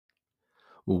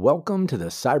Welcome to the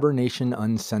Cybernation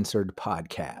Uncensored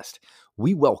podcast.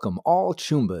 We welcome all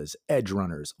Choombas, Edge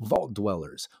Runners, Vault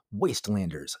Dwellers,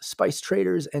 Wastelanders, Spice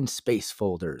Traders, and Space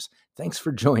Folders. Thanks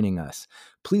for joining us.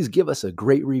 Please give us a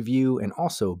great review and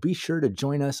also be sure to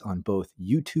join us on both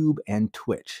YouTube and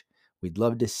Twitch. We'd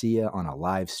love to see you on a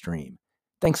live stream.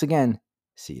 Thanks again.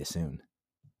 See you soon.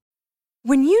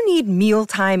 When you need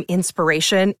mealtime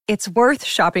inspiration, it's worth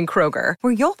shopping Kroger,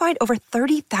 where you'll find over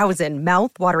 30,000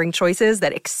 mouth-watering choices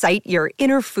that excite your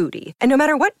inner foodie. And no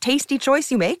matter what tasty choice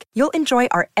you make, you'll enjoy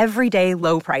our everyday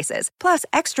low prices, plus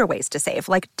extra ways to save,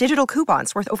 like digital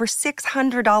coupons worth over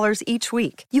 $600 each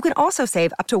week. You can also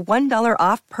save up to $1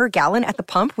 off per gallon at the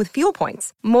pump with fuel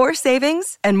points. More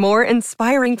savings and more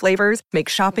inspiring flavors make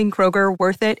shopping Kroger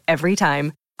worth it every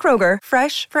time. Kroger,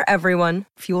 fresh for everyone.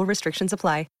 Fuel restrictions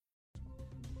apply.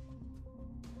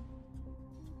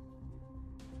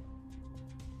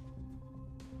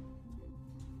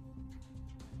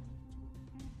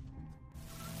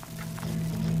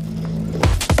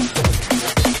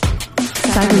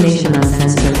 Cybernation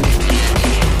Uncensored.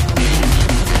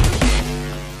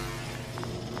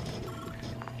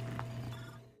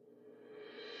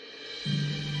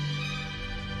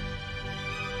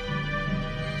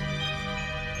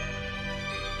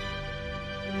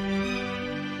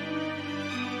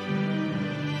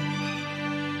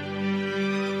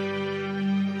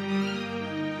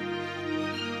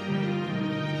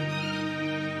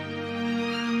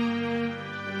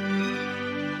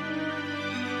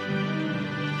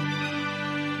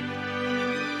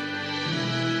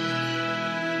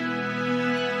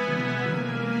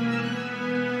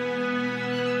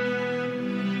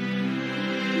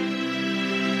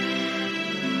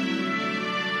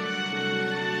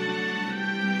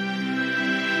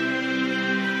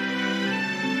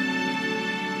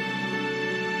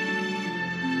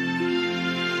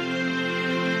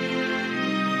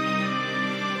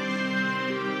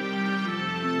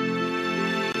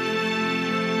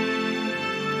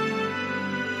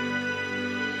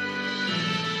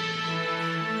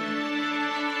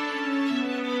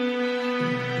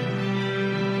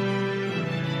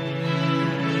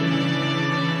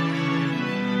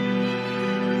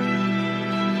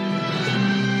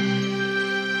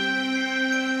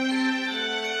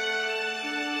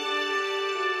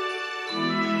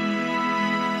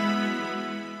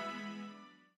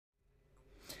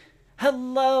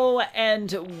 Hello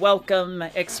and welcome,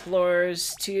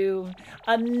 explorers, to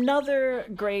another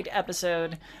great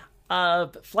episode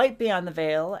of Flight Beyond the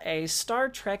Veil, a Star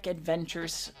Trek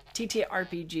Adventures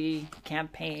TTRPG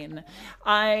campaign.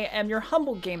 I am your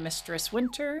humble game mistress,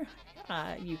 Winter.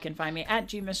 You can find me at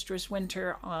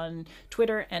gmistresswinter on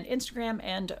Twitter and Instagram,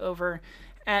 and over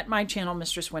at my channel,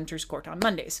 Mistress Winter's Court, on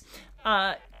Mondays.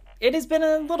 It has been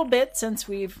a little bit since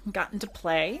we've gotten to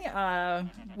play.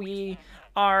 We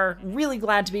are really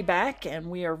glad to be back, and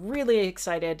we are really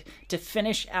excited to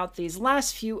finish out these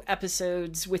last few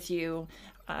episodes with you.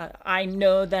 I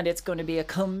know that it's going to be a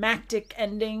climactic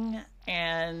ending,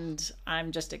 and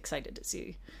I'm just excited to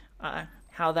see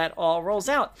how that all rolls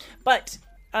out. But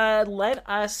let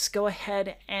us go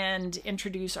ahead and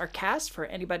introduce our cast for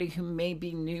anybody who may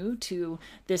be new to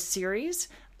this series.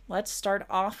 Let's start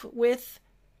off with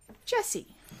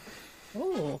Jessie.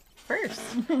 Oh, first.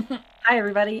 Hi,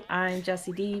 everybody. I'm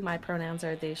Jessie D. My pronouns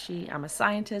are they, she. I'm a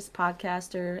scientist,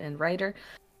 podcaster, and writer.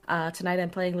 Tonight I'm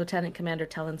playing Lieutenant Commander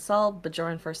Tellen Saul,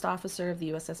 Bajoran First Officer of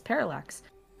the USS Parallax.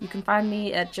 You can find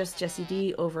me at Just Jessie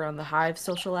D over on the Hive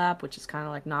social app, which is kind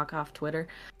of like knockoff Twitter.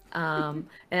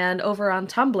 And over on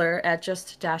Tumblr at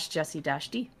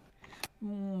just-Jessie-D.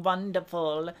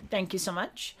 Wonderful. Thank you so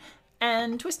much.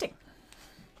 And Twisting.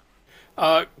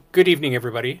 Good evening,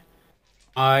 everybody.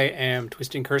 I am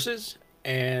Twisting Curses,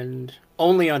 and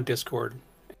only on Discord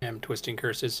am Twisting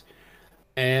Curses.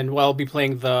 And I'll be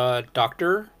playing the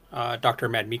Doctor, Dr.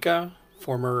 Madmika,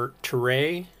 former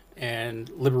Teray and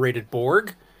liberated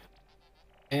Borg.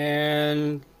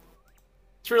 And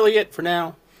that's really it for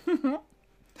now.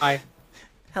 Hi.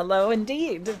 Hello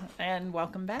indeed, and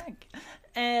welcome back.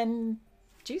 And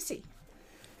Juicy.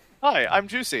 Hi, I'm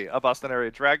Juicy, a Boston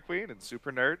area drag queen and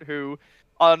super nerd who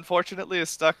unfortunately is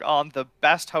stuck on the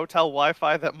best hotel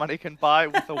Wi-Fi that money can buy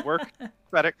with a work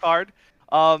credit card.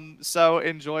 So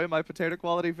enjoy my potato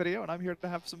quality video, and I'm here to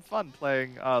have some fun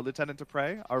playing Lieutenant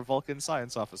Dupre, our Vulcan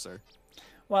science officer.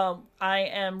 Well, I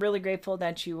am really grateful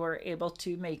that you were able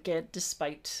to make it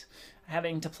despite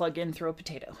having to plug in through a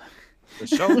potato. The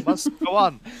show must go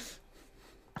on.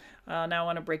 Now I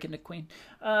want to break into Queen.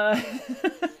 Well,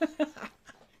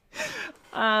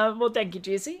 thank you,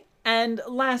 Juicy. And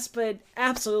last but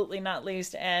absolutely not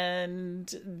least, and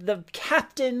the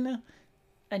captain,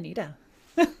 Anita.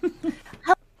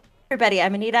 Everybody,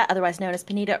 I'm Anita, otherwise known as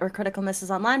Panita or Critical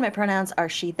Misses Online. My pronouns are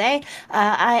she, they.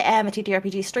 I am a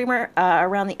TTRPG streamer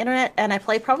around the internet, and I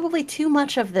play probably too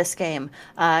much of this game,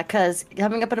 because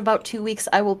coming up in about 2 weeks,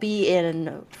 I will be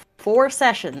in 4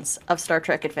 sessions of Star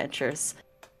Trek Adventures,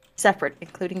 separate,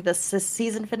 including the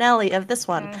season finale of this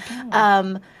one.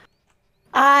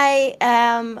 I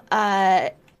am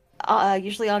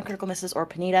usually on Critical Misses or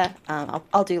Panita.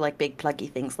 I'll do like big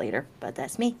pluggy things later, but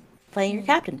that's me, playing your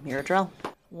captain, Mira Drell.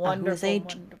 Wonderful,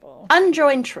 wonderful.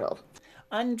 Unjoined Trill.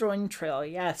 Unjoined Trill,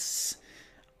 yes.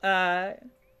 And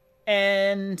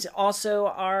also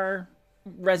our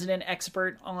resident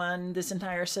expert on this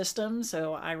entire system,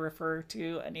 so I refer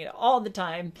to Anita all the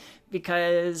time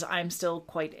because I'm still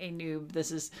quite a noob.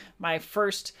 This is my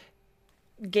first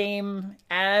game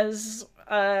as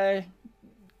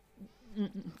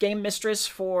game mistress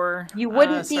for You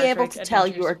wouldn't be Star able Trek to tell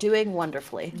you Adventures. are doing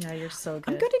wonderfully. Yeah, you're so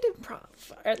good. I'm good at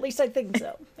improv. Or at least I think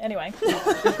so. Anyway.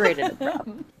 You're great at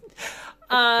improv.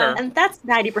 And that's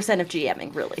 90% of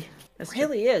GMing, really. It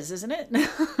really is, isn't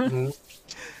it?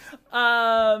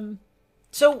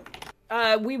 So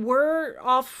we were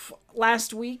off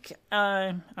last week.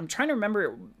 I'm trying to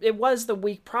remember. It was the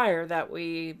week prior that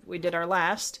we did our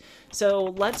last. So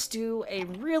let's do a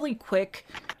really quick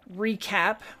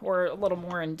recap, or a little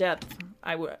more in depth,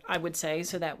 I would say,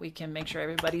 so that we can make sure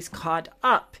everybody's caught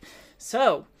up.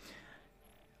 So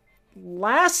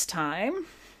last time,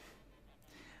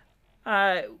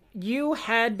 you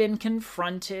had been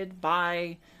confronted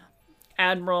by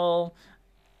Admiral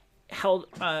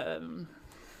Helden.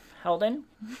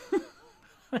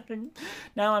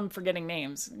 Now I'm forgetting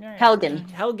names. Helgen.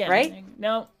 Helgen, right?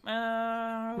 No.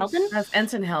 Helgen? That's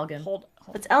Ensign Helgen. Hold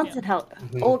It's Ensign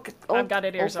Helgen. I've got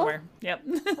it here somewhere. Yep.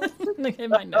 In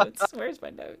my notes. Where's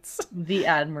my notes? The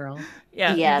Admiral.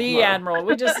 Yeah, the Admiral.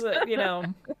 We just, call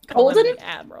him Holden? the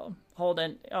Admiral.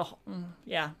 Holden. Oh,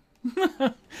 yeah.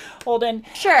 Holden.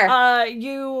 Sure.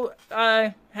 You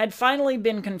had finally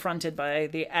been confronted by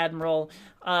the Admiral,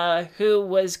 who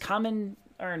was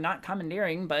not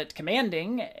commandeering, but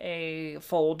commanding a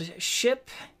Fold ship.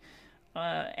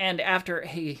 And after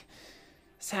a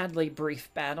sadly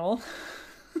brief battle,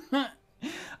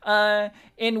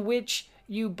 in which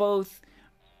you both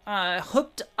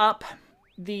hooked up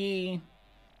the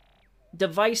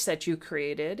device that you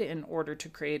created in order to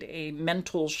create a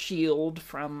mental shield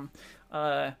from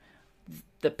the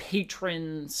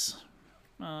patron's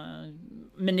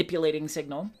manipulating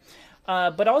signal,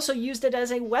 but also used it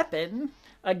as a weapon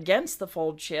against the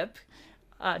Fold ship,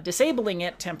 disabling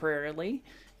it temporarily,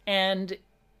 and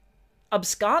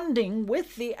absconding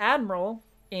with the Admiral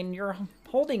in your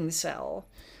holding cell.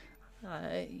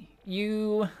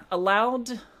 You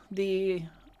allowed the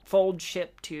Fold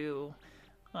ship to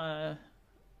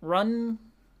run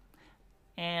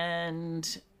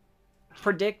and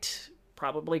predict,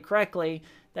 probably correctly,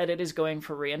 that it is going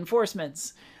for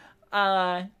reinforcements.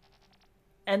 And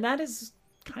that is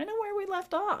kind of where we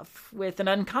left off, with an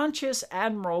unconscious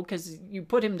Admiral, because you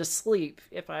put him to sleep,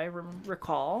 if I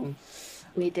recall.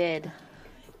 We did.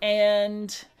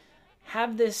 And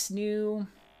have this new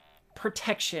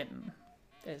protection,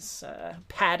 this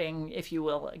padding, if you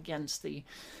will, against the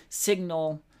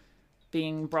signal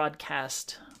being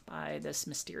broadcast by this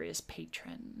mysterious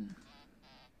patron.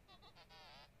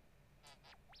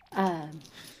 All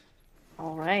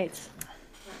right.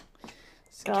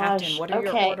 So, Captain, what are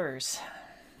your orders?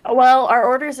 Well, our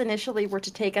orders initially were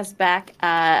to take us back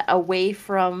away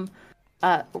from.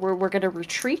 We're going to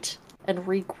retreat and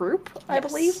regroup, I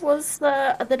believe, was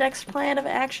the next plan of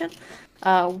action.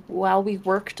 While we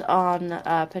worked on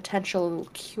a potential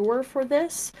cure for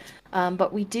this,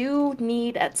 but we do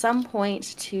need at some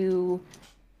point to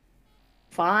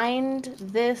find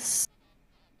this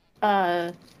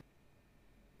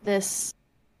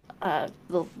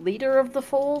the leader of the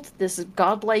Fold, this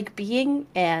godlike being,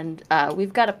 and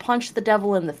we've got to punch the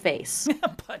devil in the face.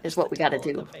 Is what we got to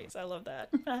do. I love that.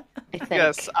 I think.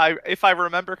 Yes, if I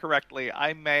remember correctly,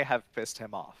 I may have pissed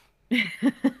him off.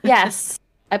 Yes,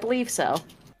 I believe so.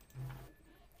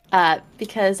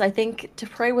 Because I think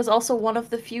T'Pres was also one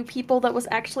of the few people that was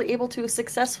actually able to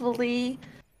successfully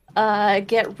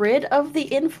get rid of the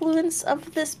influence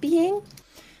of this being.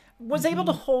 Was able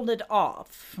to hold it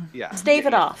off. Yeah. Stave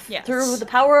it off. Yes. Through the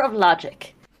power of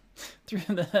logic. Through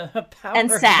the power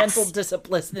And of sass. mental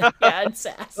discipline. Yeah, and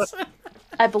sass.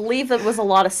 I believe it was a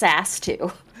lot of sass,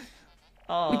 too.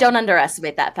 Oh. We don't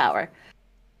underestimate that power.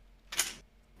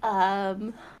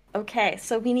 Okay,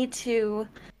 so we need to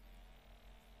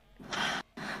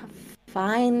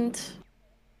find,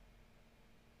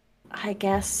 I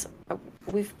guess,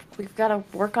 we've got to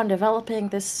work on developing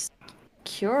this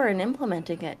cure and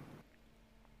implementing it.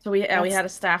 So we had a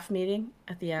staff meeting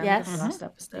at the end of the last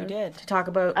episode. We did. To talk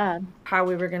about how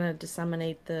we were going to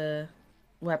disseminate the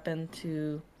weapon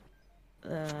to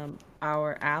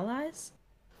our allies.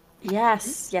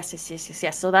 Yes.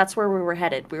 So that's where we were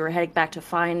headed. We were heading back to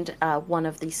find one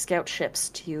of the scout ships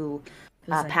to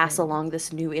pass along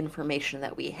this new information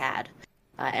that we had.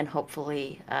 And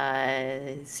hopefully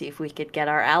see if we could get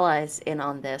our allies in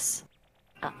on this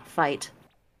fight.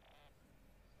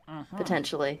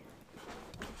 Potentially.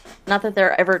 Not that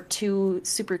they're ever too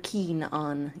super keen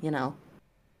on,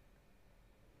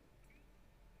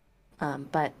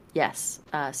 but yes.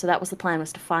 So that was the plan,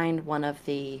 was to find one of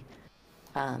the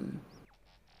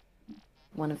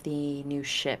new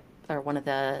ship, or one of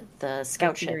the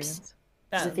scout ships.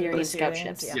 Zetherian scout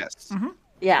ships. Yeah. Yes.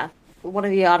 Yeah, one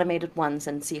of the automated ones,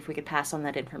 and see if we could pass on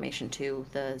that information to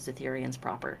the Zetherians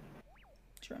proper.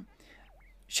 Sure.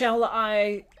 Shall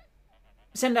I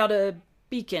send out a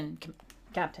beacon,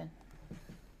 Captain?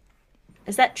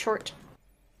 Is that short?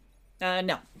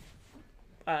 No.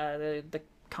 The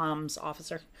comms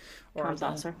officer. Comms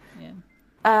officer.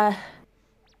 Yeah.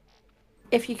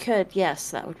 If you could,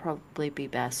 yes, that would probably be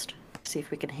best. See if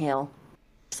we can hail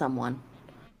someone.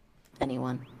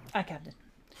 Anyone. Aye, Captain.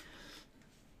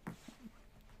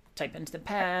 Type into the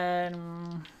pad.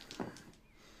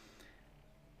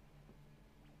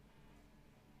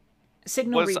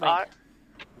 Signal relay.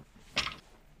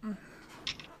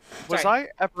 Was I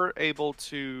ever able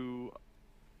to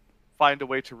find a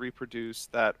way to reproduce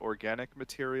that organic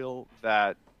material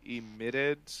that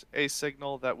emitted a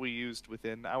signal that we used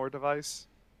within our device?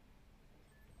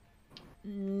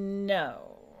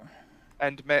 No.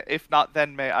 And if not,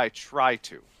 then may I try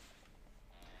to?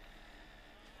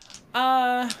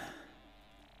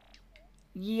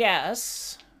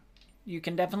 Yes. You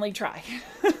can definitely try.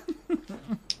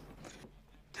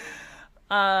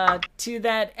 To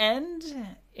that end,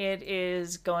 it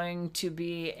is going to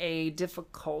be a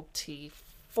difficulty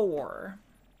 4.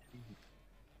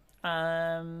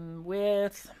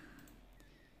 With...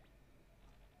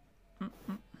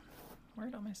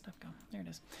 Where'd all my stuff go? There it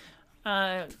is.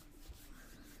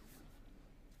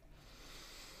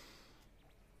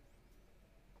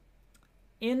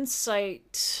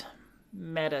 Insight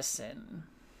medicine.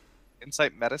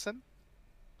 Insight medicine?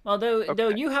 Well, though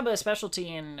you have a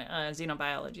specialty in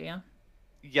xenobiology, yeah?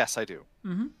 Yes, I do.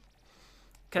 Mm-hmm.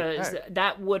 Because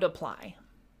that would apply.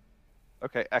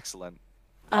 Okay, excellent.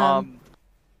 Would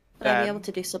I be able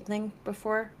to do something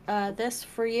before this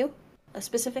for you,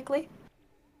 specifically?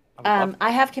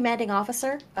 I have commanding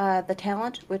officer, the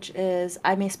talent, which is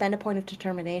I may spend a point of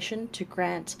determination to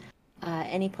grant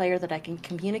any player that I can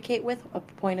communicate with a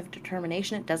point of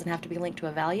determination. It doesn't have to be linked to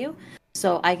a value.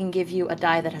 So I can give you a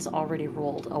die that has already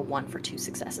rolled a 1 for 2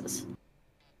 successes.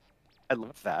 I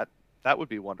love that. That would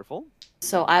be wonderful.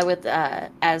 So I would, I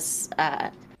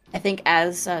think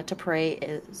as T'Pray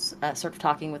is sort of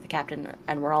talking with the captain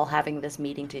and we're all having this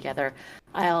meeting together,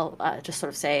 I'll just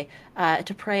sort of say,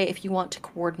 T'Pray, if you want to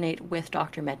coordinate with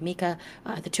Dr. Madmika,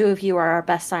 the two of you are our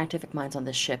best scientific minds on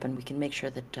this ship, and we can make sure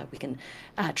that we can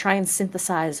try and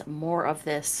synthesize more of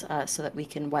this so that we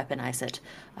can weaponize it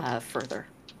further.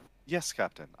 Yes,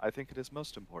 Captain. I think it is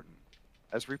most important,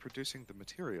 as reproducing the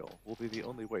material will be the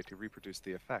only way to reproduce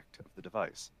the effect of the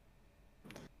device.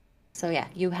 So yeah,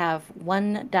 you have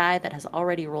 1 die that has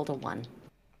already rolled a 1.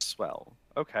 Swell.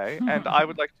 Okay, and I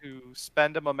would like to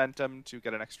spend a momentum to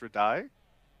get an extra die.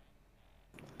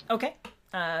 Okay.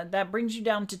 That brings you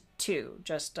down to 2,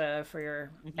 just for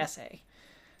your essay.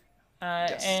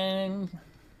 Yes. And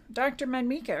Dr.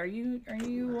 Madmika, are you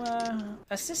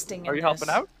assisting in Are you helping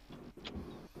out?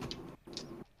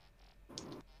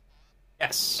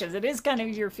 Yes. Because it is kind of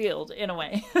your field, in a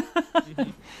way.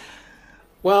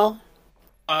 Well,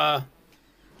 I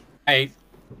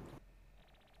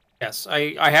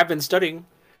have been studying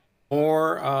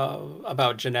more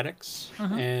about genetics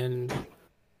and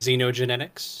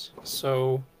xenogenetics,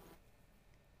 so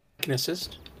I can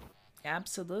assist.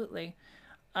 Absolutely.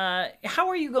 How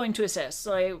are you going to assist?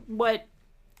 Like, what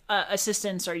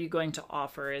assistance are you going to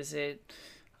offer? Is it,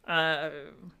 I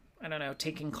don't know,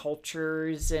 taking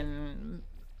cultures and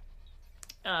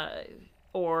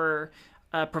or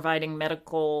providing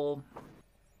medical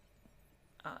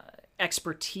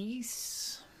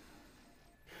expertise?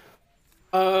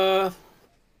 I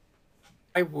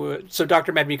would. So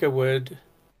Dr. Madmika would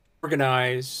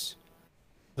organize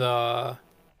the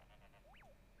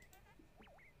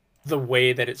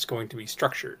way that it's going to be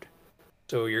structured.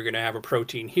 So you're going to have a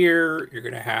protein here, you're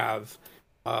going to have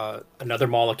another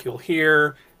molecule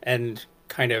here, and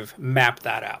kind of map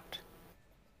that out.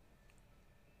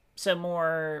 So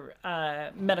more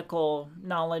medical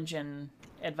knowledge and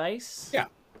advice? Yeah.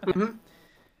 Okay. Mm-hmm.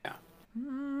 Yeah.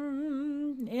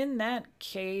 In that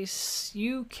case,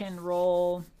 you can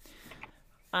roll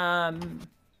a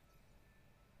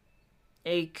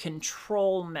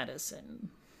control medicine.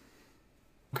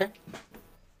 Okay.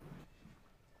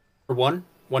 For one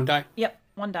die? Yep,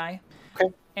 1 die.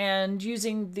 Okay. And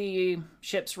using the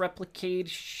ship's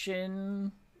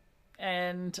replication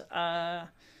and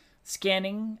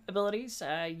scanning abilities,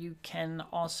 you can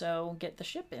also get the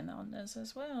ship in on this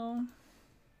as well.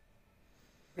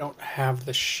 We don't have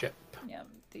the ship. Yeah,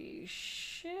 the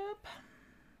ship.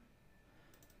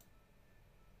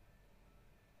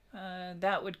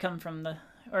 That would come from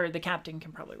the captain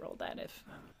can probably roll that if.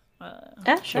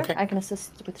 Yeah, sure. Okay. I can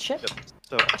assist with the ship. Yep.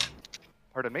 So,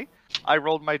 pardon me. I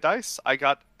rolled my dice. I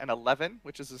got an 11,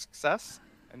 which is a success,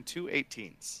 and 2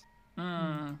 18s.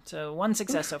 So 1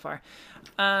 success so far.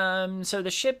 So the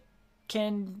ship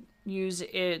can use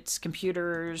its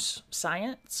computer's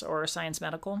science or science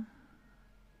medical.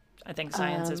 I think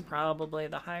science is probably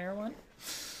the higher one.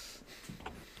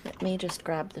 Let me just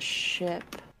grab the ship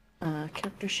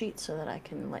character sheet so that I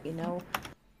can let you know.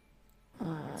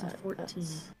 It's a 14.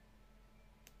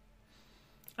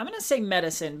 I'm going to say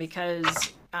medicine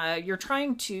because you're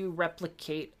trying to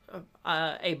replicate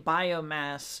a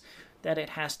biomass that it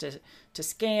has to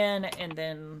scan and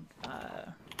then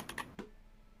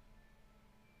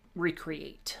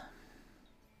recreate.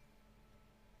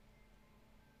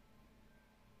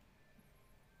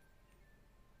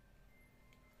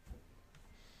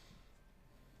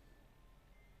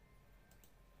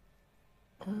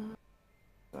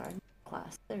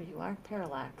 Class. There you are.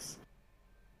 Parallax.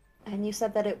 And you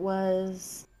said that it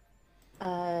was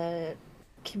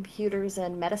computers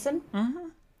and medicine? Mm-hmm.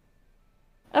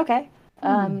 Okay. So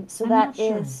I'm that not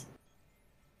sure. is...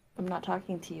 I'm not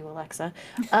talking to you, Alexa.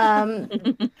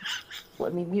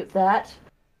 Let me mute that.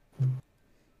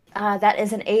 That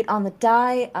is an 8 on the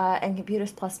die, and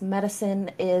computers plus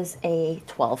medicine is a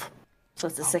 12. So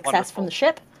it's a success from wonderful. the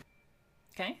ship.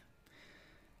 Okay.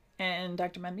 And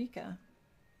Dr. Mamika.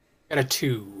 Got a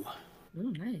 2.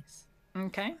 Ooh, nice.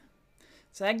 Okay.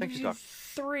 So that Thank gives you, you Doc.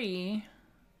 3.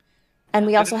 And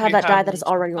we also Didn't have we that die have- that is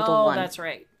already rolled a Oh, 1. that's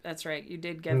right. That's right. You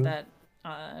did get that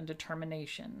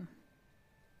determination.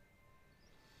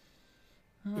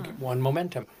 You get 1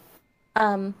 momentum.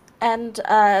 And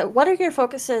what are your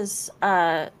focuses?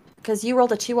 Because you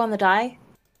rolled a 2 on the die.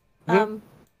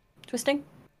 Twisting?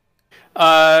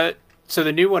 So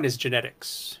the new one is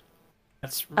genetics.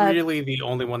 That's really the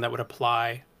only one that would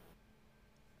apply.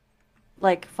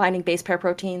 Like finding base pair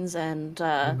proteins and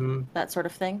that sort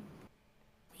of thing?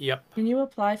 Yep. Can you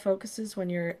apply focuses when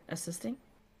you're assisting?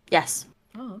 Yes.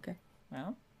 Oh, okay.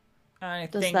 Well, I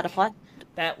Does think that apply?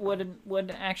 that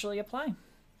would actually apply.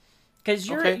 Because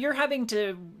you're having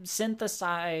to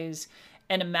synthesize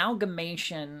an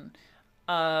amalgamation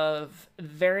of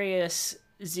various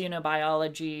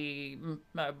xenobiology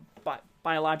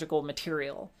biological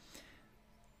material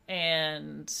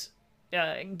and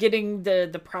getting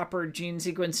the proper gene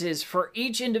sequences for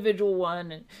each individual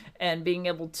one and being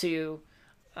able to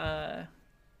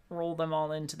roll them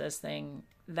all into this thing.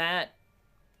 That's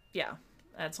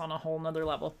on a whole nother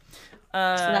level. So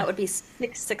that would be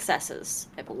 6 successes,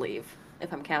 I believe,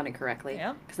 if I'm counting correctly.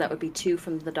 Yeah. Because that would be 2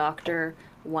 from the doctor,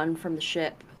 1 from the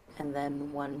ship, and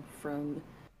then 1 from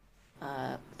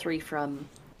 3 from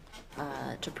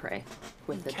Dupre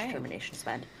with the Okay. determination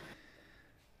spend.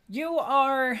 You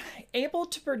are able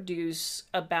to produce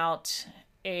about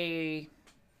a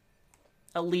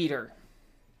liter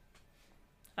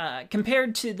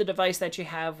compared to the device that you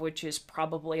have, which is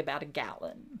probably about a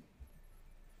gallon.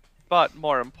 But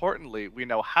more importantly, we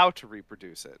know how to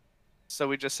reproduce it. So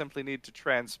we just simply need to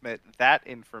transmit that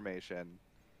information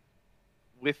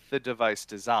with the device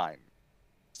design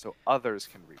so others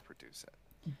can reproduce it.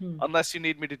 Unless you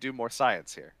need me to do more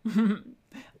science here.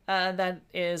 That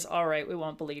is all right. We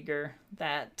won't beleaguer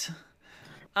that.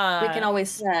 We can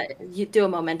always you do a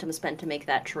momentum spend to make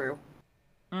that true.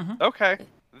 Okay,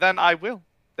 then I will.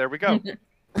 There we go. All We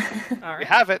right.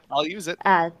 have it. I'll use it.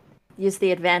 Use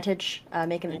the advantage.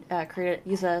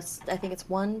 Use a. I think it's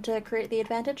 1 to create the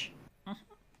advantage.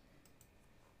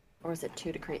 Or is it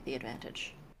 2 to create the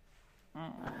advantage?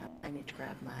 I need to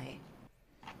grab my.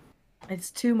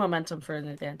 It's 2 momentum for an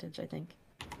advantage, I think.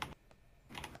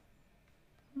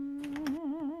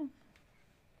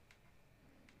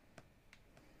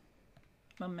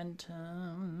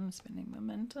 Momentum, spending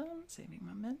momentum, saving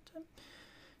momentum,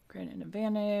 create an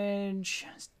advantage.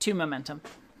 2 momentum.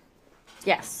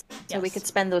 Yes. So we Yes. could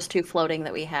spend those 2 floating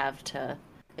that we have to,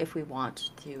 if we want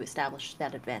to establish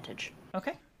that advantage.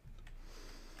 Okay.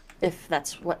 if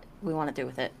that's what we want to do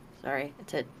with it. Sorry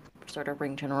to sort of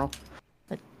ring general.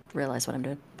 I realize what I'm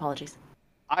doing. Apologies.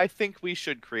 I think we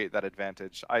should create that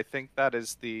advantage. I think that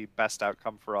is the best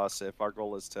outcome for us if our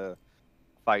goal is to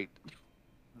fight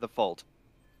the Fold.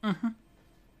 Mm-hmm.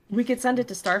 We could send it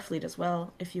to Starfleet as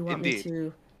well if you want Indeed. me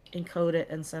to encode it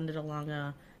and send it along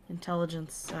a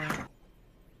intelligence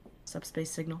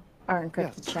subspace signal. Our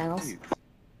encrypted channels. indeed.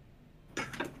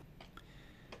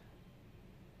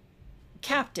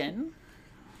 Captain,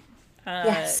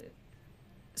 Yes.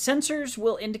 sensors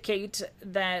will indicate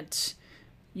that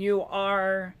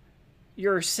your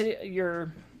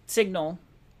signal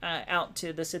out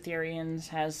to the Cytherians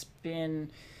has been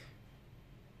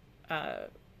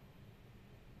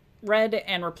read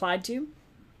and replied to.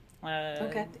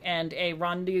 Okay. And a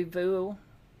rendezvous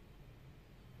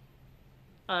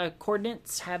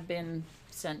coordinates have been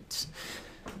sent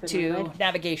to relayed.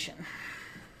 navigation.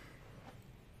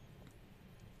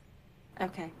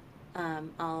 Okay.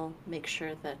 I'll make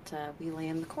sure that we lay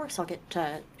in the course. I'll get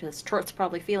because Chort's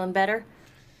probably feeling better.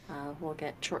 We'll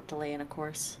get Chort to lay in a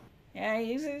course. Yeah,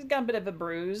 he's got a bit of a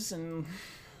bruise, and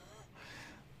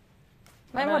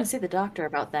Might want to see the doctor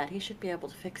about that. He should be able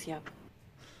to fix you up.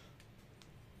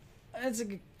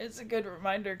 it's a good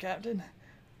reminder, Captain.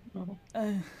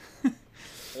 Didn't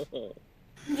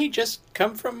he just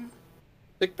come from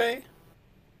sickbay?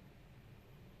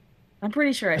 I'm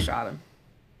pretty sure I shot him.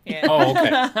 Yeah. Oh,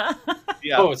 okay.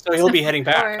 Yeah. Oh, so he'll be heading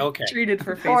back. Or Okay. Treated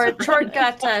for face. Or Chort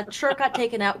got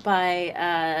taken out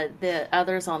by the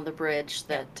others on the bridge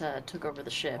that took over the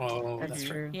ship. Oh, That's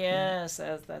true. Yes,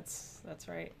 that's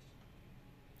right.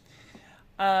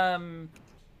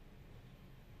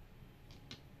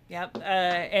 Yep.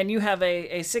 And you have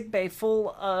a sick bay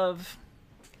full of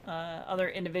other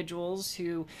individuals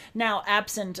who, now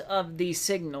absent of the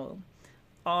signal,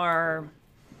 are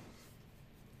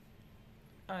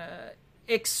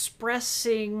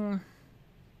expressing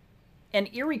an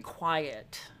eerie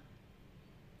quiet,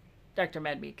 Dr.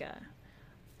 Madmika.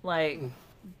 Like,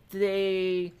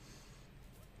 they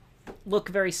look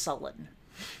very sullen.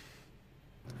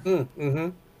 Mm-hmm.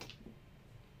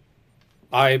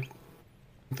 I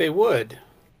they would.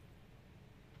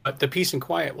 But the peace and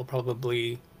quiet will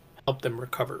probably help them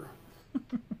recover.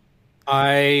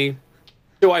 I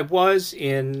was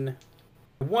in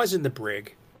the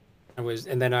brig.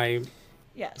 And then I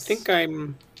Yes. think I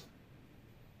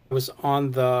was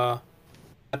at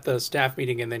the staff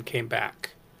meeting and then came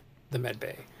back the med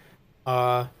bay.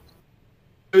 So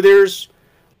we're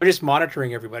just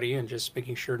monitoring everybody and just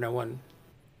making sure no one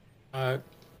kind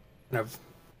of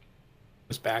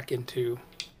goes back into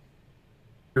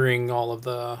hearing all of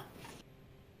the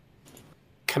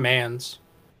commands.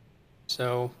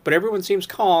 So, but everyone seems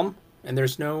calm and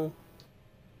there's nothing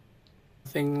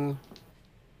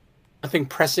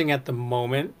pressing at the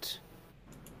moment,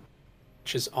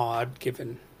 which is odd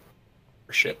given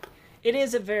our ship. It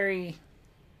is a very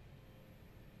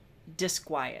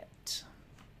disquiet.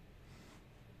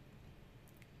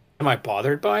 Am I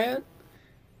bothered by it?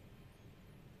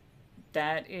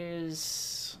 That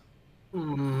is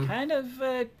kind of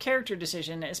a character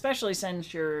decision, especially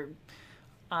since you've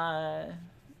got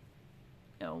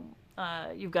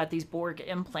these Borg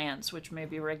implants, which may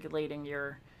be regulating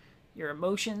your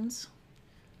emotions,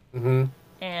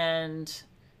 and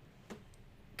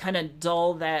kind of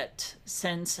dull that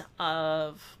sense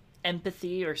of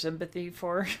empathy or sympathy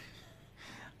for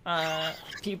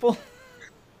people.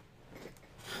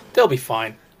 They'll be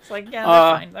fine. It's like, yeah,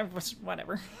 they're fine. They're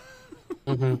whatever.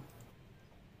 We'll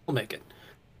make it.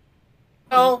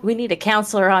 Well, We need a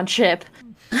counselor on ship.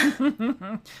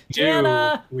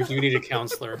 Jana! we do need a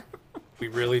counselor. We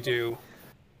really do.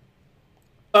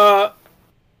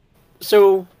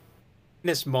 So in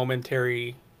this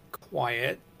momentary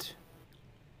quiet,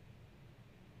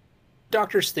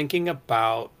 Doctor's thinking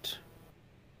about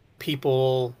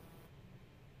people,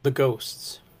 the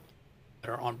ghosts that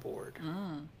are on board,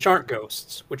 which aren't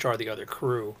ghosts, which are the other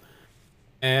crew,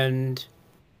 and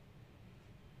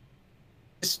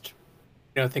just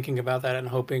thinking about that and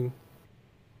hoping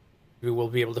we will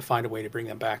be able to find a way to bring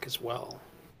them back as well.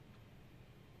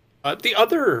 The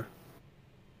other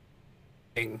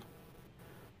thing.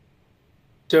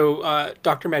 So,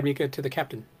 Dr. Madmika to the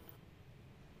captain.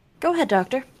 Go ahead,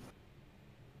 Doctor.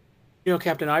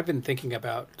 Captain, I've been thinking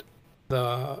about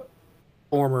the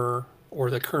former or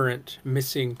the current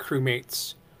missing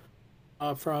crewmates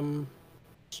from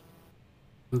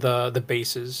the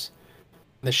bases,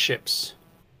 the ships.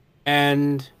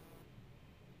 And,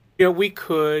 we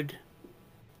could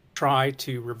try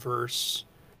to reverse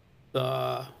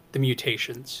the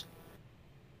mutations.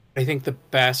 I think the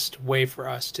best way for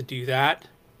us to do that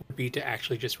would be to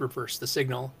actually just reverse the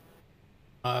signal.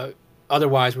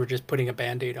 Otherwise, we're just putting a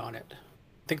Band-Aid on it.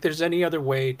 I think there's any other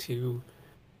way to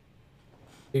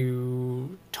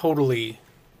totally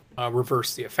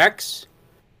reverse the effects.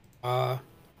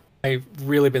 I've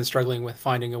really been struggling with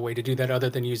finding a way to do that other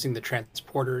than using the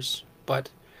transporters, but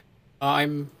I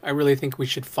really think we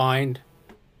should find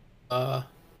a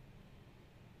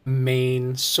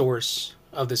main source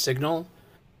of the signal,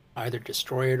 either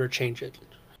destroy it or change it.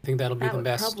 I think that'll be the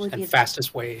best and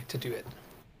fastest way to do it.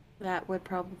 That would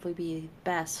probably be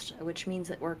best, which means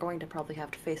that we're going to probably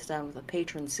have to face down with a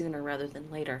patron sooner rather than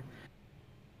later.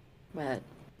 But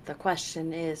the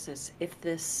question is if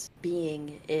this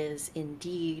being is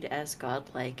indeed as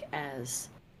godlike as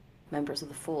members of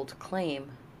the Fold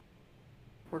claim,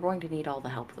 we're going to need all the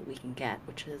help that we can get,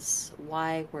 which is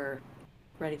why we're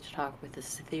ready to talk with the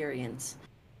Cytherians.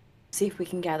 See if we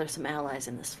can gather some allies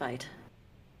in this fight.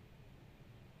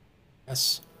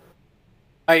 Yes.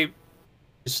 I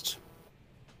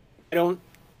don't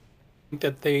think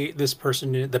that this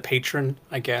person, the patron,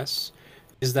 I guess,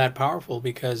 is that powerful,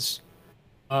 because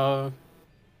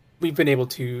we've been able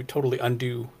to totally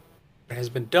undo what has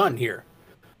been done here.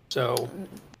 So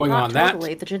going on that,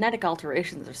 the genetic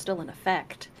alterations are still in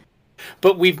effect.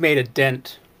 But we've made a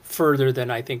dent further than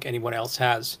I think anyone else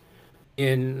has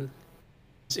in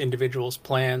this individual's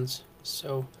plans.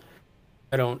 So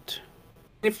I don't.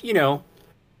 If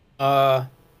I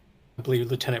believe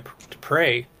Lieutenant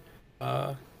Dupre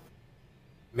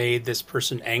made this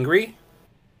person angry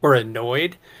or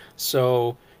annoyed.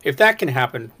 So if that can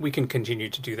happen, we can continue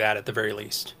to do that at the very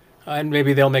least. And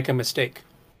maybe they'll make a mistake.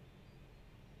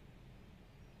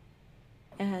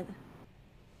 And,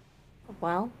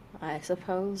 well, I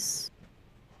suppose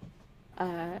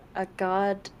a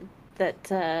god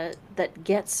that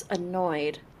gets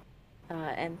annoyed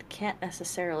and can't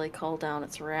necessarily call down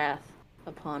its wrath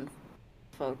upon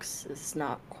folks is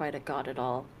not quite a god at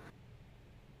all.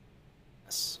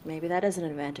 Yes. Maybe that is an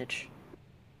advantage.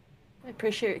 I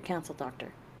appreciate your counsel,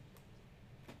 Doctor.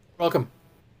 Welcome.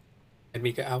 And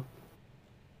Mika out.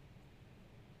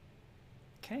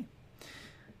 Okay.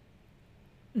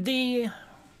 The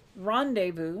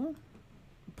rendezvous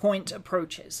point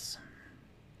approaches.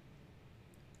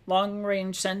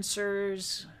 Long-range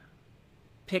sensors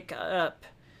pick up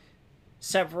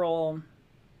several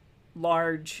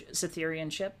large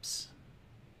Cytherian ships.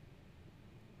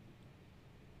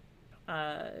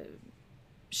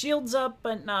 Shields up,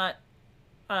 but not...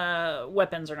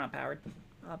 weapons are not powered,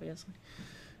 obviously.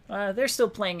 They're still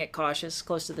playing it cautious,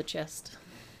 close to the chest.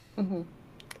 Mm-hmm.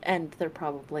 And they're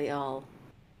probably all...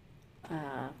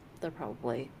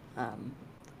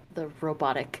 the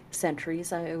robotic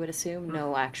sentries, I would assume. Mm.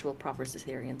 No actual proper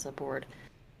Cytherians aboard.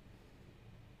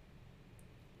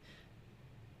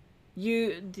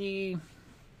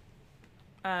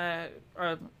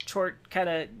 Chort kind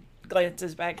of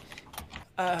glances back.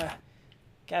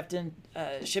 Captain,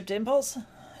 ship to Impulse?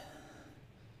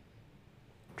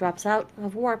 Drops out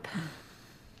of warp.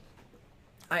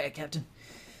 Aye, Captain.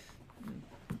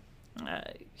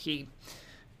 He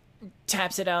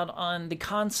taps it out on the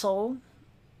console,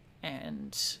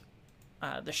 and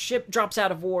the ship drops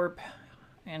out of warp,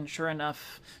 and sure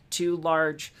enough, two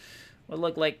large, what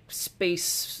look like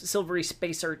silvery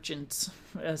space urchins,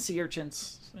 sea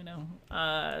urchins,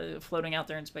 floating out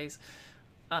there in space,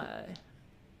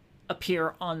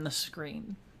 appear on the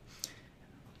screen.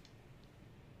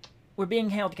 We're being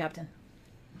hailed, Captain.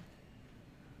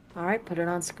 All right, put it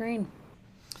on screen.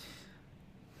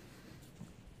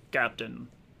 Captain,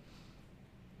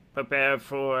 prepare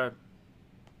for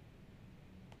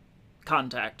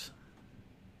contact.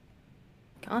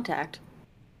 Contact?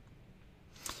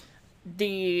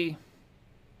 The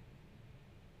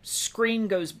screen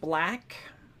goes black,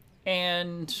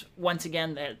 and once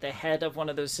again, the head of one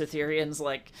of those Cytherians,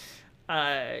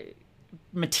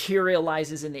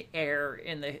 materializes in the air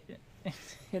in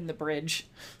the bridge.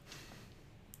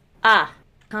 Ah,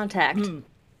 contact.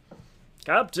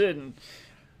 Captain,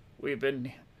 we've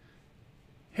been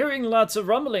hearing lots of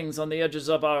rumblings on the edges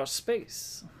of our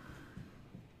space.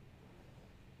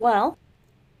 Well,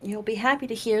 you'll be happy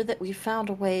to hear that we've found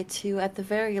a way to, at the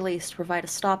very least, provide a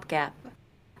stopgap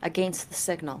against the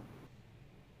signal.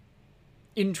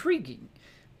 Intriguing.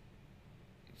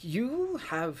 You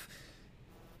have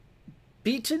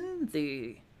beaten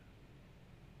the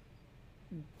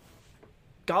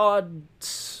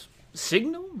God's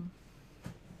signal?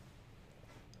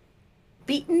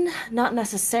 Beaten? Not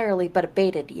necessarily, but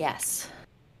abated, yes.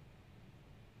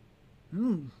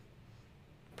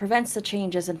 Prevents the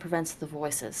changes and prevents the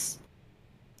voices.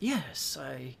 Yes,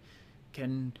 I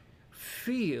can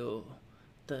feel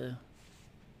the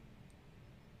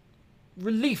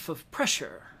relief of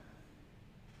pressure.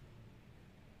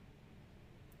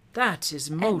 That is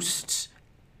most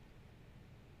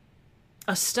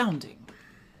astounding.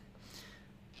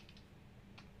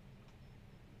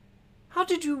 How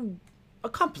did you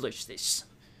accomplish this?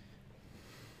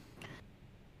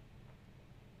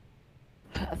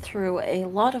 Through a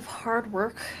lot of hard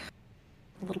work,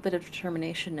 a little bit of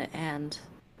determination, and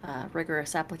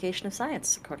rigorous application of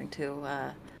science, according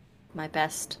to my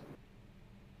best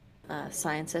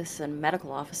scientist and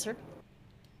medical officer.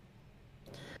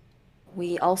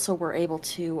 We also were able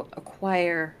to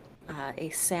acquire a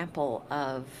sample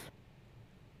of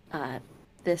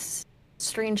this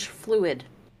strange fluid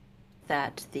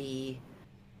that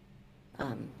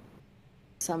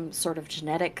some sort of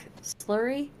genetic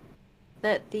slurry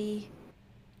that the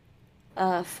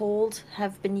Fold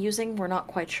have been using. We're not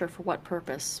quite sure for what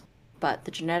purpose, but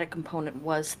the genetic component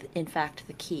was, in fact,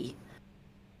 the key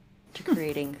to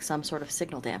creating some sort of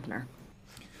signal dampener.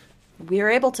 We are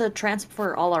able to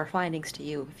transfer all our findings to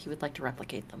you if you would like to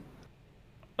replicate them.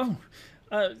 Oh,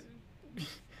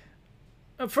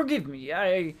 forgive me.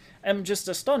 I am just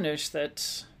astonished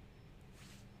that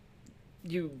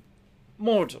you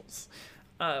mortals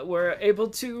were able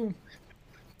to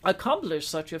accomplish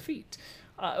such a feat.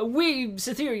 We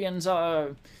Cytherians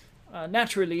are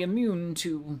naturally immune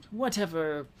to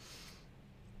whatever.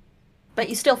 But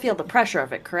you still feel the pressure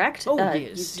of it, correct? Oh,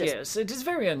 yes, it is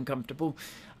very uncomfortable.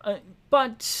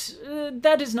 But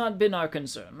that has not been our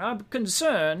concern. Our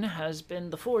concern has been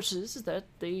the forces that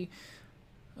the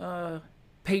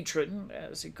patron,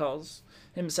 as he calls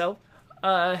himself,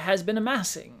 has been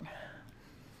amassing.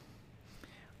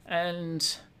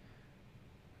 And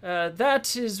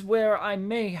that is where I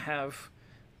may have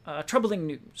troubling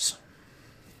news.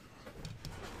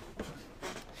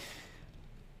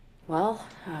 Well,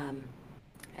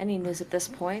 any news at this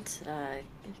point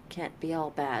can't be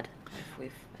all bad if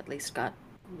we've at least got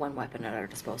one weapon at our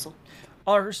disposal.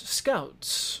 Our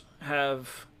scouts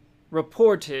have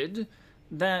reported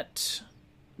that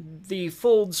the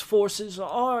Fold's forces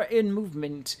are in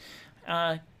movement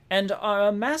and are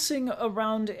amassing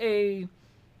around a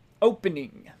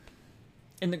opening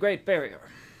in the Great Barrier.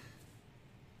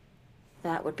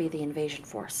 That would be the invasion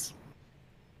force.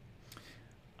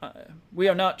 We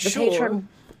are not sure.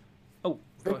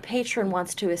 The patron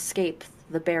wants to escape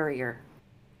the barrier.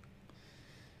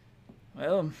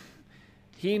 Well,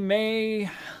 he may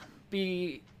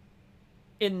be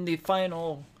in the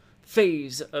final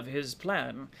phase of his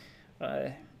plan,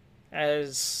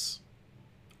 as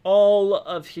all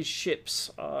of his ships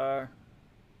are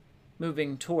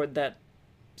moving toward that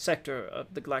sector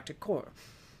of the Galactic Core.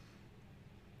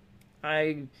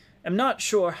 I am not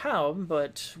sure how,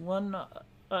 but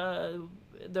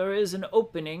there is an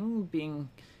opening being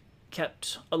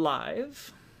kept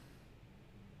alive.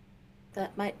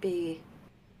 That might be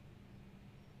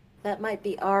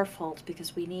our fault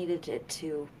because we needed it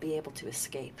to be able to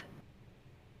escape.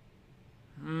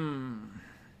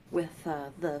 With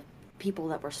the people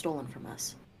that were stolen from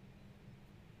us.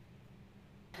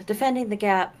 Defending the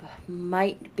gap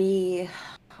might be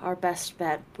our best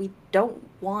bet. We don't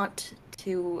want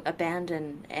to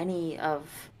abandon any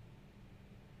of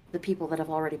the people that have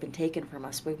already been taken from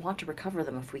us. We want to recover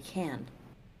them if we can.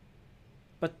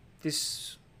 But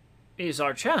this is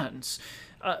our chance.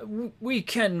 We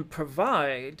can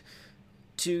provide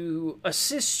to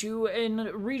assist you in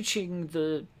reaching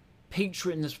the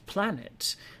patron's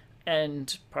planet,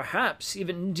 and perhaps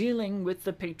even dealing with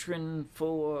the patron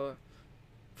for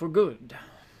good.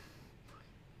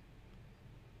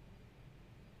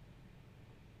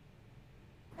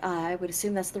 I would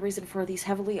assume that's the reason for these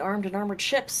heavily armed and armored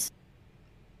ships.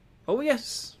 Oh,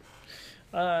 yes.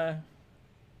 And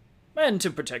to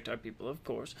protect our people, of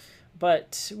course.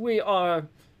 But we are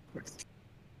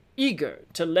eager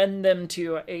to lend them to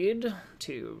your aid,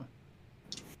 to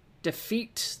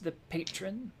defeat the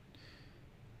patron,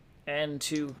 and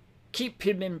to keep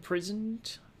him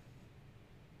imprisoned.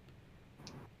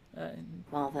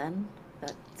 Well then,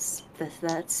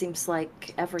 that seems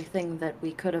like everything that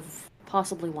we could have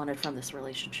possibly wanted from this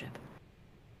relationship.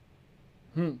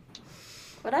 Would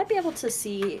I be able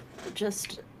to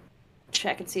just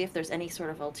check and see if there's any sort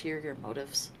of ulterior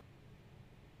motives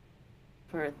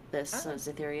for this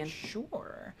Cytherian?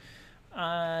 Sure.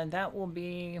 That will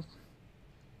be...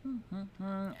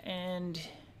 and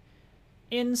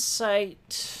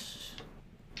insight...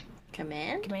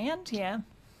 Command? Command, yeah.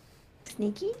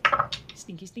 Sneaky?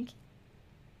 Sneaky.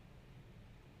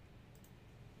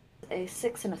 A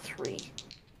 6 and a 3.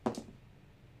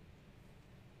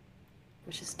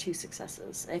 Which is 2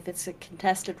 successes. If it's a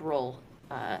contested roll,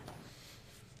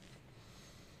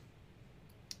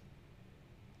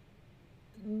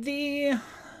 The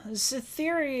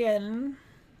Cytherian,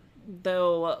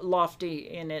 though lofty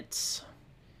in its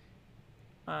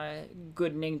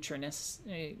good-natured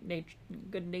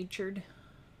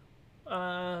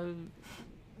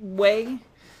way,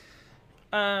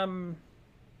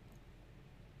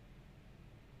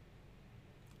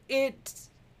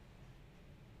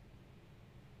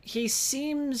 he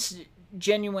seems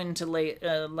genuine to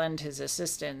lend his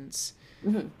assistance.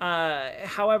 Mm-hmm.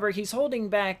 However, he's holding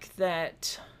back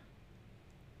that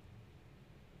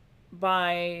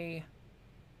by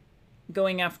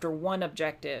going after one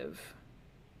objective,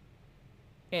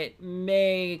 it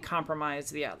may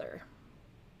compromise the other.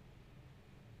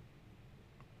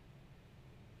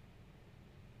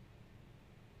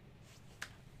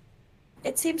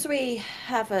 It seems we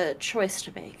have a choice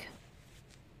to make.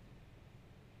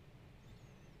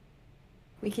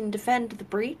 We can defend the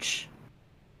breach,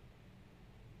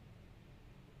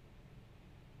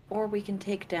 or we can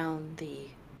take down the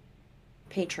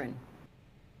patron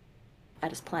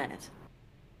at his planet.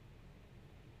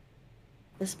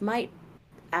 This might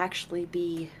actually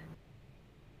be...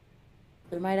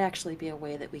 There might actually be a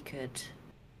way that we could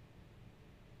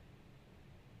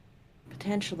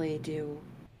potentially do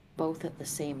both at the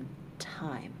same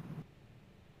time.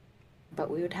 But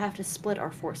we would have to split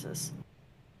our forces.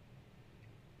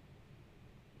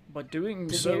 But doing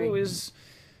so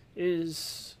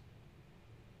is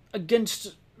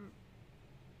against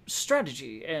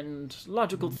strategy and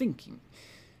logical thinking.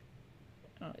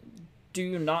 Do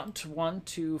you not want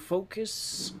to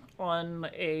focus on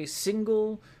a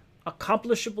single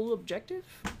accomplishable objective?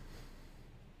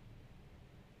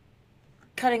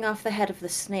 Cutting off the head of the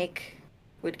snake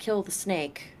would kill the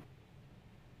snake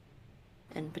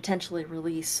and potentially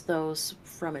release those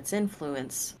from its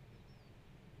influence.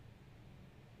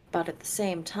 But at the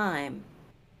same time,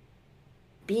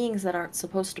 beings that aren't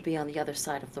supposed to be on the other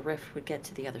side of the rift would get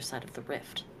to the other side of the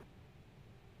rift.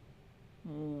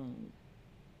 And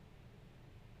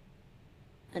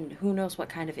who knows what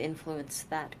kind of influence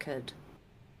that could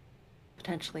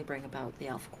potentially bring about the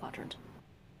Alpha Quadrant.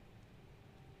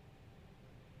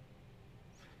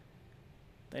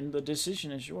 Then the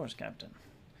decision is yours, Captain.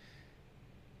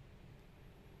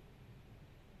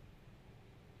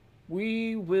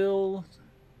 We will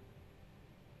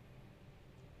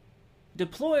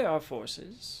deploy our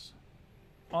forces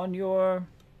on your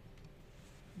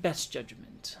best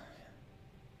judgment.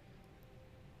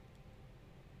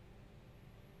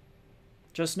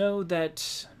 Just know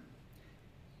that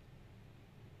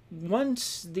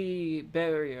once the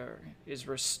barrier is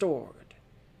restored,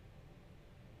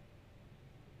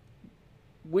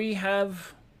 we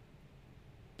have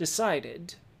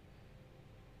decided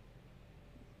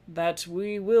that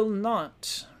we will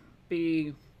not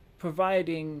be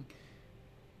providing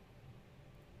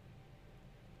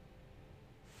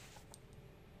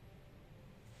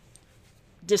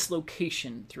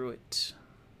dislocation through it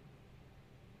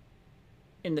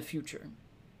in the future.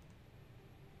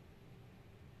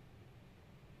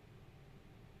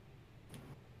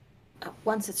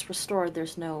 Once it's restored,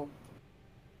 there's no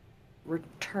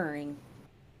returning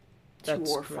to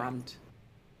That's or correct. from.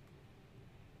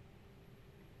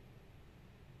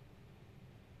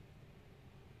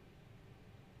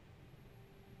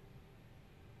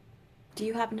 Do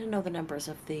you happen to know the numbers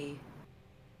of the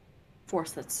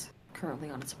force that's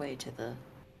currently on its way to the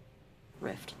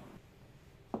rift?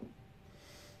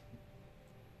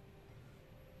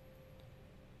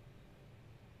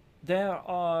 There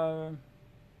are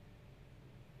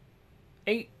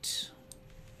 8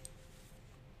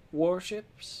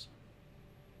 warships,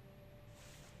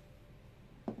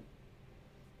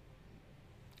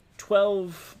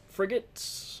 12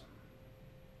 frigates,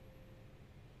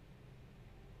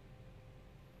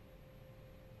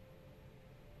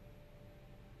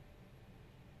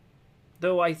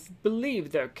 though I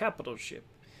believe their capital ship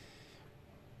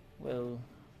will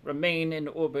remain in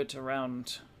orbit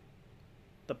around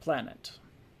the planet.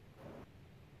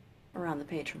 Around the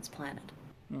patron's planet.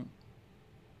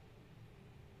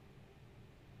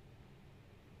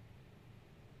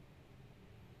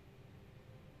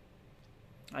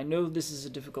 I know this is a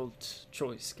difficult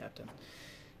choice, Captain,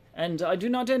 and I do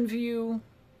not envy you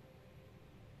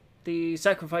the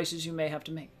sacrifices you may have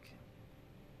to make.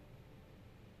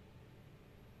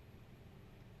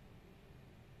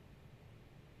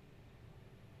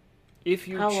 If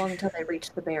you How long until they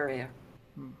reach the barrier?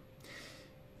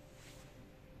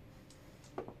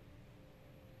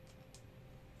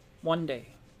 One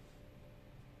day.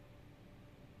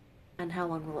 And how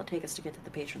long will it take us to get to the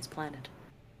patron's planet?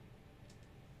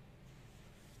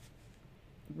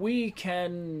 We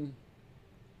can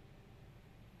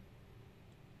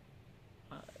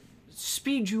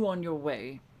speed you on your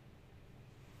way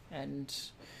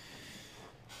and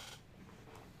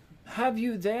have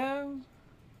you there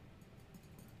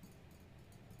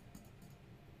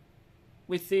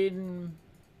within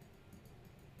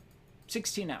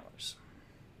 16 hours.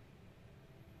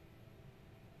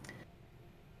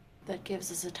 That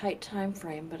gives us a tight time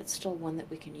frame, but it's still one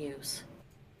that we can use.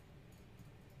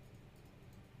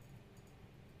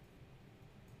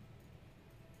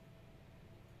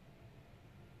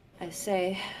 I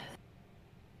say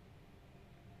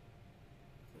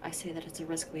that it's a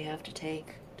risk we have to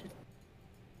take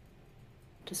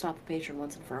to stop the patron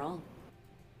once and for all.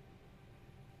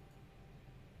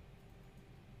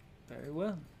 Very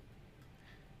well.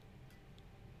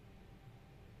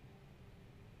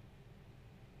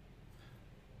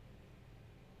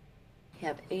 You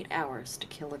have 8 hours to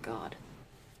kill a god.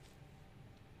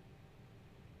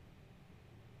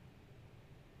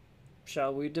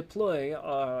 Shall we deploy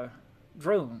our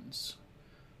drones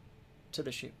to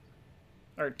the ship?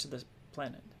 Or to the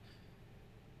planet?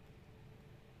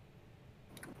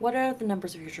 What are the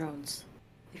numbers of your drones,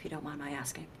 if you don't mind my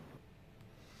asking?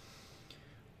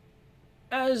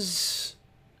 As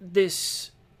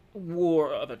this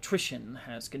war of attrition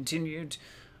has continued,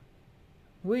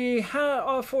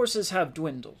 our forces have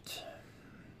dwindled.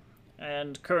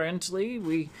 And currently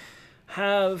we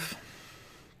have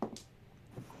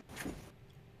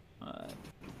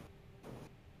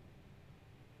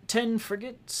 10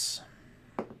 frigates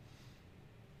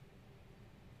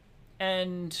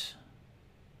and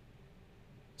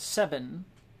 7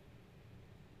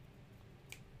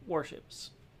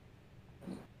 warships.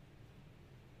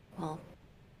 Well,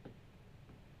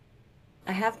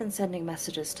 I have been sending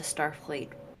messages to Starfleet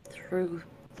through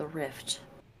the rift.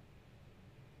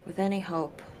 With any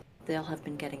hope, they'll have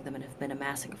been getting them and have been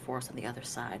amassing a force on the other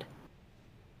side.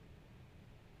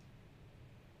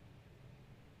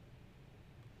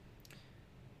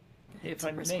 If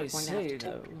I may say,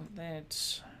 though,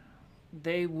 that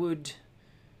they would...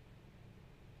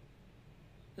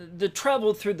 The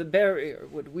travel through the barrier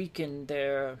would weaken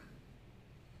their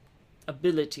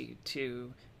ability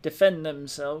to defend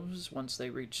themselves once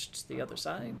they reached the other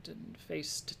side and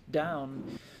faced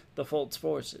down the Folt's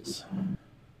forces.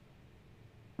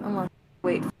 Unless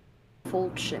we wait for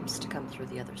Fold ships to come through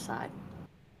the other side.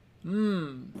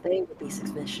 They would be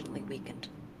sufficiently weakened.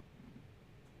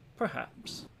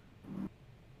 Perhaps.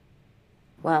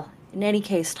 Well, in any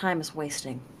case, time is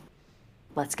wasting.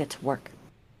 Let's get to work.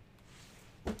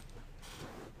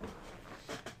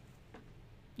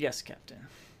 Yes, Captain.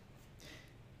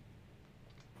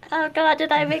 Oh god,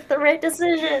 did I make the right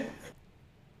decision?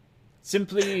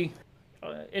 Simply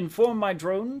inform my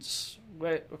drones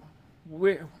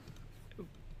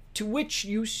to which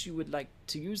use you would like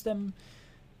to use them,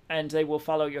 and they will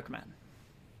follow your command.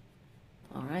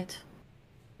 All right.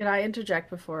 Can I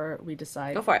interject before we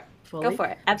decide? Go for it. Fully? Go for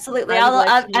it. Absolutely.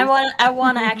 I I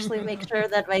want to actually make sure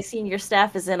that my senior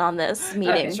staff is in on this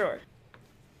meeting. Okay, sure.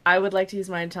 I would like to use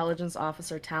my intelligence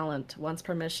officer talent. Once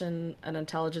permission, an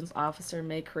intelligence officer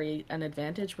may create an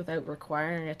advantage without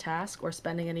requiring a task or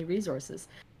spending any resources.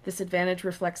 This advantage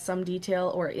reflects some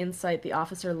detail or insight the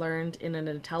officer learned in an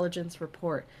intelligence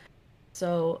report.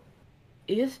 So,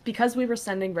 because we were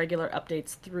sending regular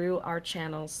updates through our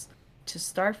channels to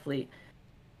Starfleet,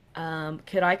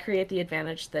 could I create the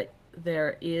advantage that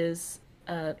there is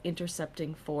an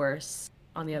intercepting force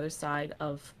on the other side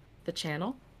of the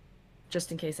channel? Just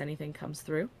in case anything comes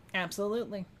through.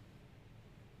 Absolutely.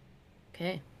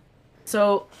 Okay.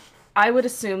 So I would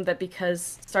assume that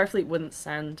because Starfleet wouldn't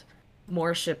send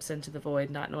more ships into the void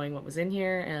not knowing what was in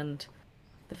here, and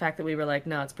the fact that we were like,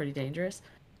 no, it's pretty dangerous,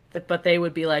 but they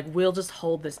would be like, we'll just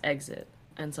hold this exit,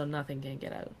 and so nothing can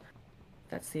get out.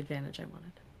 That's the advantage I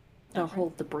wanted. They'll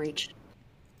hold the breach.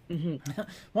 Mm-hmm.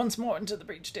 Once more into the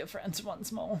breach, dear friends,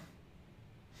 once more.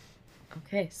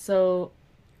 Okay, so...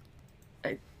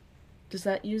 Does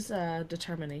that use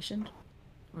determination?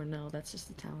 Or no, that's just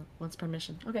the talent. Once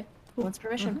permission. Okay, cool. Once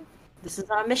permission. This is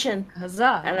our mission.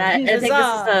 Huzzah! And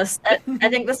I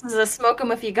think this is a smoke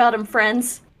 'em if you got 'em,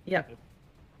 friends. Yep.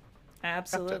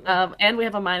 Absolutely. And we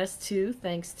have a -2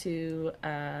 thanks to,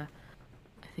 I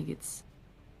think it's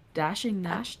Dashing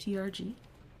Nash TRG.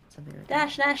 Something like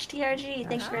Dash Nash TRG.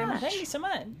 Thank you very much. Thank you so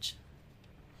much.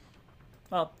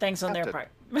 Well, thanks on their part.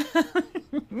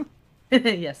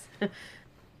 that. Yes.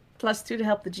 +2 to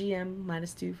help the GM,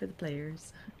 -2 for the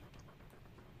players.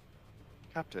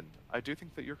 Captain, I do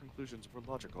think that your conclusions were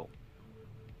logical.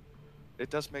 It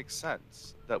does make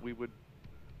sense that we would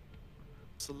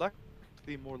select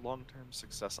the more long-term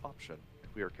success option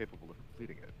if we are capable of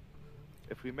completing it.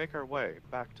 If we make our way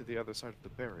back to the other side of the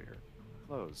barrier,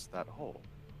 close that hole.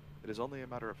 It is only a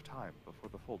matter of time before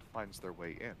the Fold finds their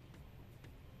way in.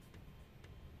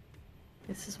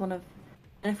 This is one of...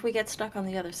 And if we get stuck on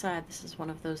the other side, this is one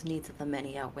of those needs of the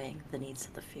many outweighing the needs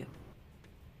of the few.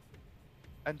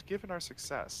 And given our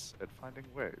success at finding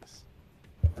ways,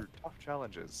 through tough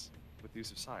challenges with the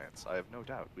use of science, I have no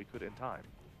doubt we could, in time,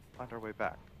 find our way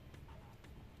back.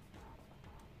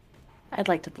 I'd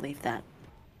like to believe that.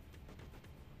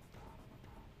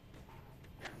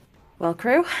 Well,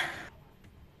 crew,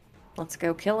 let's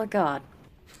go kill a god.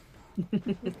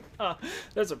 Oh,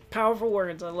 those are powerful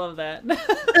words. I love that.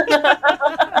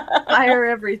 Fire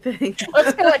everything.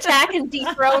 Let's go attack and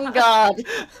dethrone God.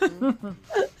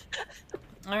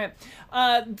 All right.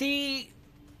 The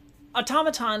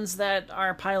automatons that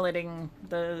are piloting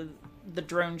the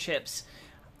drone ships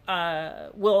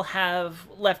will have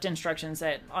left instructions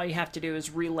that all you have to do is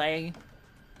relay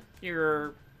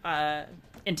your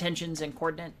intentions and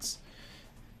coordinates.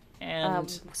 And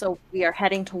So we are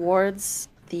heading towards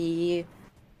the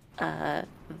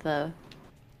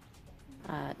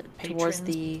towards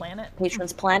the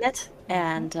patron's planet,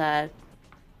 and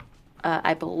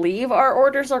I believe our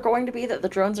orders are going to be that the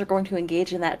drones are going to engage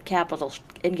that capital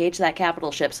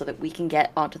ship so that we can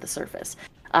get onto the surface.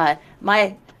 I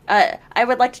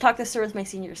would like to talk this through with my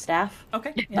senior staff.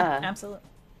 Okay, yeah, absolutely.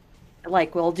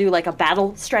 Like, we'll do like a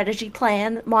battle strategy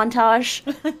plan montage,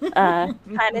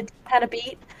 kind of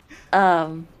beat.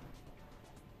 We're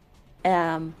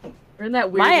in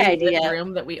that weird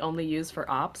room that we only use for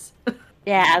ops.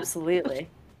 Yeah, absolutely.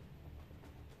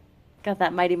 Got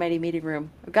that mighty meeting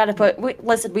room. We've got to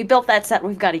listen, we built that set.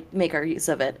 We've got to make our use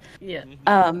of it. Yeah.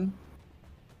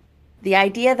 The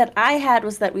idea that I had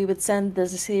was that we would send the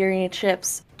Assyrian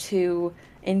ships to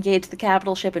engage the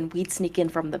capital ship, and we'd sneak in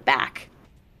from the back.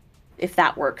 If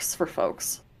that works for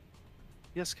folks.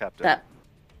 Yes, Captain.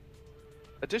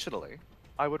 Additionally,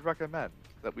 I would recommend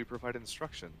that we provide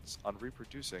instructions on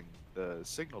reproducing the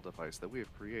signal device that we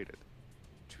have created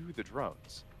to the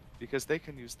drones, because they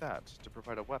can use that to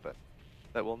provide a weapon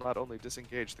that will not only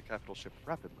disengage the capital ship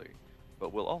rapidly,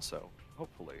 but will also,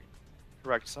 hopefully,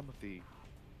 correct some of the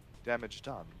damage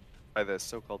done by this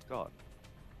so-called god.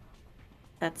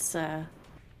 That's an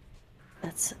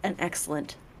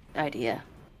excellent idea.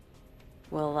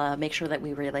 We'll make sure that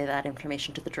we relay that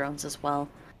information to the drones as well.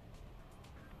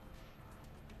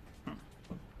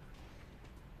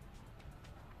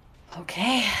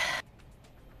 Okay.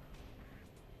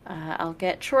 I'll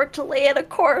get Short to lay in a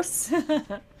course.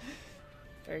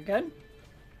 Very good.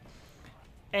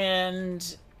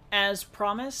 And as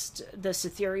promised, the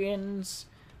Cytherians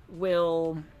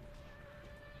will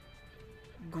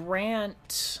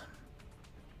grant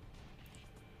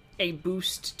a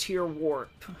boost to your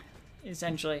warp,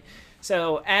 essentially.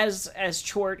 So as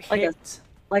Chort hits,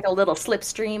 like a little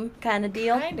slipstream kind of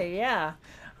deal. Kinda, yeah.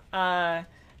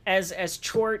 As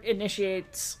Chort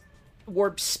initiates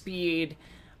warp speed,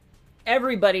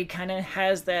 everybody kind of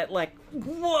has that like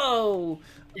whoa,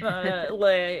 kind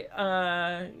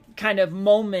of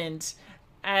moment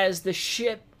as the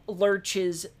ship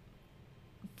lurches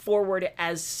forward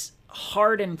as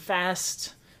hard and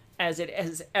fast as it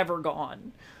has ever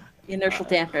gone. The inertial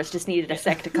dampeners just needed a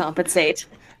sec to compensate.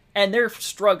 And they're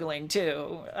struggling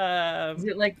too. Is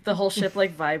it like the whole ship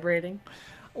like vibrating?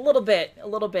 A little bit,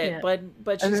 yeah. but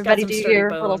she's Everybody got some do sturdy your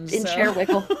bones. little in-chair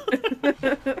wiggle.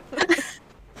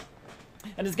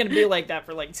 And it's gonna be like that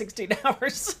for like 16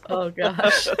 hours. Oh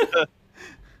gosh.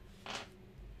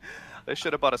 They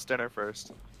should have bought us dinner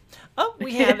first. Oh,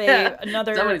 we have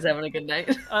another. Somebody's having a good night.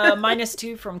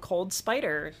 -2 from Cold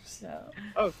Spider. So.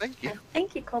 Oh, thank you.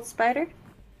 Thank you, Cold Spider.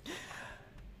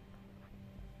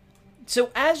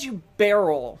 So as you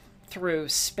barrel through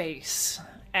space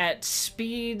at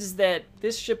speeds that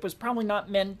this ship was probably not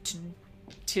meant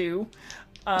to,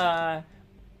 but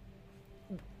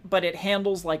it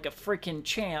handles like a freaking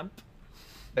champ.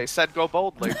 They said go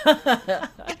boldly. So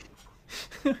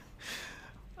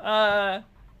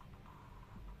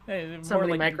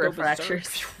many like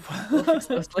microfractures. We'll fix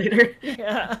those later.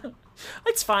 Yeah.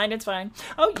 It's fine.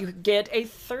 Oh, you get a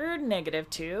third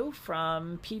 -2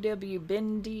 from PW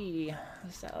Bindi.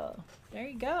 So, there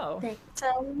you go. Thanks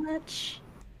so much.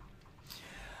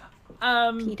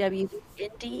 PW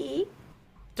Indy.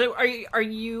 So are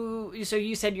you so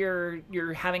you said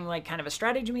you're having like kind of a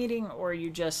strategy meeting, or are you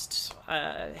just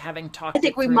having talked I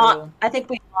think we through... I think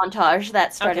we montage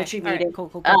that strategy meeting. Right,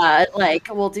 cool. Like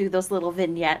we'll do those little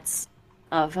vignettes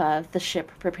of the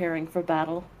ship preparing for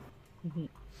battle. Mm-hmm.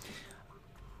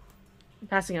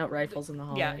 Passing out rifles in the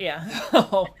hallway. Yeah.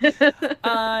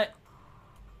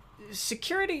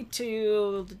 Security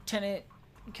to Lieutenant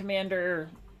Commander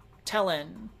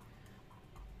Tellen.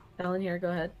 Ellen here, go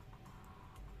ahead.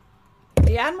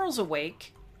 The Admiral's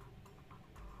awake.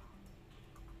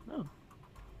 Oh.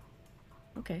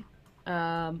 Okay.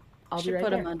 I'll be Should right put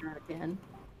there. him under again.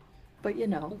 But you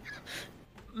know.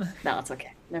 No, it's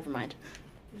okay. Never mind.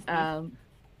 Tell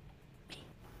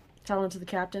him to the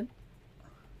captain.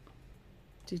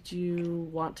 Did you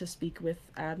want to speak with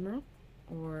Admiral?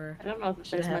 Or I don't know if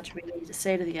there's much we need to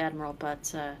say to the Admiral,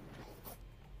 but I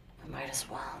might as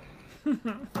well.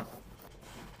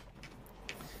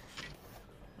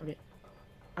 Okay.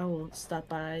 I will stop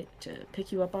by to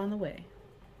pick you up on the way.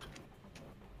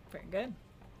 Very good.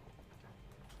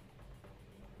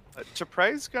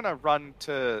 Chapre's gonna run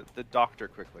to the doctor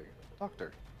quickly.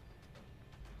 Doctor,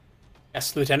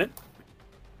 Yes, Lieutenant.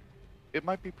 it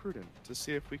might be prudent to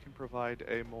see if we can provide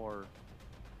a more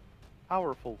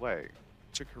powerful way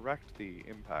to correct the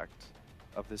impact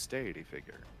of this deity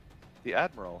figure. The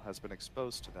Admiral has been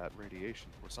exposed to that radiation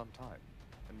for some time,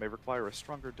 and may require a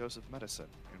stronger dose of medicine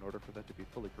in order for that to be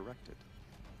fully corrected.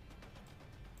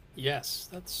 Yes,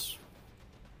 that's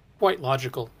quite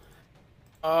logical.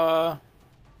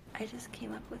 I just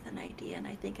came up with an idea, and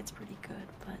I think it's pretty good,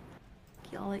 but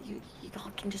y'all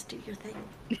can just do your thing.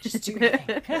 Just do your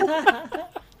thing. There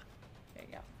you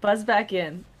go. Buzz back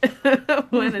in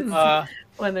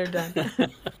when they're done.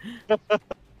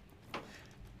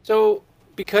 So,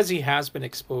 because he has been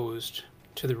exposed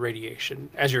to the radiation,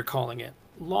 as you're calling it,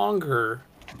 longer,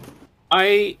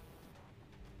 I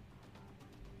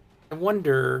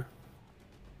wonder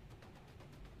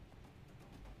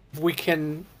if we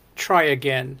can try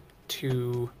again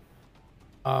to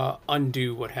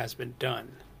undo what has been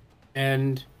done.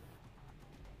 And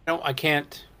no, I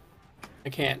can't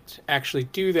actually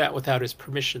do that without his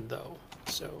permission, though.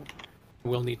 So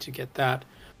we'll need to get that.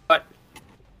 But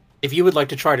if you would like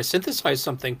to try to synthesize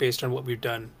something based on what we've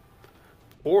done,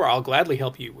 or I'll gladly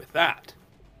help you with that.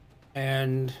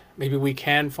 And maybe we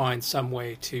can find some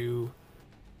way to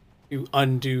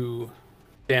undo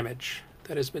damage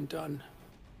that has been done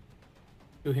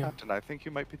to him. Captain, I think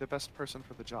you might be the best person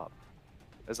for the job,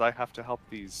 as I have to help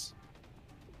these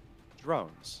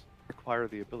drones acquire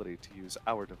the ability to use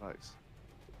our device.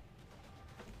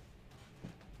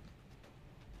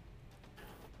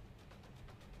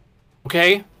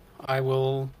 Okay, I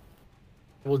will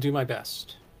do my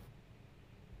best.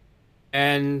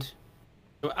 And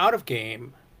so out of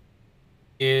game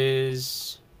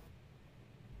is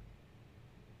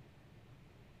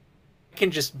I can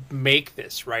just make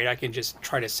this, right? I can just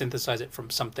try to synthesize it from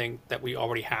something that we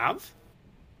already have.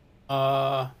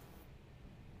 What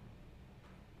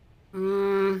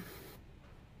are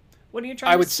you trying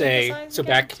I to would say synthesize so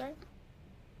again? back. Sorry?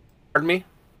 Pardon me?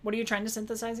 What are you trying to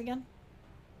synthesize again?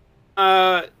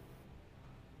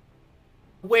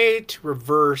 Way to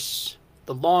reverse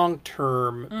the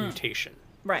long-term mutation.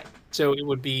 Right. So it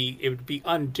would be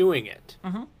undoing it.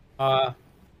 Mm-hmm. I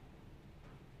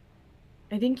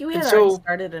think you had And so- already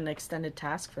started an extended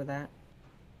task for that.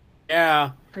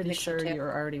 Yeah. Pretty Think so sure too.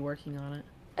 you're already working on it.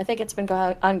 I think it's been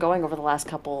ongoing over the last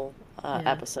couple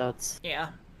episodes, Yeah.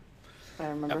 if I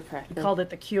remember correctly. We called it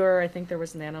the cure. I think there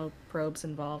was nanoprobes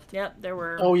involved. Yep, there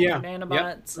were Oh, yeah.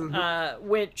 nanobots, Yep.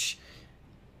 which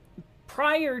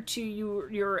prior to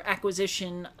your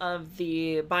acquisition of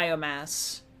the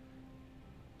biomass,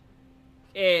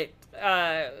 it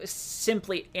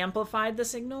simply amplified the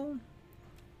signal.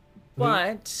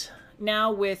 But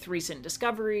now with recent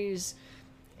discoveries,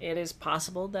 it is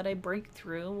possible that a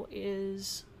breakthrough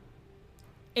is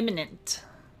imminent.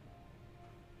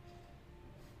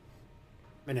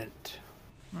 Minute.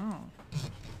 Oh.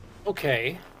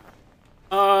 Okay.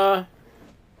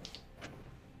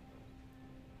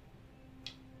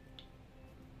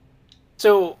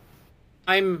 So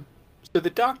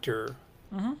the doctor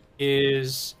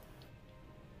is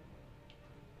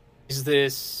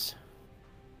this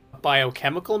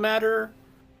biochemical matter,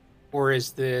 or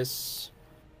is this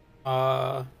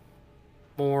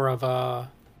more of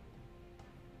a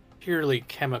purely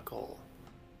chemical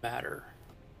matter?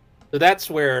 So that's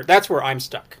where I'm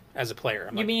stuck as a player.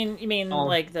 I'm You like, mean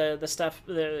like the stuff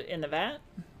in the vat?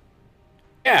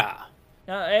 yeah.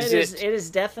 No, Is it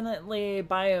is definitely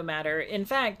biomatter. In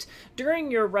fact, during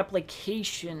your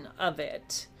replication of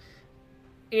it,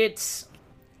 its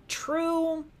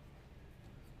true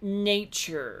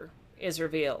nature is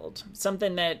revealed.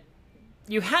 Something that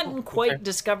you hadn't quite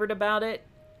discovered about it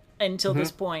until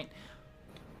this point.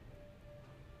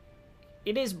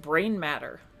 It is brain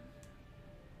matter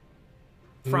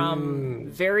from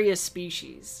various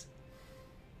species.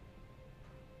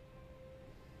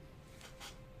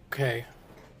 Okay.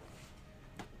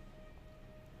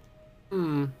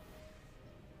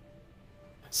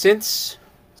 Since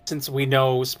since we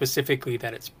know specifically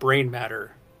that it's brain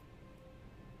matter.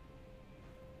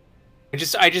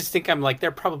 I just think I'm like, they're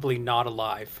probably not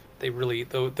alive. They really,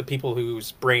 the people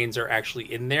whose brains are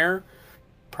actually in there,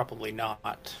 probably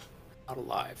not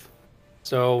alive.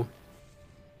 So,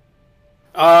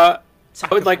 I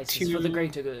would like to for the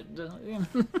greater good.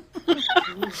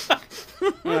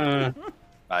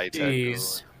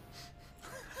 Jeez.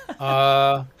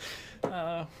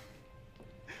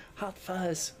 Hot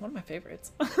Fuzz, one of my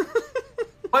favorites.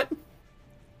 What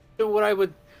I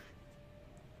would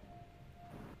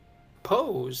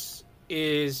pose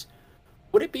is,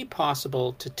 would it be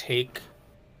possible to take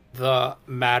the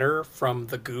matter from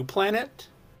the goo planet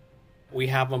we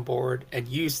have on board and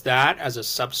use that as a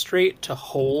substrate to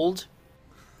hold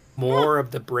more of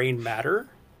the brain matter,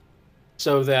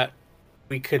 so that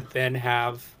we could then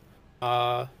have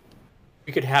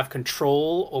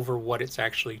control over what it's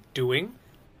actually doing?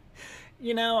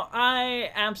 You know,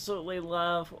 I absolutely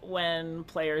love when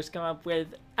players come up with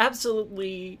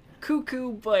absolutely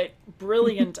cuckoo but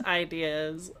brilliant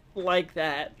ideas like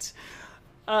that.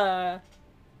 You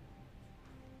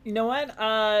know what?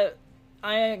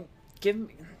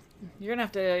 You're gonna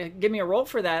have to give me a roll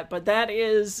for that, but that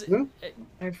is...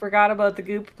 I forgot about the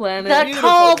goop planet. The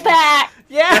callback!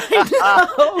 Yeah,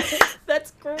 I know! That's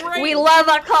great! We love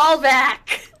a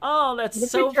callback! Oh, that's What if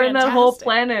so we turn fantastic. that whole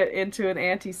planet into an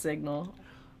anti-signal?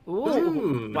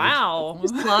 Ooh, wow.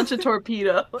 Just launch a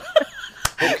torpedo.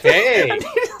 Okay.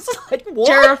 It's like, what?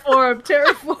 Terraform.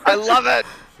 I love it.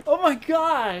 Oh my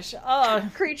gosh.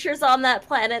 Creatures on that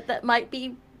planet that might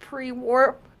be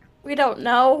pre-warp. We don't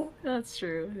know. That's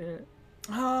true. Yeah.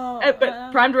 Oh,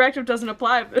 But Prime Directive doesn't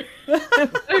apply.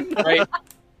 Right.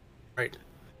 Right.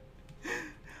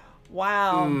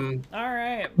 wow. All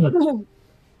right.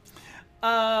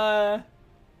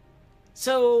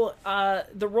 So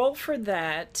the roll for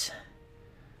that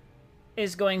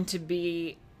is going to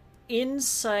be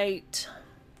insight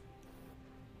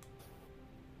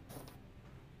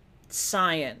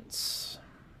science.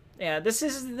 Yeah, this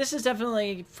is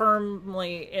definitely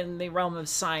firmly in the realm of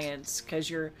science, because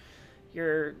you're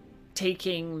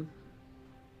taking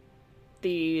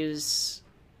these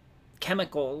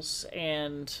chemicals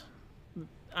and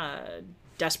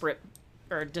disparate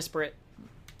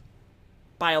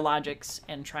biologics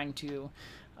and trying to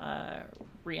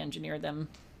re-engineer them.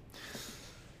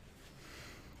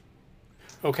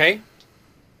 Okay.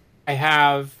 I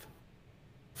have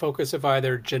focus of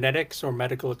either genetics or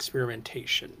medical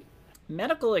experimentation.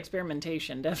 Medical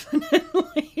experimentation,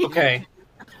 definitely. Okay.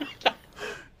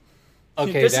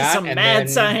 Okay, this that, is some and mad then...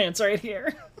 science right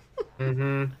here.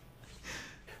 Mm-hmm.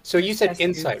 So you said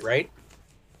insight, right?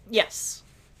 Yes.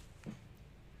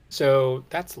 So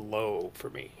that's low for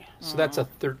me. So that's a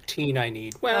 13 I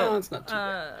need. Well, it's not too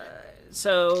bad.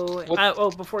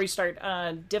 So, before you start,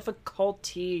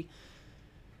 difficulty...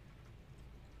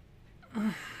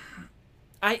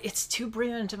 It's too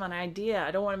brilliant of an idea.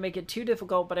 I don't want to make it too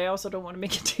difficult, but I also don't want to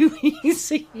make it too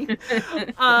easy.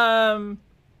 I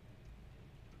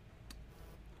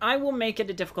will make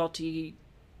it a difficulty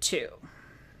 2.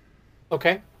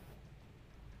 Okay.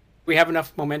 We have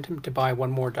enough momentum to buy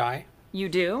one more die. You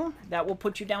do? That will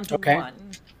put you down to Okay.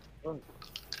 1.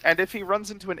 And if he runs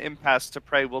into an impasse, to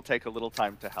pray will take a little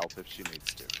time to help if she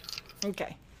needs to.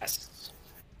 Okay. Yes.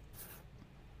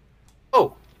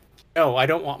 Oh. No, I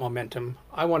don't want momentum.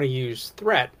 I want to use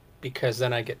threat, because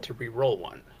then I get to re-roll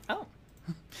one. Oh.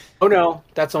 Oh no,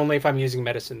 that's only if I'm using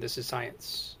medicine. This is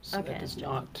science. So Okay. that does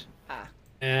not. Ah.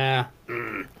 Yeah.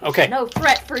 Okay. No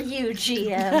threat for you,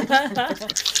 GM.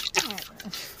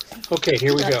 Okay,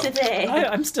 here we Not go. today.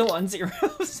 I'm still on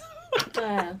 0s.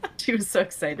 She was so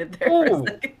excited there for Ooh. a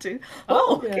second, too.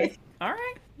 Oh, Yeah. okay. All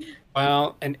right.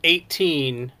 Well, an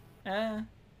 18, Uh,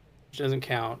 which doesn't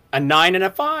count. A 9 and a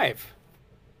 5.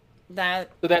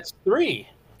 that So that's 3.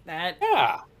 that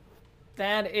Yeah.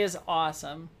 that is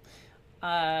awesome.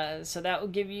 So that will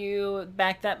give you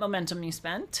back that momentum you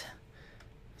spent.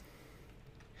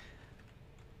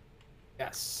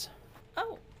 Yes.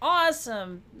 Oh,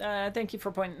 awesome. Thank you for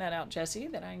pointing that out, Jesse,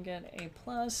 that I can get a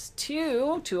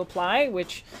 +2 to apply,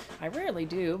 which I rarely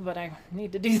do, but I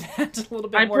need to do that a little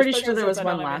bit I'm more. pretty especially sure there since was I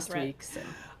one don't have any last threat. week. So.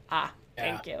 Ah, Yeah.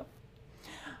 thank you.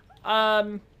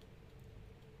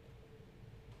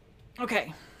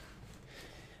 Okay.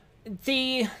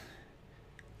 The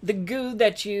goo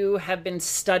that you have been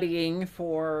studying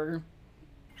for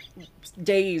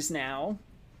days now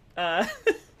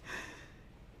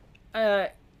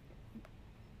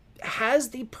has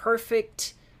the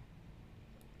perfect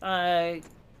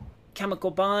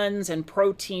chemical bonds and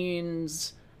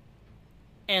proteins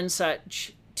and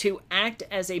such to act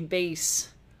as a base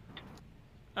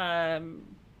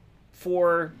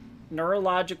for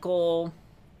neurological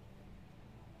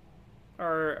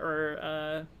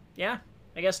or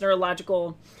I guess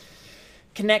neurological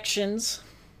connections,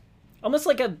 almost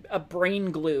like a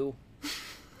brain glue.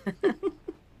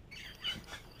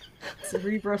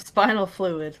 Cerebrospinal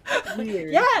fluid.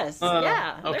 Weird. Yes,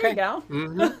 there okay. you go.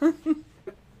 Mm-hmm.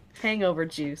 Hangover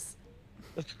juice.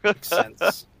 Makes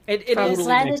sense. It Totally is makes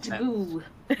Planet sense. Goo.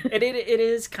 it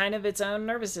is kind of its own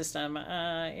nervous system.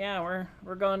 We're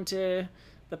going to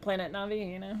the planet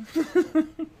Navi, you know,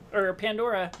 or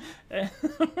Pandora.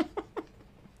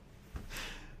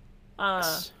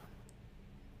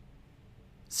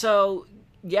 So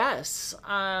yes,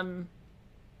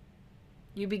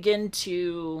 you begin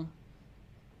to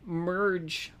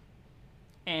merge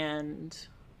and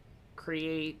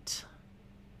create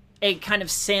a kind of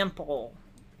sample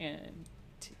and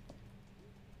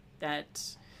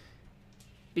that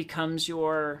becomes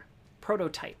your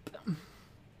prototype.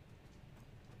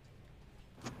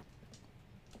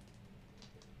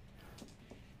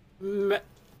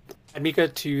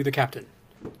 Admika to the captain.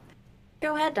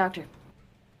 Go ahead, Doctor.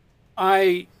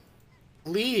 I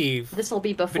believe. This will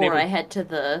be before I head to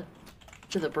the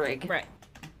brig. Right.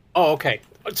 Oh, okay.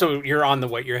 So you're on the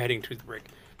way. You're heading to the brig.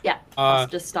 Yeah. I'll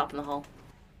just stop in the hall.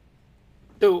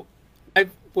 So I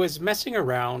was messing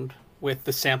around with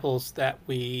the samples that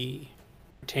we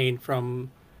obtained from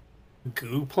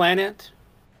Goo Planet,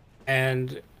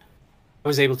 and I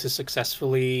was able to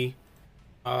successfully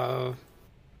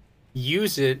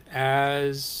use it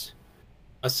as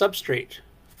a substrate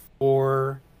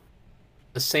for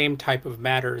the same type of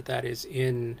matter that is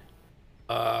in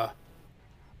the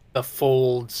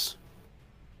folds.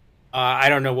 I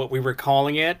don't know what we were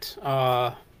calling it.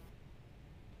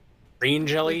 Brain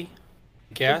jelly,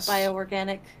 I guess. The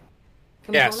bioorganic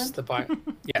component?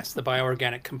 Yes, the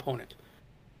bioorganic component.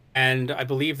 And I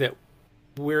believe that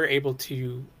we're able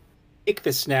to take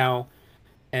this now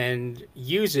and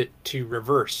use it to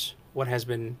reverse what has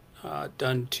been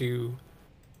done to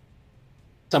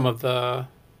some of the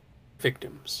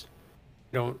victims.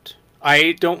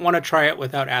 I don't want to try it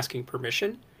without asking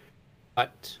permission,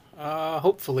 but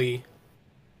hopefully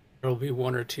there will be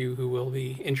one or two who will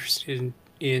be interested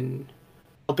in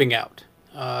helping out.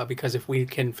 Because if we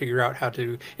can figure out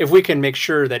if we can make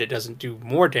sure that it doesn't do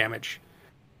more damage,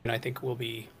 then I think we'll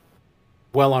be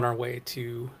well on our way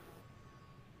to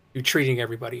treating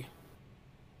everybody.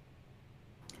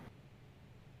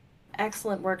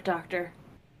 Excellent work, Doctor.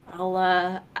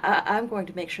 I'm going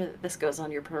to make sure that this goes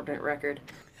on your permanent record.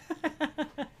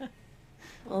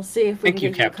 We'll see if we Thank can you,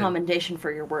 give you a Captain. commendation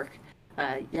for your work.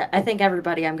 I think I'm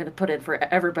going to put in for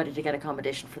everybody to get a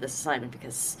commendation for this assignment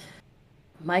because,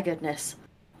 my goodness.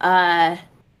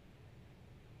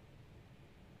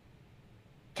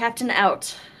 Captain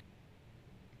out.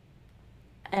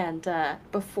 And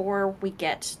before we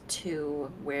get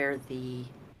to where the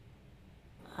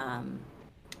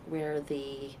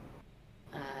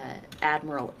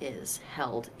Admiral is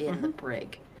held in the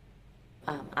brig,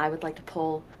 I would like to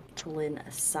pull Tulin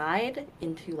aside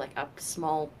into like a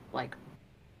small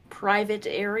private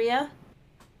area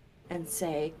and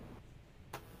say,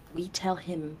 we tell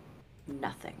him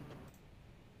nothing.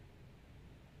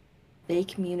 They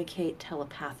communicate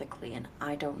telepathically, and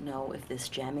I don't know if this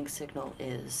jamming signal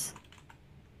is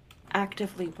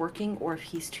actively working or if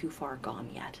he's too far gone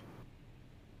yet.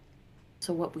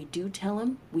 So what we do tell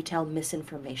him, we tell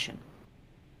misinformation.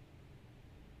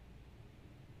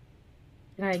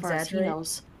 Can I As far as he exaggerate?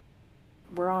 knows,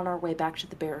 we're on our way back to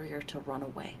the barrier to run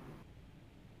away.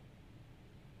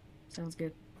 Sounds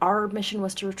good. Our mission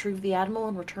was to retrieve the Admiral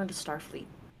and return to Starfleet.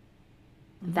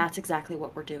 That's exactly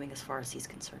what we're doing as far as he's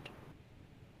concerned.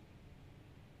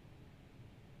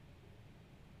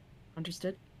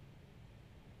 Understood.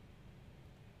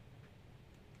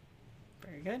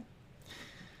 Very good.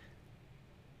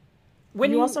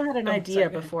 You also had an Oh, idea sorry, go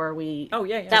ahead. before we... Oh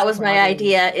yeah. That was my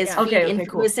idea, is Yeah. feed Okay,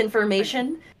 cool.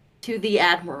 misinformation to the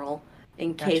Admiral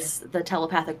in Gotcha. case the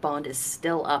telepathic bond is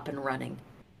still up and running.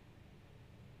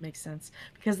 Makes sense.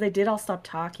 Because they did all stop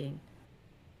talking.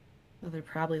 So they're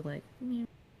probably like... in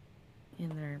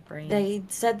their brain. They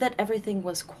said that everything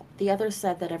was... The others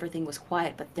said that everything was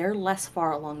quiet, but they're less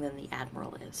far along than the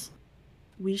Admiral is.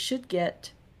 We should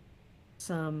get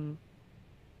some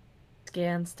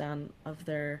scans done of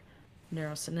their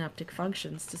neurosynaptic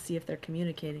functions to see if they're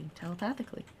communicating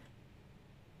telepathically.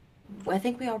 I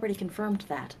think we already confirmed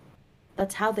that.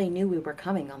 That's how they knew we were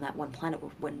coming on that one planet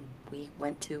when we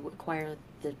went to acquire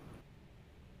the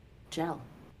gel.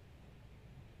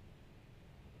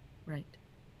 Right.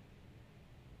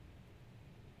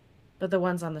 But the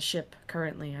ones on the ship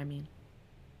currently, I mean.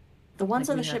 The ones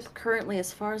Like on the we ship have- currently,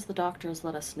 as far as the doctors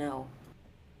let us know,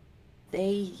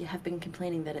 they have been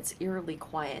complaining that it's eerily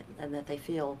quiet and that they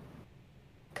feel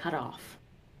cut off.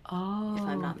 Oh, if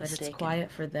I'm not that mistaken. it's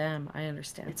quiet for them. I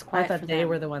understand. It's quiet I thought for they them.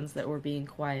 were the ones that were being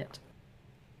quiet.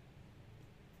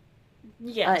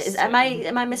 Yes. Am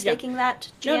I mistaking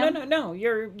that, GM? No.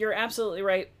 You're absolutely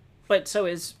right. But so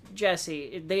is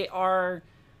Jesse. They are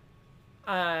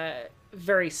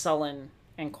very sullen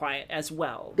and quiet as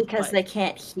well. Because but they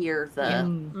can't hear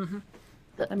the.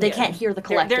 They makes can't hear the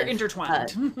collective. they're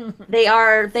intertwined. They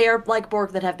are like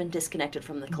Borg that have been disconnected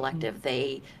from the collective.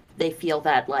 They feel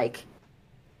that like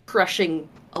crushing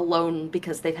alone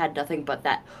because they've had nothing but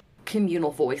that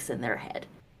communal voice in their head.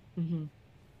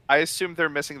 I assume they're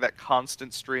missing that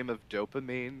constant stream of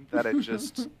dopamine that it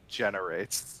just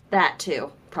generates. That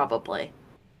too, probably.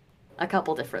 A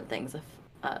couple different things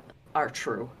are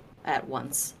true at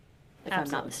once, if I'm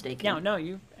not mistaken. No,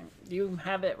 you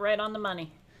have it right on the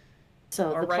money.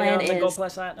 So Or the right plan on the Gold is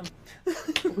Plus Platinum.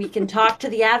 we can talk to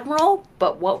the Admiral,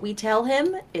 but what we tell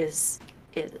him is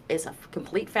a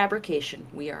complete fabrication.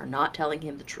 We are not telling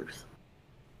him the truth.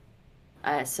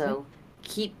 So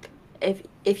keep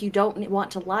if you don't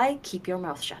want to lie, keep your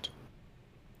mouth shut.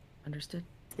 Understood.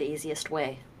 It's the easiest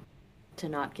way to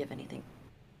not give anything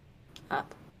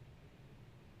up.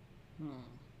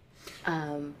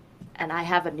 And I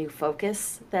have a new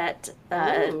focus that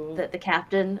that the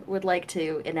captain would like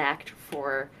to enact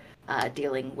for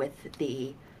dealing with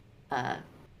the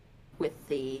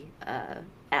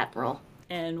Admiral.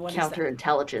 And what is that?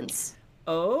 Counterintelligence.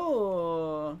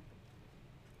 Oh.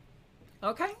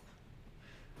 Okay.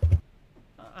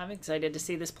 I'm excited to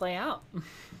see this play out.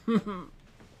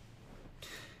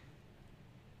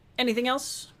 Anything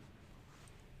else?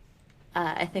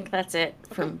 I think that's it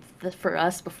for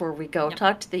us before we go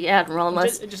talk to the Admiral,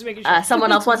 unless Just making sure.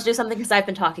 someone else wants to do something, because I've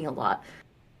been talking a lot.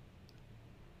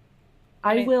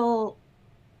 I will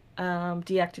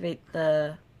deactivate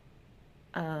the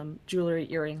jewelry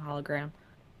earring hologram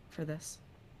for this.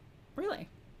 Really?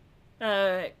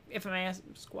 If I may ask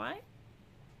why?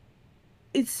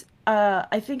 It's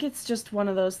I think it's just one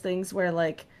of those things where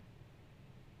like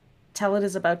Tellet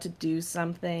is about to do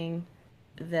something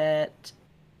that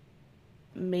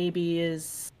maybe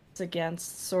is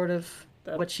against sort of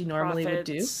what she normally would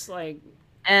do. Like,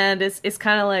 And it's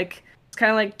kind of like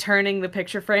turning the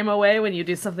picture frame away when you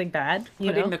do something bad,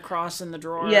 putting the cross in the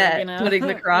drawer. Yeah, you know? putting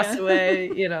the cross Yeah.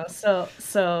 away,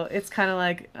 so it's kind of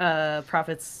like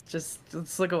prophets, just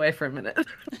let's look away for a minute.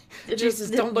 Jesus,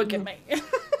 don't look at me.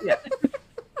 Yeah.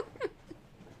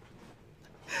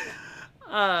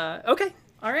 Okay.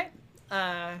 All right.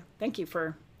 Thank you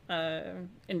for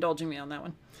indulging me on that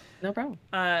one. No problem.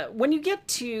 When you get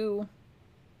to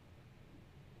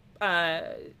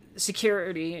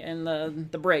security in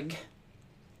the brig,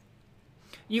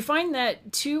 you find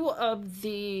that two of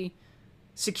the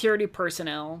security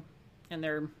personnel in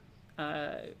their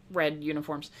red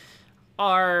uniforms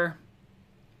are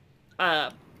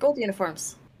Gold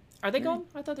uniforms. they gold?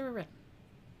 I thought they were red.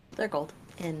 They're gold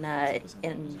in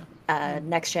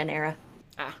next gen era.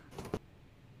 Ah.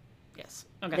 Yes.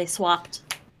 Okay. They swapped.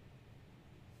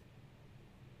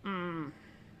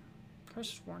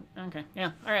 Curses weren't. Okay.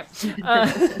 Yeah. All right.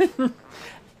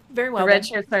 Very well. The red then.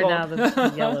 shirts are Gold. now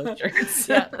the yellow shirts.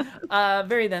 Yeah.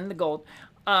 Very then the gold.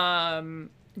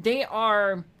 They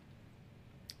are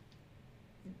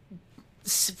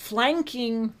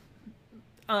flanking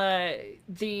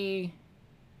the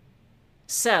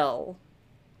cell.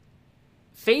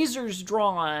 Phasers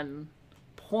drawn,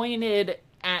 pointed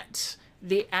at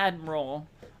the Admiral,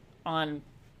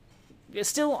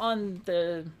 still on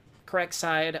the correct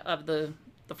side of the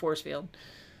force field,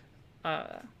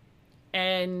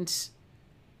 and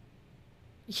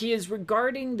he is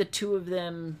regarding the two of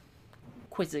them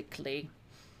quizzically,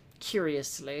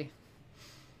 curiously.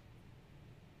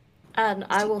 And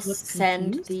I will look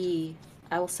send confused?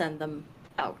 I will send them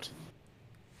out.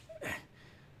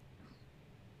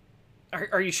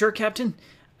 Are you sure, Captain?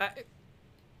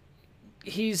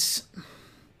 He's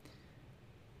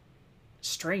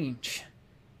strange.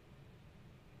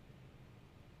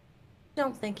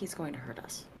 Don't think he's going to hurt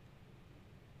us.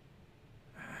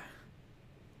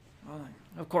 Well,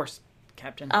 of course,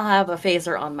 Captain. I'll have a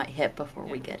phaser on my hip before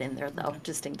we get in there, though,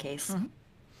 just in case.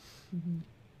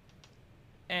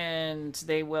 And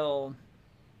they will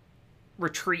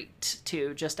retreat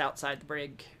to just outside the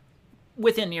brig,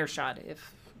 within earshot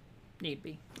if need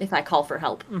be. If I call for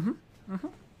help. You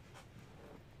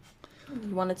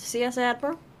wanted to see us,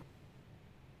 Admiral?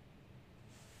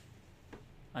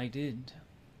 I did.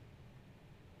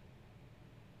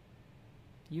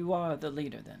 You are the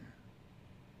leader, then.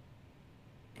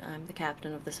 I'm the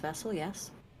captain of this vessel,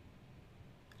 yes.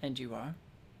 And you are?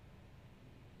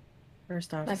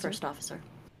 First officer. My first officer.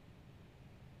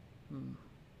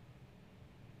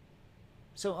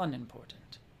 So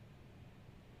unimportant.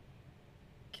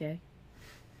 Okay.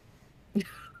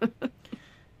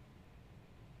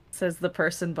 Says the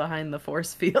person behind the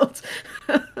force field.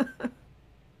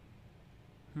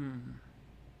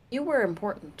 You were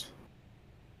important.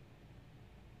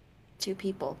 2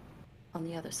 people on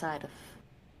the other side of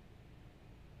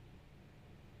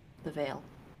the veil,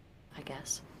 I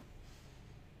guess.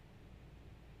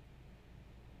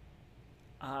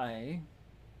 I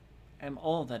am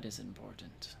all that is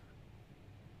important.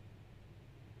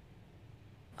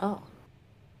 Oh.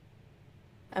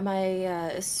 Am I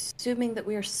assuming that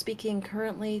we are speaking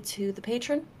currently to the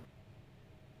patron?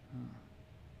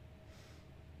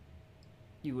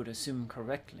 You would assume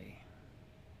correctly.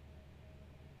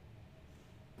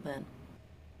 Then.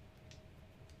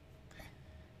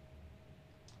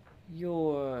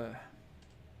 Your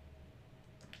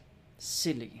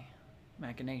silly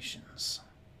machinations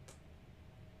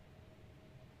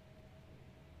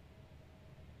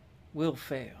will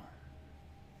fail.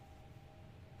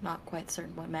 Not quite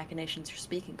certain what machinations you're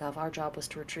speaking of. Our job was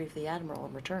to retrieve the Admiral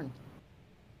and return.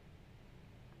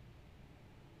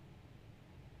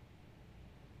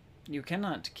 You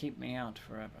cannot keep me out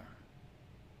forever.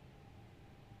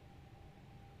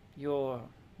 Your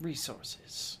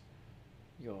resources,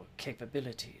 your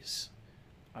capabilities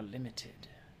are limited.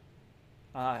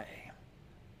 I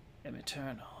am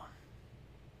eternal.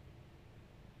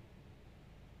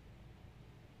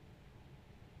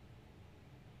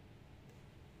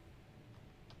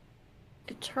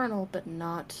 Eternal, but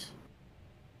not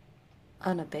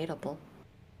unabatable.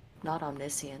 Not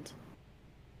omniscient.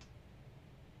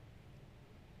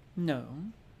 No.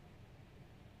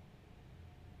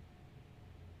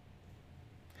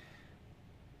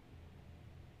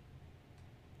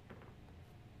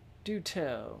 Do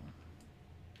tell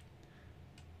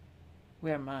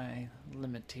where my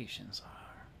limitations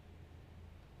are.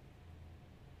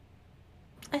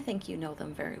 I think you know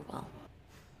them very well.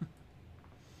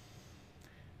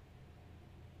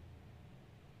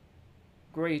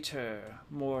 Greater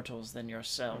mortals than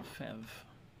yourself have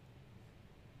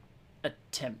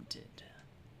attempted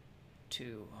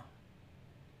to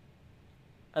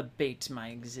abate my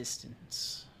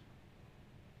existence.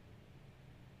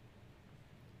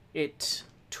 It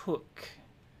took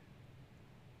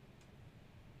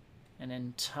an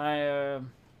entire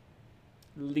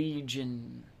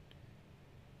legion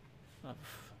of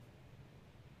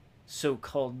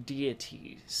so-called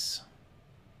deities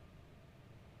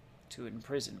to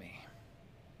imprison me.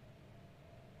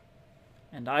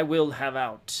 And I will have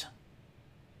out.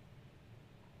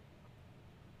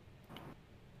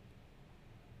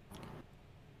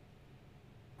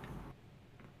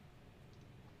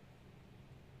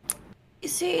 You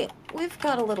see, we've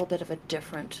got a little bit of a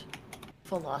different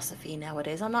philosophy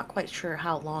nowadays. I'm not quite sure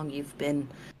how long you've been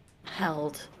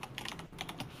held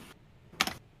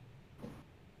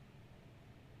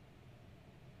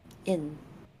in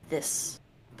this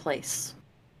place.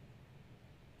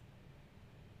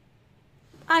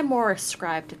 I more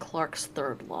ascribe to Clark's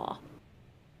third law.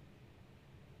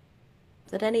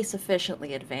 That any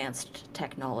sufficiently advanced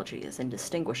technology is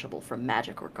indistinguishable from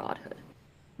magic or godhood.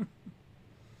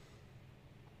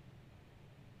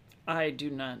 I do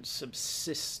not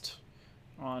subsist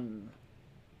on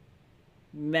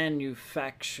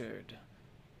manufactured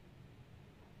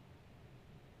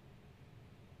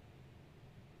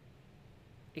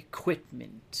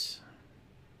equipment.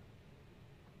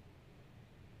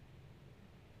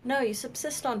 No, you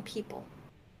subsist on people.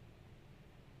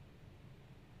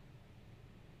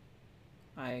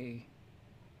 I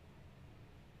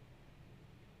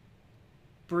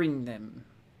bring them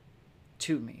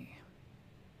to me.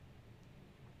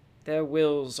 Their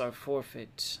wills are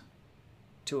forfeit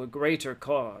to a greater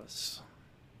cause.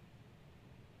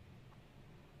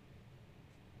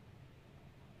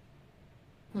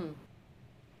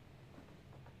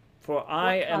 For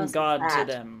I am cause is God to that?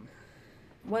 them,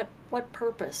 What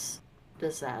purpose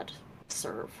does that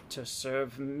serve? to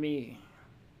serve me.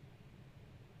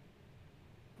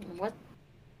 What?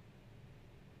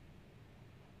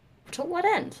 To what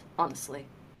end, honestly?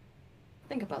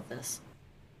 Think about this.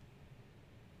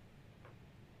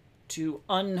 To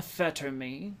unfetter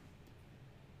me,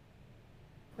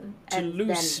 to And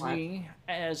loose then what? me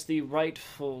as the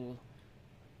rightful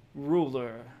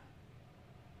ruler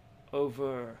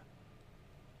over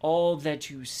all that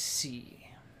you see,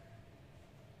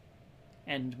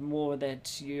 and more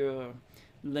that your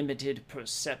limited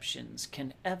perceptions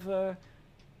can ever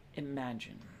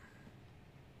imagine.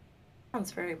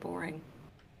 Sounds very boring.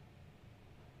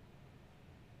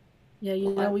 Yeah,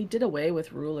 you What? know, we did away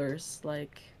with rulers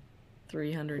like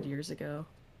 300 years ago.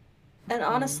 And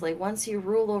honestly, once you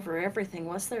rule over everything,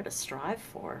 what's there to strive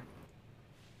for?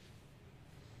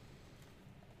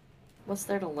 What's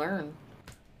there to learn?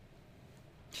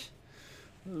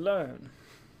 Learn.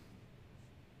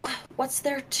 What's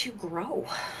there to grow?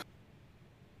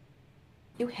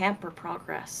 You hamper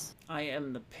progress. I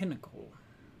am the pinnacle.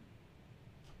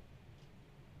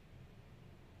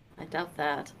 I doubt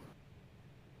that.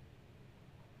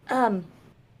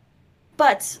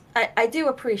 But I do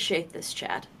appreciate this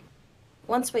chat.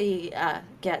 Once we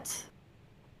get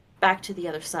back to the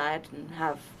other side and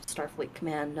have Starfleet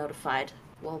Command notified,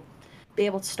 we'll be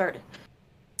able to start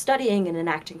studying and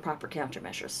enacting proper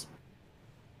countermeasures.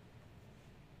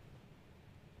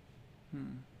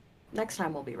 Next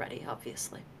time we'll be ready,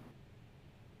 obviously.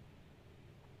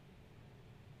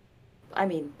 I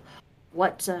mean,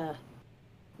 what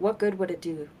good would it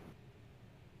do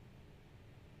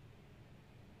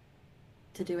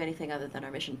to do anything other than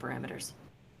our mission parameters?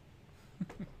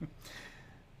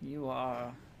 You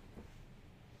are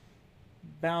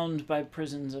bound by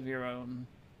prisons of your own.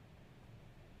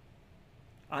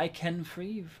 I can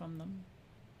free you from them.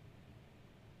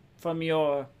 From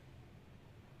your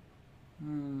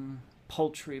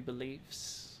paltry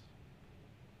beliefs.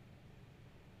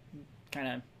 Kind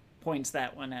of points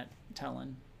that one at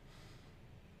Talon.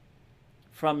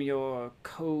 From your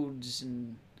codes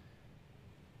and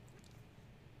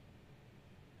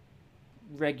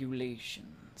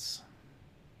regulations.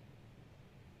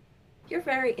 You're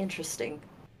very interesting.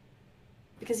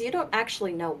 Because you don't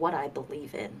actually know what I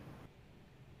believe in.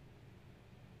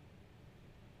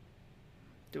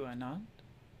 Do I not?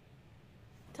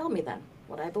 Tell me then,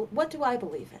 what do I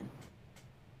believe in?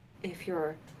 If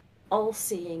you're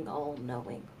all-seeing,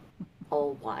 all-knowing,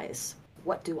 all-wise,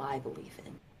 what do I believe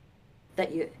in?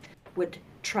 That you would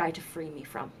try to free me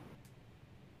from?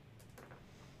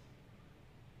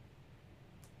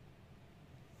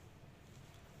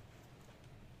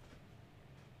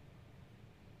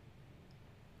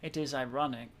 It is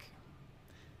ironic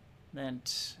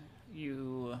that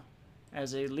you,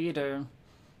 as a leader,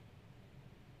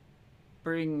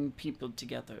 bring people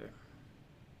together.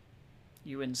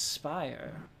 You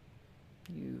inspire.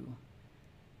 You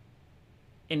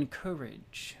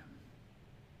encourage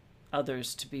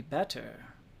others to be better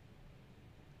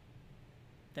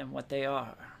than what they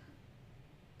are.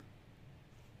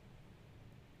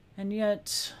 And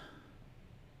yet,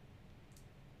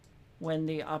 when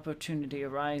the opportunity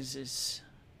arises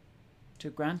to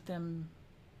grant them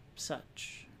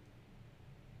such,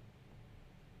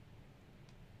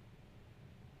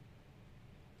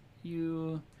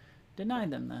 you deny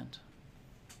them that.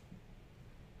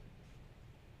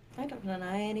 I don't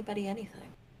deny anybody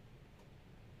anything.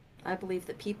 I believe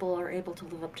that people are able to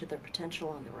live up to their potential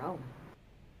on their own.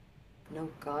 No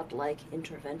godlike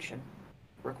intervention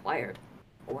required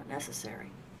or necessary.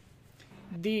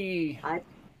 The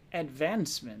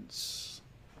advancements,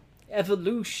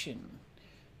 evolution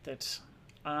that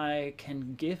I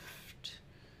can gift.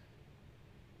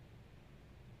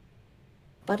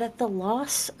 But at the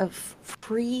loss of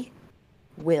free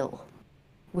will,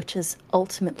 which is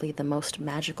ultimately the most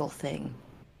magical thing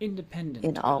Independent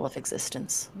in all will. of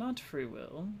existence. Not free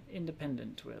will,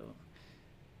 independent will.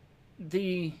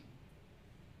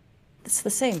 It's the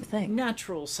same thing.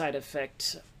 Natural side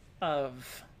effect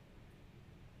of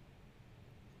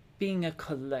being a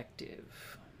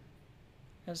collective,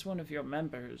 as one of your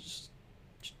members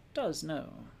does know,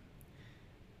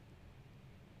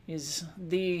 is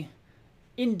the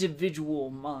individual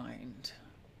mind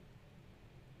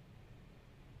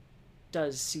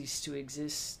does cease to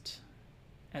exist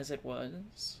as it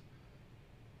was.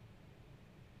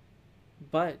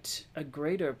 But a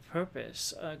greater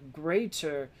purpose, a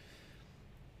greater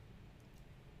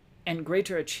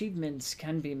achievements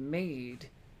can be made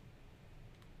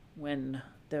when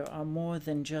there are more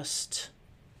than just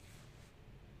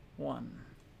one.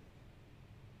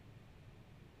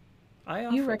 I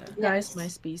offer You that. recognize Yes. my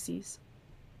species.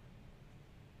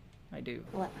 I do.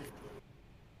 What?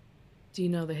 Do you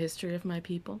know the history of my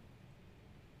people?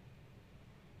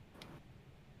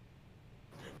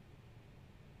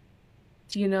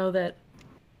 Do you know that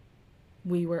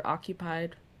we were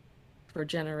occupied for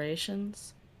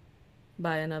generations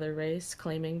by another race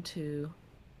claiming to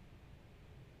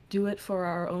do it for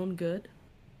our own good?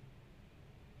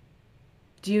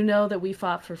 Do you know that we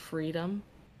fought for freedom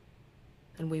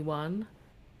and we won?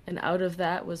 And out of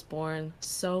that was born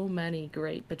so many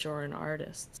great Bajoran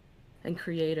artists and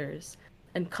creators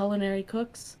and culinary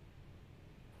cooks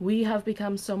We have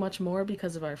become so much more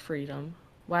because of our freedom.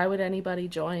 Why would anybody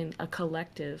join a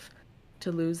collective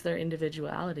to lose their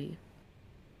individuality?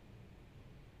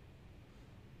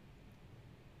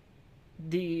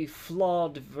 The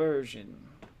flawed version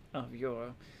of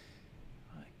your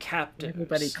captors.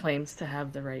 Everybody claims to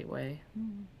have the right way.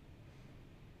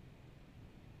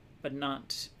 But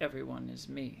not everyone is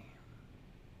me.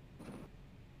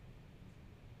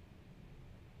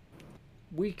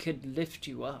 We could lift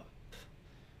you up.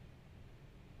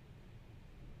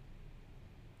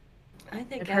 I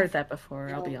think I've heard that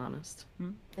before, I'll be honest.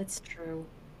 It's true.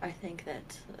 I think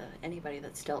that anybody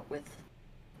that's dealt with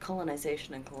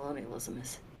colonization and colonialism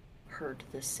has heard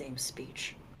this same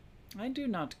speech. I do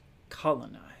not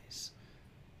colonize.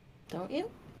 Don't you?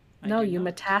 No, do you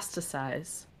not.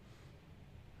 metastasize.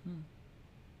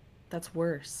 That's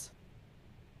worse.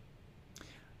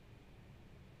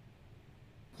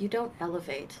 You don't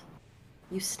elevate.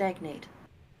 You stagnate.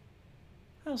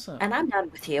 How so? And I'm done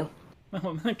with you.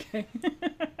 Oh, okay.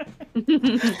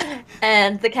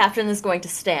 And the captain is going to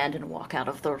stand and walk out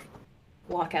of the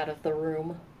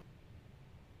room.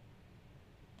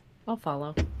 I'll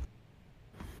follow.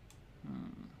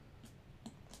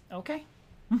 Okay.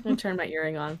 I'm gonna turn my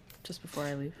earring on just before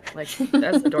I leave, like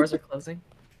as the doors are closing.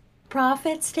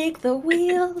 Prophets take the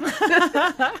wheel.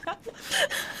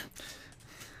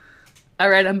 All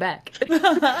right, I'm back.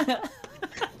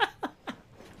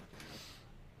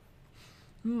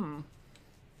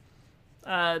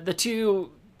 The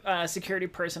two security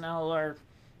personnel are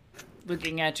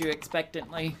looking at you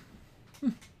expectantly.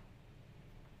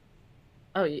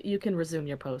 Oh, you can resume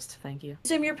your post. Thank you.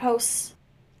 Resume your posts.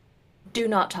 Do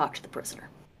not talk to the prisoner.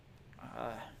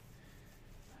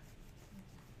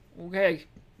 Okay.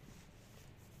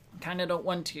 Kind of don't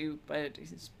want to, but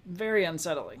it's very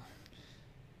unsettling.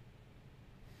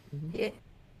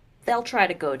 They'll try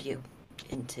to goad you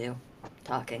into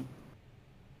talking.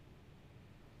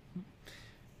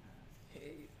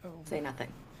 Say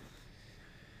nothing.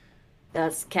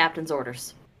 That's captain's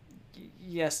orders.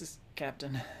 Yes,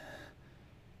 Captain.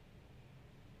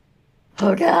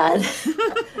 Oh God.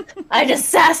 I just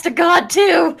sassed a god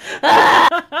too.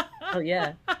 Ah! Oh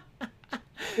yeah.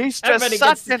 He's just Everybody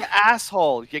such gets- an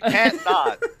asshole. You can't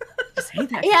not. Say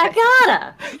that. Yeah, I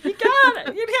gotta. You got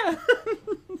it. You got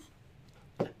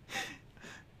it.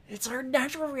 It's our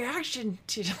natural reaction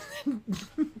to.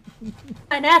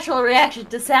 My natural reaction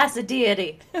to sass a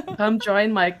deity. Come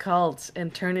join my cult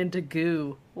and turn into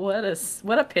goo. What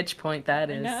a pitch point that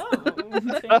is. No,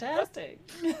 fantastic.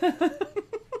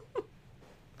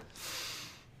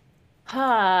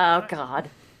 Oh God.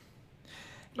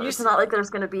 It's not like there's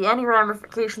going to be any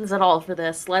ramifications at all for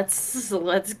this.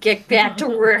 Let's get back to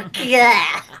work.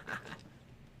 Yeah.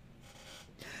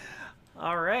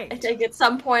 All right. I think at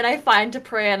some point I find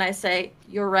Dupre and I say,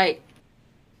 "You're right.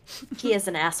 He is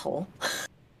an asshole."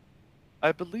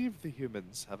 I believe the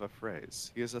humans have a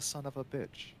phrase. He is a son of a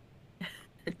bitch.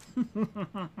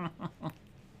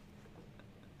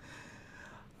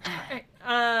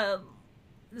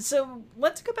 So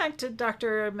let's go back to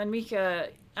Dr. Manmika.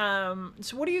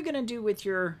 So what are you gonna do with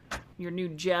your new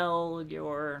gel,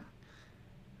 your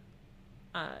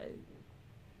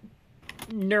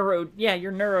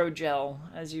your neuro gel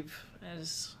as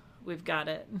we've got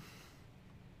it.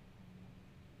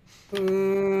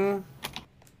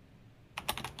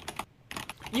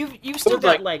 You've still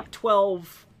got like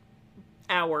 12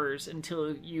 hours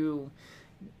until you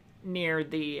near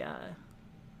the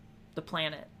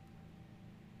planet.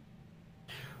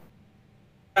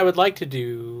 What I would like to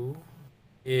do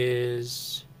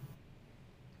is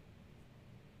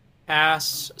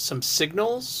pass some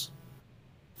signals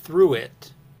through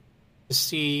it to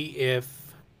see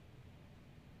if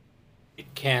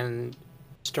it can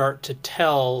start to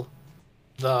tell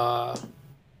the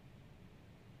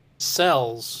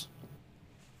cells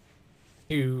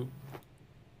to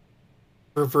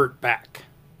revert back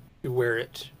to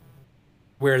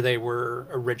where they were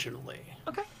originally.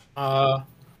 Okay.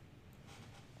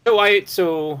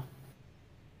 So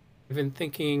I've been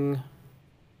thinking,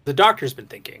 the doctor's been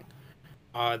thinking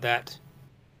that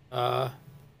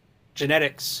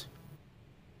genetics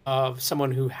of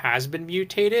someone who has been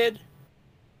mutated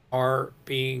are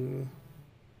being,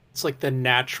 it's like the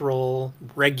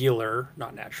regular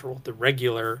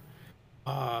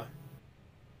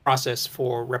process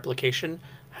for replication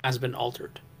has been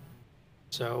altered.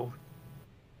 So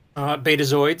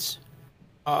betazoids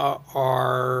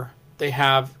they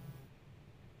have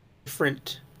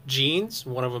different genes.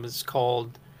 One of them is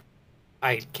called,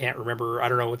 I can't remember. I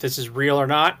don't know if this is real or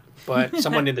not, but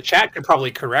someone in the chat could probably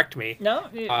correct me. No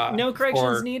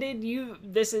corrections needed.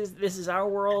 This is our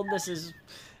world. This is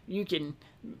You can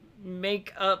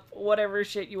make up whatever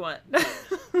shit you want.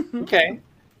 Okay.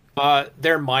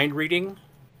 They're mind reading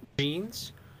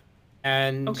genes,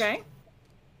 and Okay.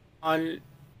 on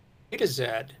A to Z,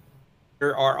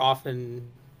 there are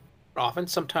often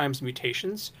sometimes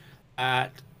mutations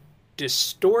that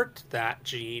distort that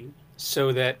gene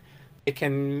so that it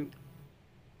can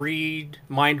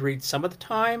mind read some of the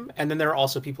time, and then there are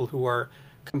also people who are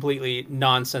completely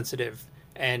non-sensitive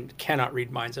and cannot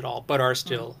read minds at all, but are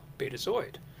still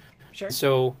betazoid. Sure.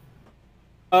 So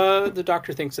the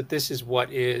doctor thinks that this is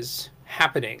what is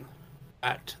happening,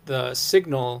 that the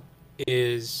signal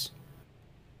is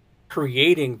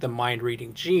creating the mind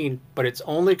reading gene, but it's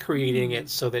only creating it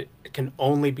so that it can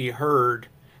only be heard.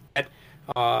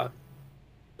 So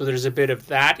there's a bit of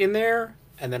that in there,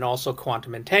 and then also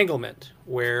quantum entanglement,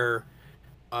 where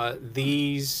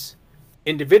these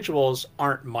individuals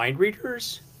aren't mind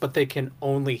readers, but they can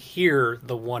only hear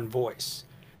the one voice,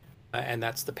 and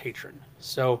that's the patron.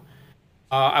 So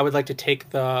I would like to take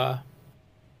the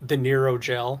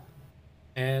neurogel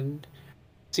and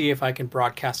see if I can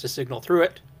broadcast a signal through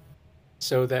it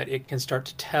so that it can start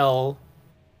to tell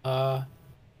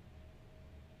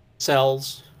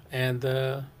cells and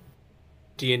the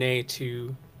DNA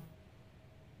to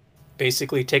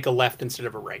basically take a left instead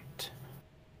of a right.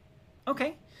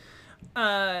 Okay.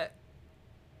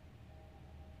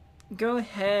 Go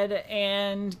ahead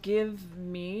and give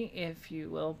me, if you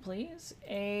will, please,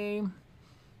 a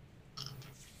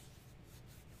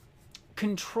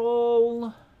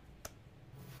control.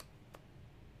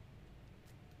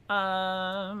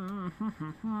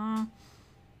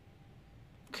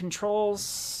 Control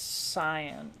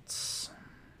science.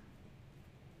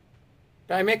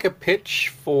 Can I make a pitch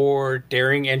for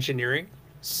daring engineering,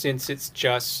 since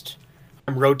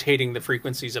I'm rotating the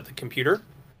frequencies of the computer?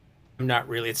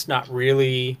 It's not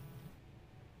really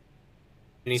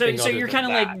anything. So you're kind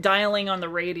of like dialing on the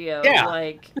radio. Yeah.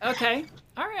 Like, okay,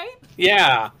 all right.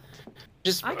 Yeah.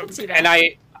 I can see that. And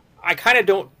I kind of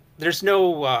don't. There's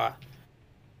no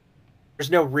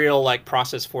real like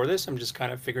process for this. I'm just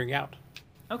kind of figuring out.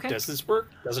 Okay. Does this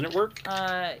work? Doesn't it work?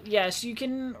 Yes, you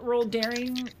can roll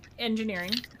daring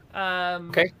engineering.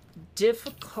 Okay.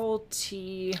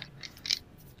 Difficulty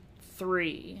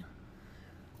 3.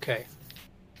 Okay.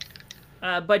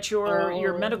 But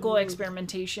your medical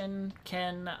experimentation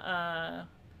can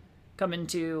come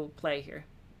into play here.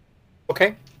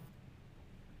 Okay.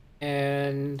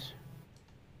 And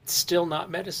it's still not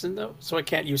medicine though, so I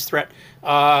can't use threat.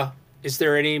 Is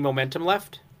there any momentum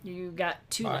left? You got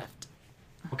 2 left.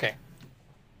 Okay.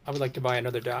 I would like to buy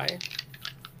another die.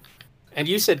 And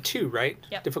you said 2, right?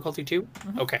 Yep. Difficulty 2?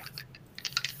 Mm-hmm. Okay.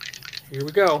 Here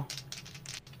we go.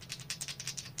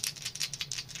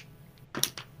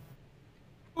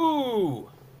 Ooh.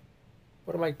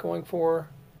 What am I going for?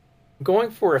 I'm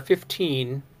going for a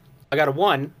 15. I got a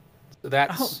 1. So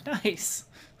that's... Oh, nice.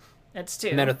 That's 2.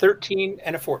 And then a 13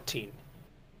 and a 14.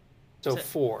 So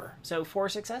 4. So 4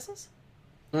 successes?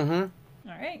 Mm-hmm.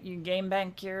 All right. You gain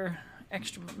back your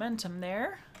extra momentum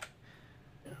there.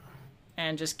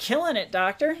 And just killing it,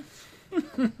 Doctor.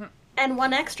 And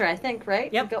 1 extra, I think,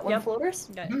 right? Yep. You've got 1 floaters?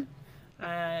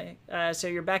 Okay. So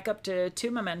you're back up to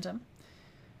 2 momentum.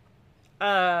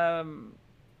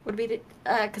 Would be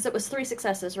because it was 3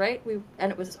 successes, right?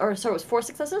 It was 4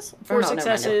 successes. 4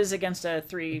 successes against a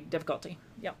 3 difficulty.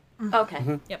 Yep. Okay.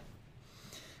 Mm-hmm. Yep.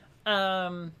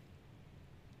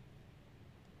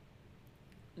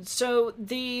 So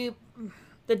the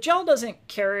gel doesn't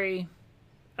carry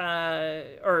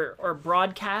or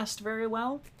broadcast very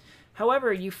well.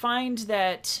 However, you find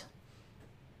that,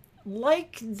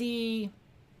 like the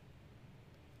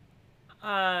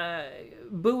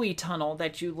buoy tunnel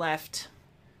that you left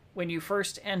when you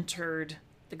first entered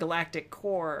the galactic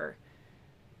core,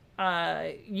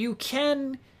 you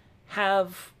can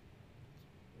have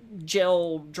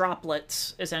gel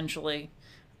droplets essentially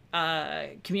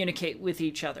communicate with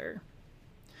each other.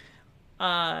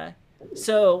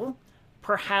 So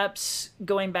perhaps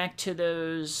going back to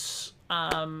those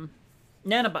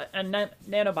nanobots,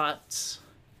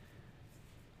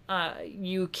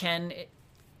 you can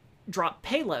drop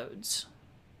payloads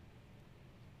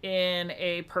in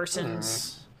a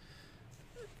person's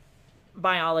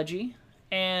biology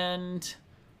and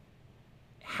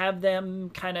have them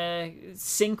kind of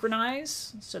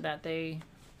synchronize so that they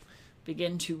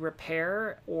begin to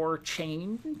repair or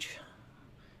change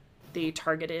the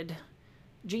targeted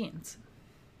genes.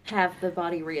 Have the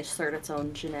body reassert its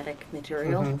own genetic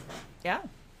material. Mm-hmm. Yeah.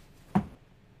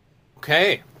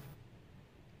 Okay.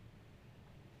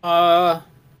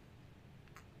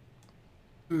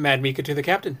 Mad Mika to the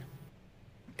captain.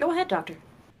 Go ahead, Doctor.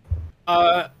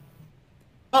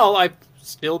 Well, I've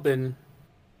still been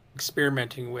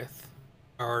experimenting with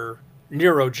our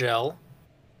neurogel,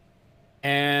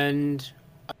 and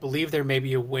I believe there may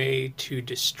be a way to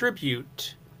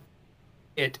distribute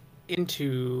it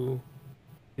into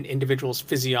an individual's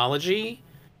physiology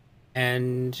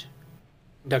and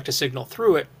conduct a signal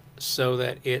through it so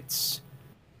that it's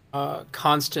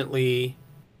constantly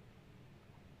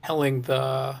telling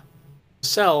the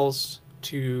cells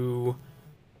to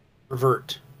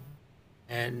revert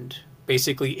and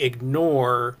basically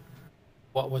ignore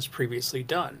what was previously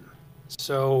done.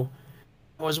 So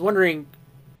I was wondering,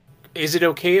 is it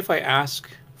okay if I ask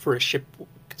for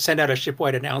send out a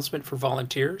shipwide announcement for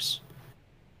volunteers?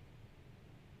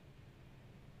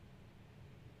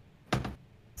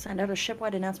 Send out a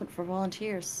shipwide announcement for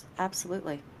volunteers.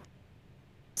 Absolutely.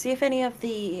 See if any of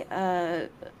the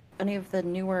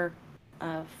newer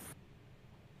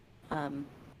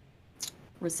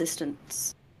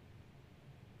resistance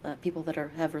people that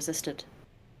have resisted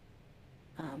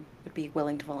would be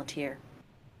willing to volunteer.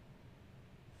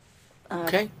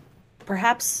 Okay.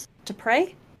 Perhaps to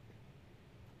pray?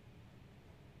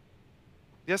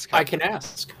 Yes, I Captain. can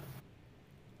ask.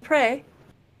 Pray,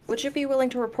 would you be willing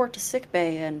to report to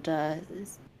sickbay and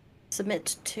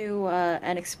submit to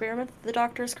an experiment that the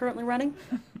doctor is currently running?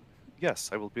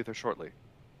 Yes, I will be there shortly.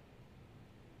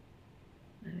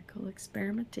 Medical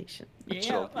experimentation.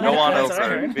 Yeah, Go on that's over. all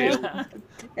right.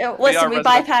 Listen, we resident-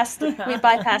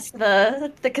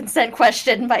 bypassed the consent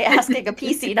question by asking a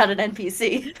PC, not an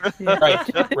NPC.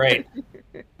 Right.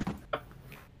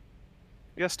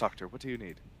 Yes, Doctor, what do you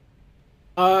need?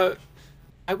 I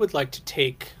would like to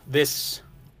take this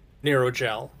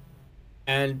neurogel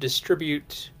and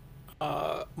distribute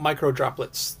micro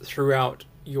droplets throughout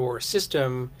your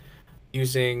system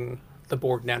using the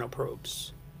Borg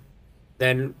nanoprobes.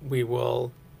 Then we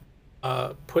will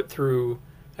put through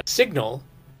a signal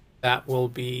that will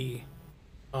be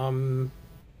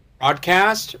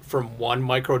broadcast from one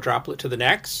micro droplet to the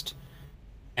next,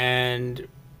 and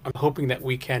I'm hoping that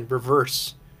we can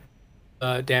reverse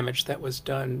the damage that was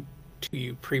done to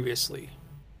you previously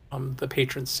on the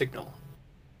patron's signal.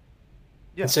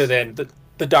 Yes. And so then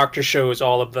the doctor shows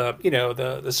all of the,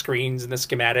 the screens and the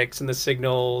schematics and the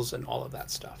signals and all of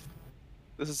that stuff.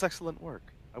 This is excellent work.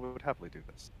 I would happily do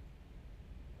this.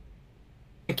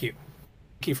 Thank you.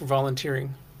 Thank you for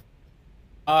volunteering.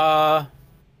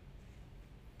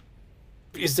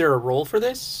 Is there a role for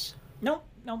this? No.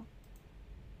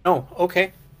 Oh,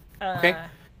 okay. Okay.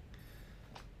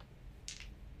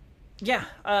 Yeah,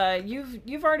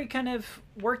 you've already kind of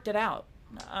worked it out.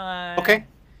 Okay.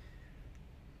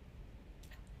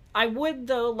 I would,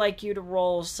 though, like you to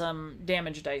roll some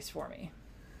damage dice for me.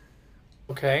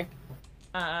 Okay.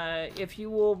 If you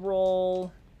will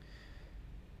roll...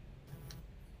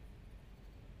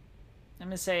 I'm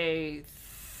going to say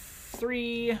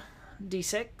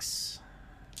 3d6.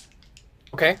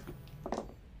 Okay.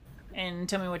 And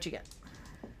tell me what you get.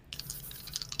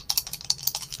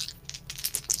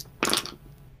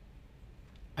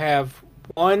 I have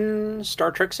one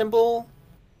Star Trek symbol,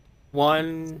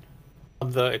 one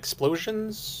of the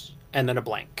explosions, and then a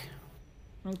blank.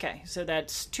 Okay, so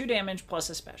that's 2 damage plus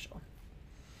a special.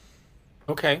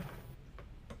 Okay.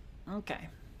 Okay.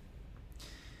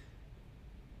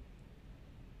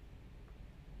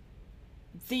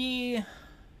 The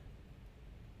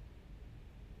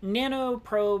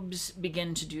nanoprobes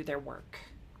begin to do their work,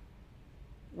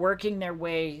 working their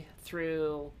way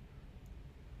through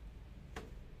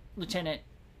Lieutenant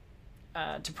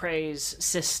T'Pray's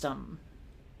system.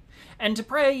 And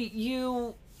T'Pray,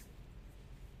 you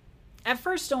at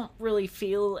first don't really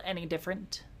feel any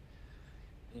different.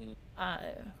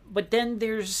 But then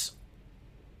there's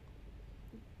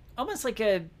almost like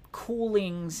a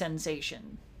cooling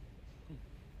sensation.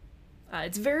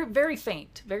 It's very, very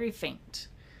faint, very faint.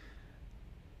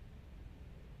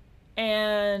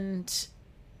 And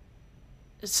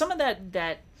some of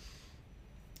that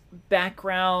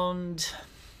background,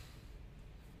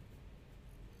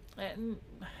 and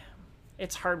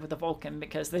it's hard with a Vulcan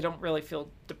because they don't really feel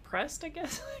depressed, I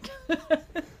guess.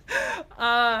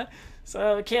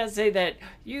 So I can't say that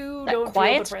you That don't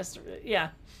quiet? feel depressed. Yeah.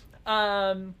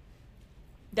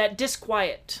 That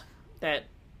disquiet that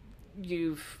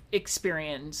you've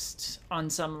experienced on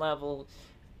some level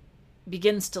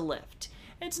begins to lift.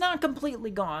 It's not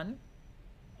completely gone,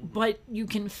 but you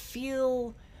can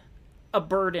feel a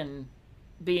burden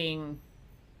being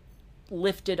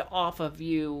lifted off of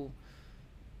you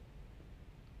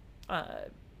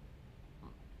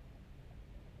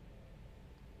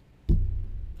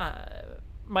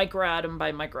microatom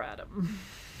by microatom.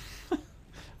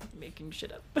 Making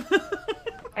shit up.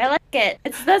 I like it.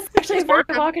 That's actually a very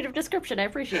provocative description. I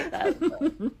appreciate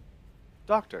that.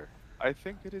 Doctor, I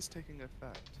think it is taking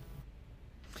effect.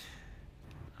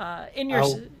 In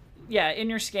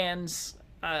your scans,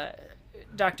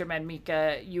 Dr.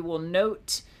 Madmika, you will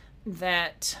note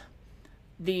that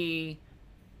the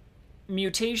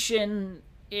mutation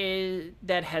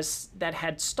that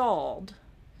had stalled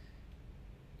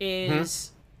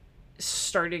is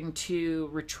starting to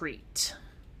retreat.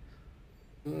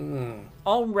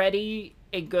 Already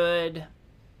a good,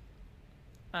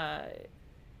 I'd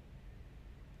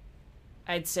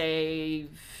say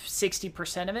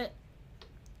 60% of it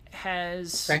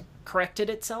has corrected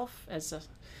itself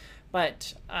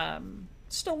but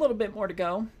still a little bit more to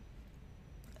go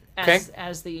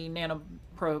as the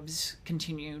nanoprobes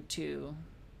continue to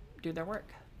do their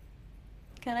work.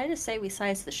 Can I just say we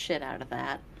sized the shit out of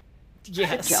that?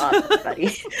 Yes. Good job, everybody.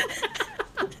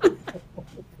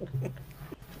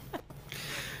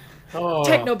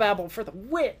 Technobabble for the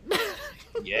win.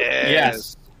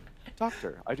 Yes.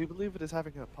 Doctor, I do believe it is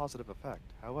having a positive effect.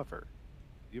 However,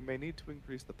 you may need to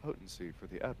increase the potency for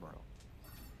the Admiral.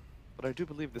 But I do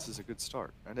believe this is a good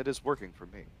start, and it is working for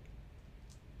me.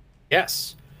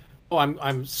 Yes. Oh,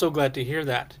 I'm so glad to hear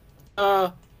that.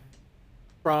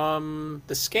 From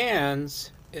the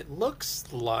scans, it looks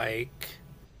like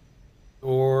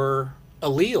your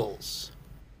alleles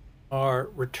are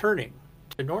returning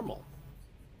to normal,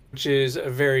 which is a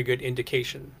very good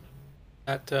indication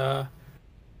that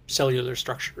cellular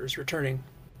structure is returning.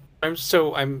 I'm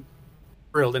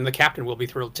thrilled, and the captain will be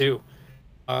thrilled too.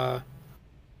 I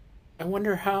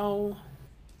wonder how...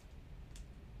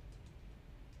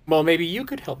 Well, maybe you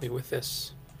could help me with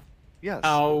this. Yes.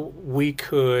 How we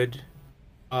could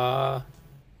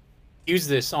use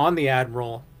this on the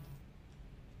Admiral,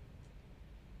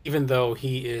 even though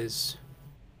he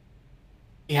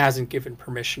hasn't given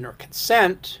permission or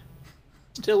consent,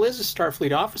 still is a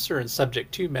Starfleet officer and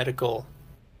subject to medical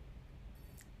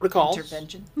protocols.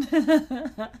 Intervention.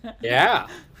 Yeah.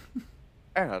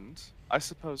 And I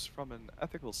suppose from an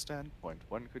ethical standpoint,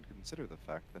 one could consider the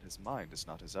fact that his mind is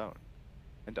not his own.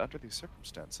 And under these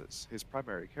circumstances, his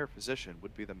primary care physician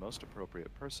would be the most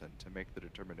appropriate person to make the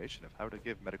determination of how to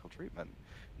give medical treatment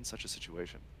in such a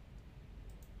situation.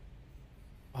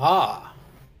 Ah.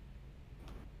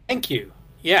 Thank you.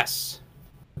 Yes.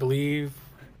 I believe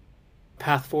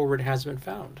path forward has been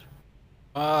found.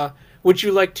 Would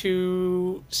you like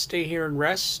to stay here and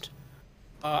rest?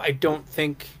 I don't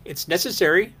think it's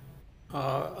necessary,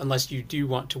 unless you do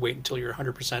want to wait until you're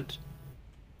 100%.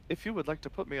 If you would like to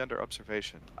put me under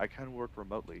observation, I can work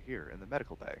remotely here in the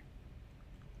medical bay.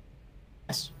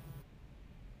 Yes.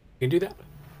 You can do that.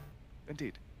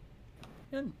 Indeed.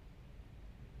 Good.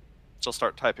 She'll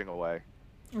start typing away,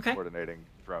 Okay. coordinating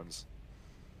drones.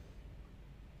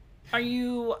 Are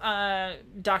you,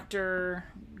 Doctor,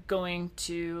 going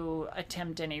to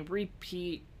attempt any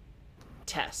repeat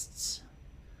tests?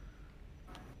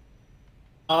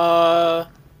 He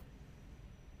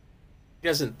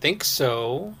doesn't think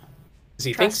so. Because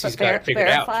he Trust thinks he's but got it figured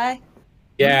verify. out.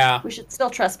 Yeah. We should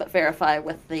still trust but verify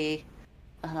with the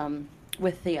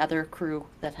other crew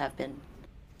that have been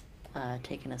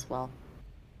taken as well.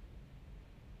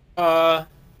 Yeah,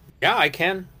 I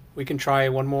can. We can try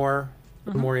one more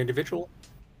individual.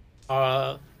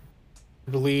 I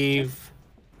believe.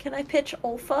 Can I pitch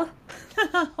Olfa?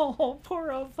 Oh, poor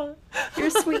Alpha.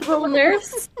 Your sweet little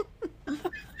nurse.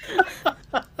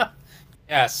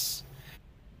 Yes.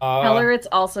 Tell her it's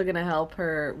also going to help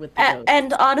her with the dose.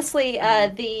 And honestly,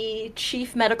 the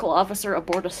chief medical officer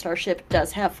aboard a starship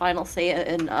does have final say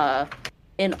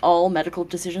in all medical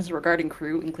decisions regarding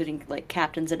crew, including like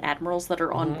captains and admirals that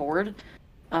are on board.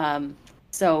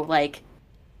 So like,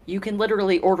 you can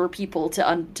literally order people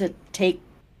to take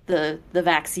the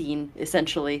vaccine.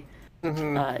 Essentially,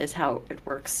 is how it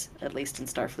works, at least in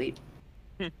Starfleet.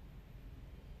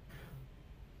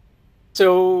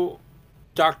 So,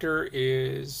 Doctor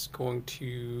is going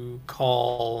to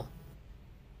call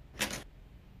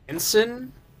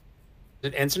Ensign.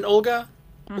 Is it Ensign Olga?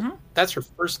 Mm-hmm. That's her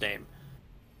first name.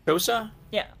 Tosa?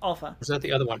 Yeah, Alpha. Or is that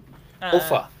the other one?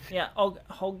 Olfa. Yeah,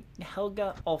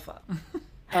 Helga Alpha.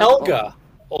 Helga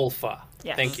Olfa.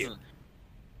 Yes. Thank you.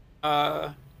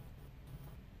 Dr.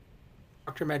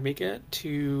 Madmika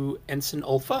to Ensign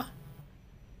Olfa.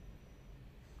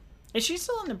 Is she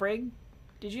still in the brig?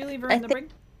 Did you leave her in the brig?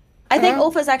 I think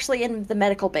Olfa's actually in the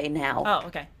medical bay now. Oh,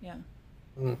 okay, yeah.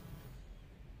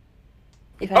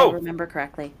 If I remember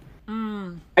correctly.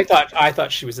 I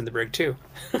thought she was in the brig too.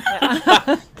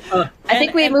 I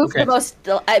think we moved the most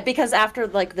because after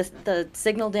like the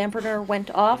signal dampener went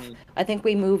off, I think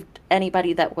we moved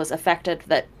anybody that was affected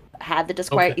that had the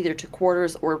disquiet Okay. either to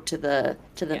quarters or to the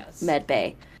Yes. med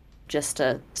bay, just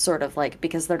to sort of like,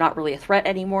 because they're not really a threat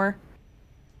anymore,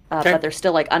 Okay. but they're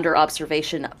still like under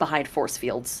observation behind force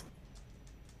fields.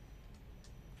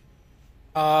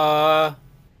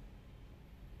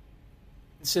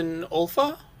 Ensign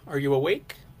Ulfa, are you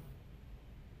awake?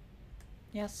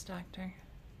 Yes, Doctor.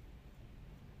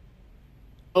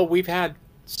 Oh, we've had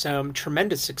some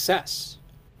tremendous success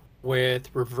with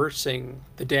reversing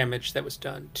the damage that was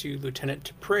done to Lieutenant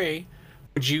Dupre.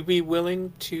 Would you be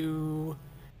willing to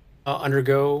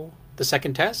undergo the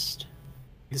second test?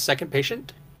 The second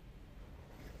patient?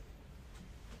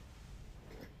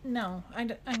 No, I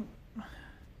don't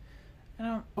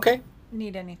Okay.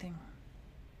 need anything.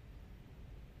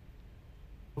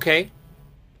 Okay.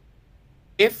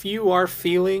 If you are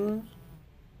feeling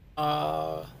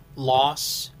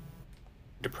loss,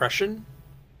 depression,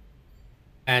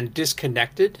 and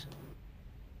disconnected,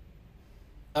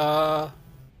 the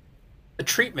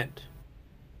treatment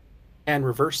can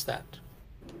reverse that.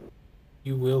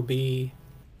 You will be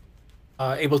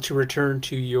able to return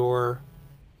to your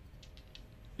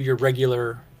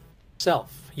regular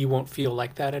self. You won't feel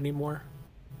like that anymore.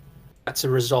 That's a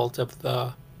result of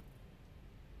the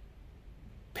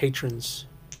patrons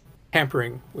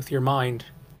tampering with your mind.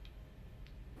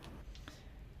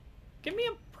 Give me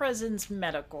a presence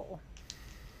medical.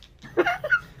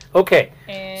 Okay,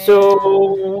 And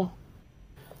so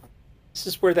this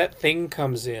is where that thing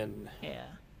comes in. yeah.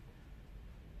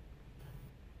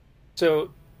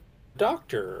 So,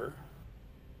 doctor,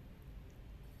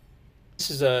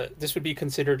 this would be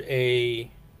considered a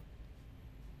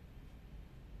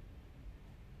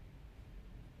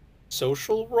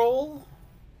social role?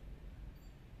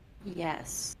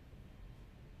 Yes.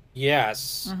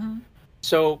 Yes. Mm-hmm.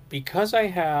 So, because I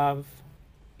have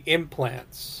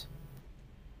implants,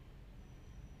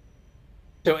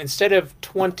 so instead of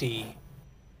 20,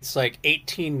 it's like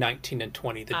 18, 19, and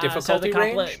 20. The difficulty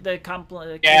range? The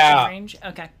complication Yeah. range?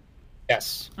 Okay.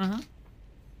 Yes. Mm-hmm.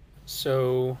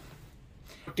 So,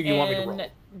 what do you want me to roll?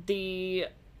 The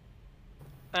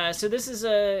so this is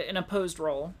an opposed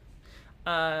roll.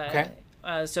 Okay.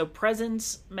 So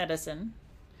presence medicine.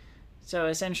 So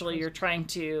essentially, you're trying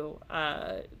to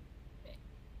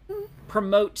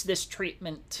promote this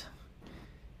treatment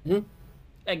Mhm.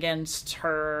 against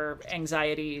her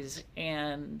anxieties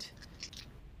and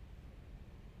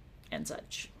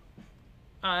such.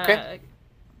 Okay.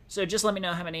 So just let me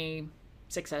know how many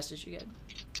successes you get.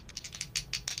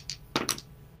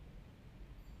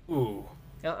 Ooh.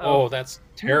 Uh-oh. Oh, that's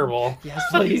terrible. Yes,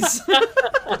 please.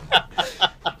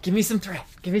 Give me some threat.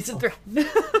 Give me some threat.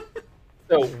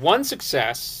 So, one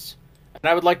success, and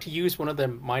I would like to use one of the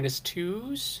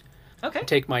 -2s. Okay.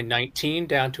 Take my 19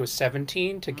 down to a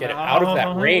 17 to get it out of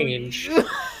that range.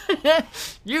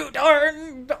 You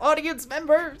darn audience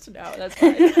members. No, that's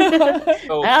fine.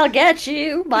 So, I'll get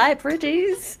you, my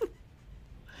pretties.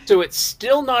 so it's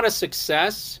still not a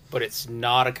success, but it's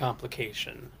not a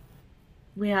complication.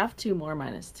 We have 2 more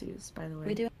 -2s, by the way.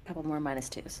 We do have a couple more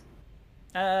 -2s.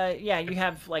 Yeah, you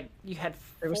had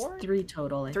There was 4? 3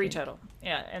 total. I 3 think. total.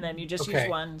 Yeah, and then you just Okay. used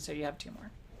 1, so you have 2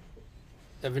 more.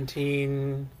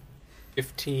 17,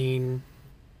 15.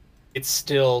 It's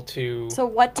still to So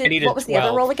what needed was the other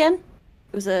 12. roll again?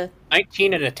 It was a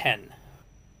 19 and a 10.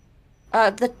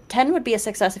 the 10 would be a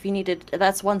success if you needed.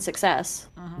 That's one success.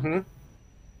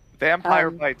 Vampire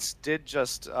Um, Bites did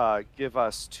just give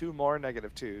us 2 more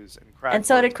 -2s, and Crag And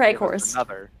so did Horse Crag gave us Horse.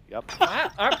 Another. Yep.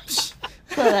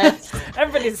 So that's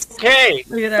Everybody's Okay.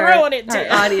 Look at Throwing it our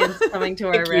to- audience coming to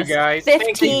our Thank you, rescue. guys. Thank you,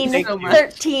 15, thank so you. much.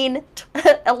 13,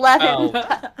 11,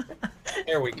 Oh.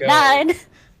 There we go. 9.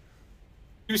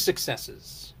 2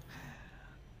 successes.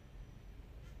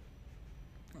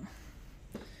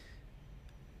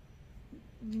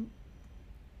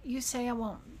 You say I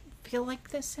won't feel like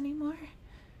this anymore?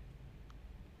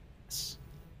 Yes.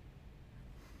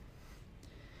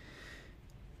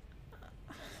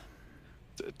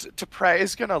 T'Pray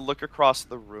is gonna look across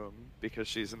the room because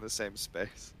she's in the same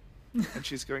space, and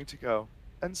she's going to go,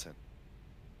 Ensign,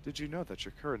 did you know that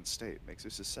your current state makes you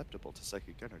susceptible to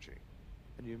psychic energy,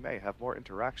 and you may have more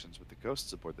interactions with the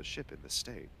ghosts aboard the ship in this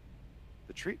state?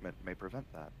 The treatment may prevent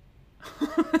that.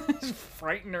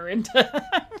 Frighten her into.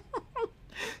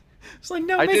 It's like,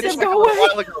 no, I make did this check a go away.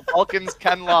 while ago. Vulcans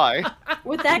can lie.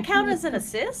 Would that count as an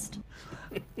assist?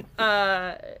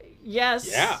 Yes.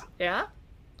 Yeah. Yeah.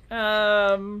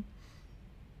 I'm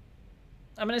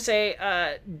gonna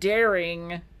say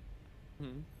daring.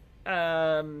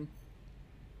 Command?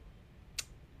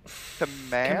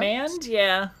 Command.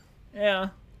 Yeah. Yeah.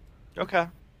 Okay.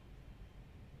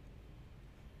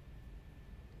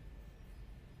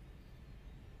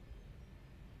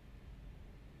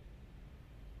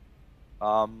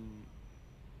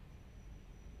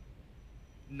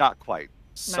 Not quite.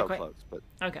 So quite? close, but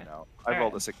Okay. no. I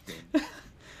rolled a 16.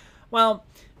 Well,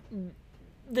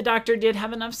 the doctor did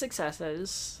have enough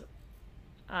successes.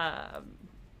 That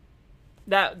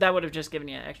would have just given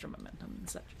you extra momentum and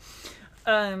such.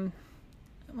 Well,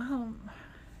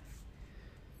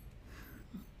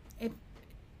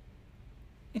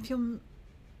 if you'll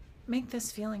make this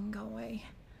feeling go away.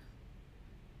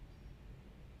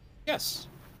 Yes.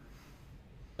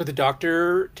 So the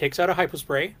doctor takes out a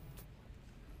hypospray,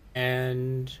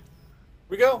 and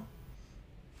we go.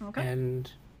 Okay. And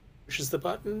pushes the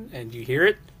button, and you hear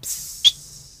it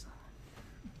psst,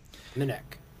 in the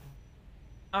neck.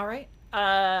 All right.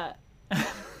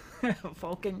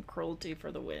 Vulcan cruelty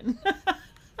for the win.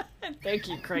 Thank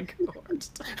you, Craig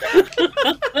Horst.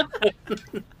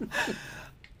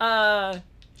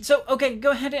 So, okay,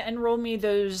 go ahead and roll me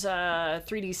those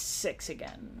 3d6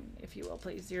 again, if you will,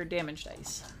 please. Your damage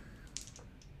dice.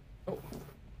 Oh.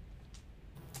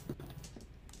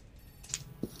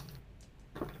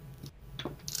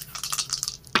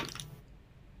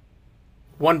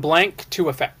 One blank, 2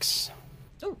 effects.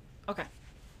 Oh, okay.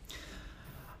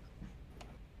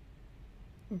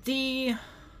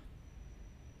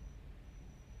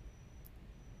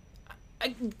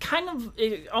 Kind of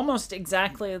almost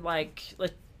exactly like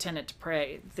Lieutenant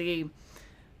Dupre. The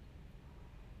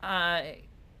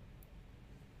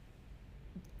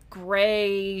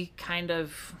gray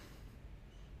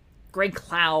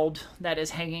cloud that is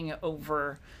hanging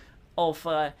over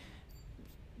Alpha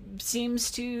seems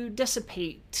to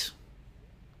dissipate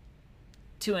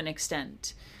to an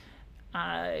extent.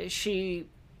 She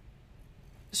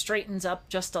straightens up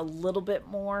just a little bit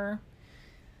more.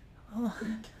 Oh,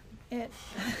 it's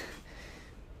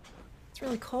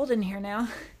really cold in here now.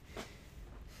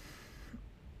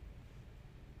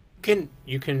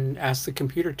 You can ask the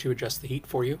computer to adjust the heat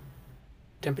for you.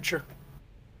 Temperature.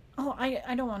 Oh,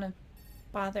 I don't want to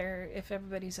bother if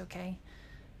everybody's okay.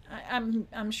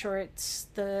 I'm sure it's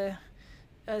the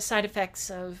side effects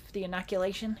of the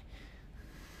inoculation.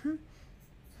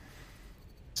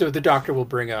 So the doctor will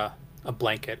bring a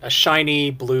blanket, a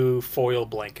shiny blue foil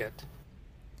blanket.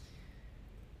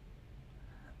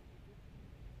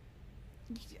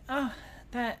 Oh,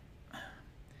 that...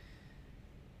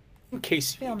 In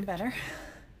case you feeling need it. better.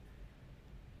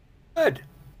 Good.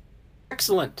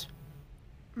 Excellent.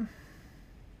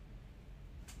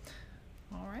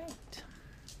 All right.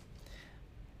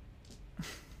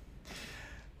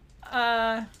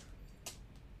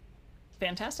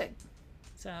 Fantastic.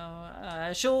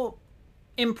 So she'll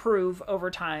improve over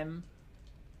time.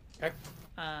 Okay.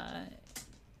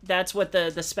 That's what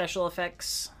the special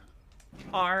effects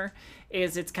are.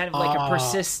 Is it's kind of like a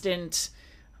persistent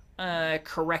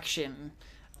correction.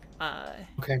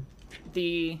 Okay.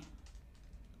 The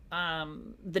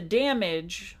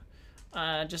damage,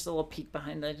 just a little peek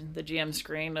behind the GM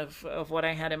screen of what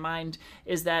I had in mind,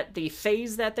 is that the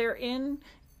phase that they're in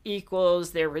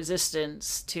equals their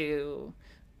resistance to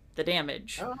the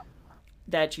damage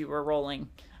that you were rolling.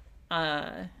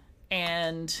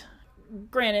 And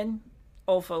granted,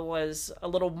 Ulfa was a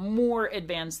little more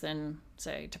advanced than,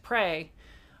 say, Dupre,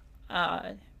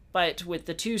 but with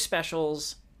the 2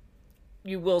 specials,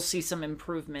 you will see some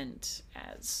improvement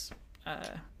as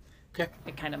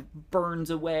it kind of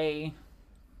burns away,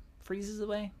 freezes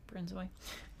away, burns away.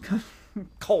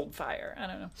 Cold fire, I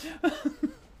don't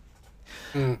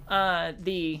know.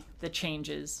 The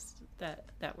changes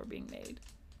that were being made.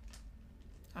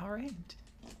 All right.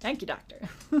 Thank you, Doctor.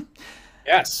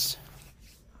 Yes.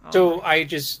 So I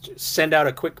just send out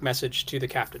a quick message to the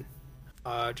captain.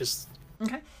 Just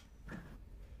okay.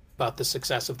 About the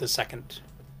success of the second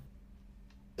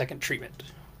treatment.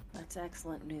 That's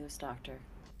excellent news, Doctor.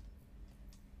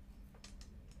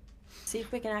 See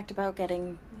if we can act about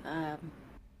getting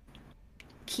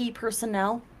key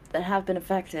personnel that have been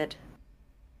affected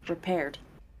repaired.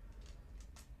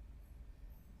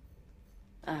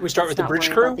 We start with the bridge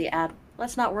crew?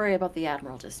 Let's not worry about the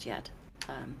Admiral just yet.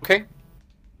 Okay.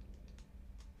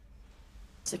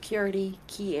 Security,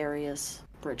 key areas,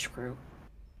 bridge crew.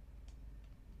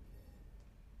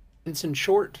 Ensign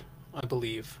Short, I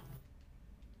believe.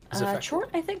 Short,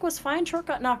 I think, was fine. Short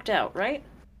got knocked out, right?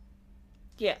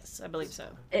 Yes, I believe so.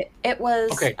 It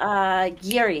was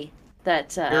Yuri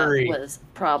that was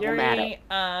problematic.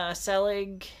 Yuri,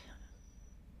 Selig.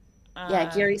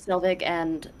 Yuri, Selvig,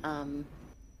 and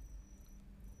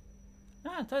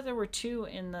I thought there were 2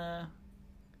 in the.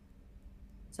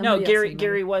 Somebody No,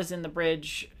 Gary was in the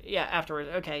bridge. Yeah, afterwards.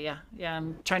 Okay, yeah.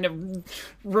 I'm trying to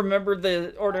remember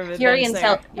the order of events. Yuri and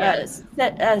there.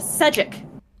 Sedgwick.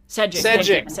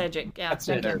 Cedric. Yeah, That's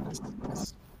thank it. you.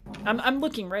 I'm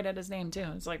looking right at his name too.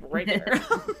 It's like right there.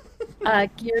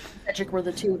 Gear and Cedric were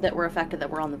the two that were affected that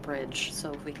were on the bridge,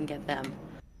 so if we can get them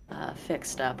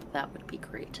fixed up, that would be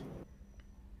great.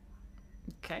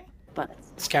 Okay. But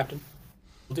It's Captain.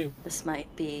 Will do. this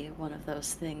might be one of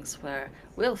those things where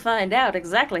we'll find out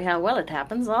exactly how well it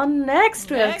happens on next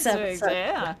week's episode.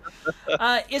 Yeah.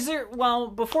 Is there? Well,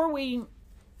 before we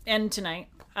end tonight,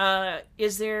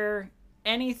 is there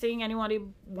anything anybody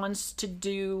wants to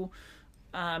do,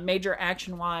 major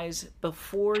action-wise,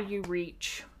 before you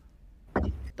reach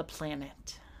the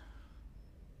planet?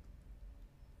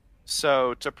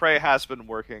 So T'Pray has been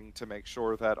working to make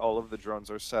sure that all of the drones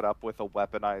are set up with a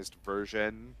weaponized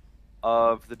version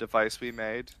of the device we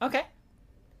made. Okay.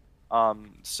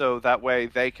 So that way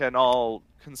they can all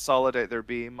consolidate their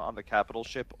beam on the capital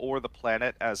ship or the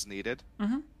planet as needed.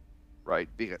 Mm-hmm. Right.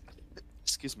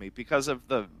 Excuse me. Because of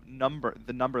the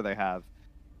number they have,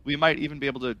 we might even be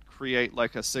able to create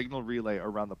like a signal relay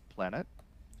around the planet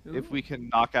if we can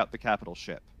knock out the capital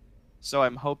ship. So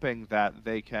I'm hoping that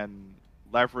they can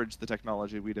leverage the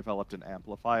technology we developed and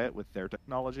amplify it with their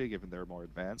technology, given they're more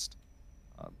advanced.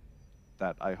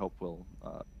 That I hope will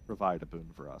provide a boon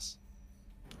for us.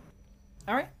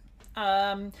 All right.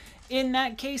 In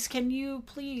that case, can you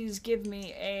please give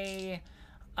me a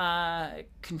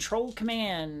control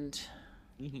command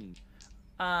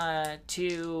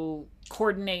to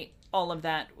coordinate all of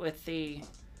that with the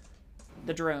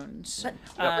drones?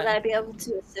 But would I be able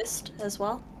to assist as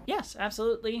well? Yes,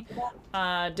 absolutely.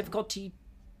 Difficulty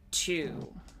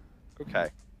 2. Okay.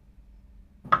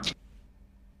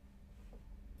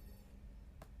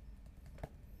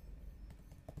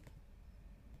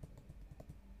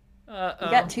 You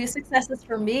got 2 successes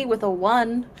for me with a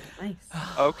 1. Nice.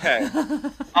 Okay. I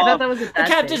thought that was a The bad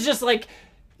captain's thing. just like,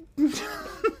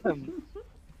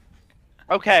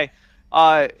 Okay.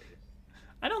 I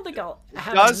don't think I'll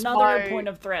have Does another my- point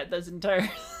of threat this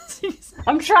entire season.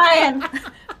 I'm trying. No,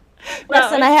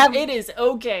 Listen, I have. It is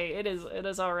okay. It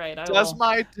is all right. Does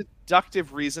my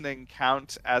deductive reasoning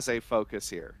count as a focus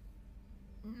here?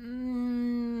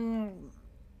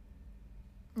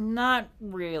 Not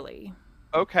really.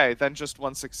 Okay, then just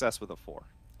 1 success with a 4.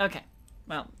 Okay.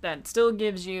 Well, that still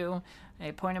gives you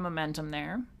a point of momentum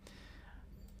there.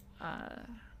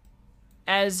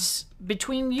 As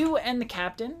between you and the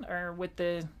captain, or with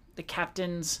the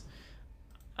captain's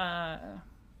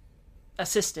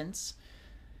assistance,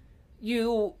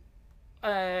 you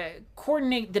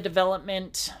coordinate the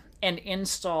development and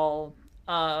install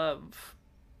of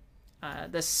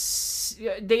the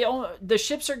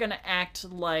ships are going to act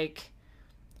like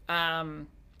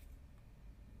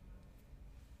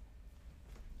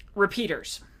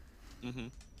repeaters. Mm-hmm.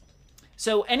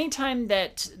 So anytime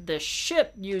that the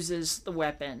ship uses the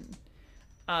weapon,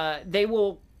 they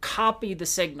will copy the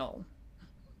signal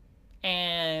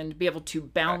and be able to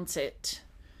bounce it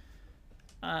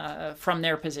from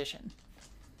their position.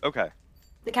 Okay.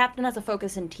 The captain has a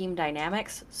focus in team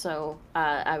dynamics, so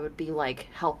I would be like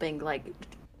helping like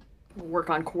work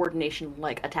on coordination,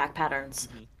 like attack patterns,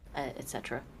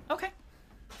 etc. Okay.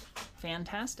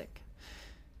 Fantastic.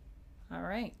 All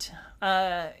right.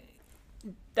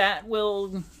 That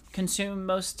will consume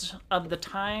most of the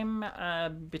time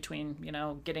between,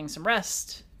 getting some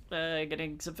rest,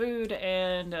 getting some food,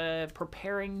 and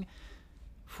preparing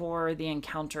for the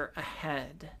encounter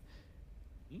ahead.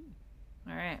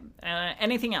 All right.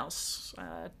 Anything else?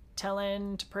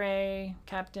 Talon, T'Pray,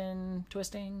 Captain,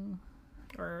 Twisting,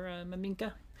 or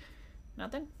Maminka?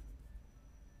 Nothing?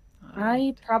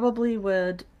 I probably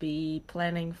would be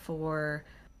planning for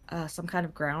some kind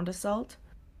of ground assault.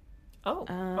 Oh,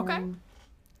 okay.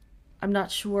 I'm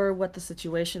not sure what the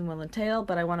situation will entail,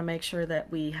 but I want to make sure that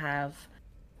we have,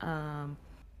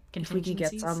 if we can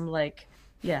get some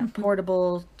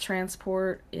portable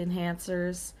transport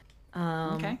enhancers.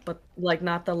 Okay. But like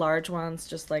not the large ones,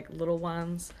 just like little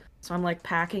ones. So I'm like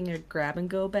packing a grab and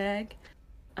go bag,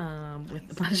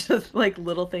 with a bunch of like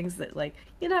little things that like,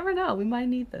 you never know, we might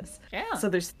need this. Yeah. So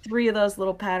there's 3 of those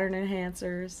little pattern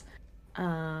enhancers.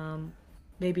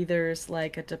 Maybe there's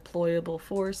like a deployable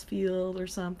force field or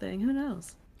something. Who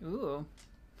knows? Ooh.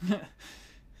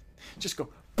 Just go.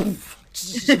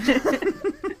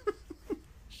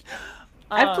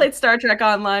 I've played Star Trek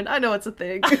Online. I know it's a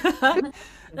thing.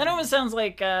 That almost sounds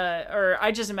like, or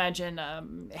I just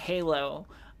imagine Halo.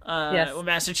 Yes. When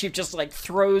Master Chief just like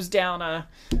throws down a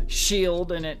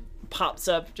shield and it pops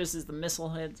up just as the missile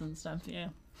hits and stuff. Yeah.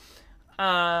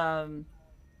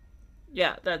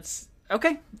 Yeah, that's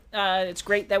okay. It's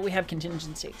great that we have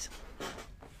contingencies.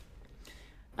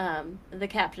 The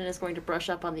captain is going to brush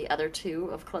up on the other 2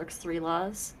 of Clark's 3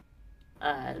 laws.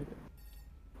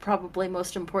 Probably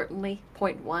most importantly,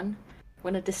 point 1.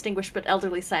 When a distinguished but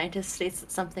elderly scientist states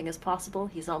that something is possible,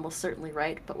 he's almost certainly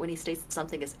right, but when he states that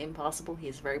something is impossible, he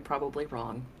is very probably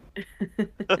wrong.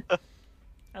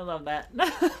 I love that.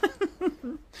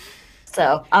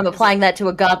 So, I'm applying that to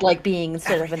a godlike being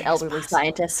instead of an elderly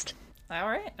scientist. All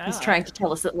right. He's trying to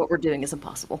tell us that what we're doing is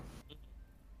impossible.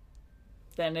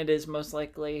 Then it is most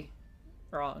likely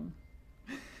wrong.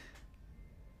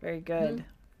 Very good.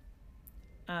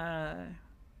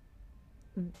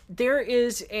 There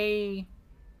is a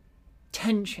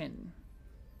tension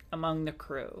among the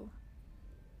crew.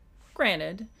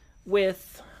 Granted,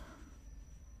 with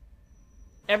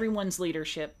everyone's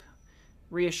leadership,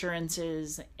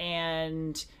 reassurances,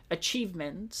 and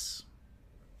achievements,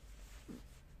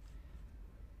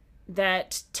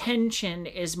 that tension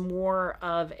is more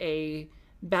of a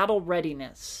battle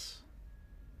readiness,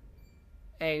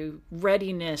 a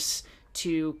readiness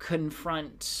to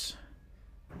confront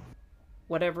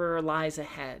whatever lies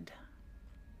ahead,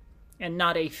 and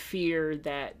not a fear of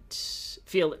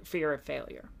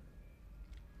failure.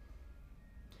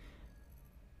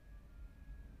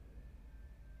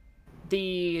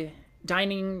 The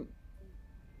dining,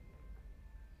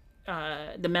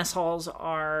 the mess halls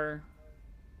are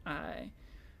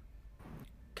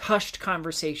hushed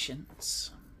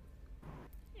conversations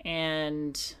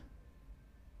and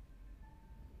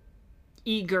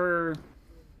eager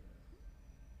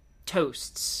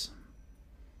toasts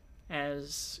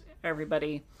as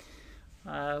everybody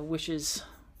wishes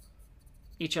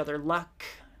each other luck,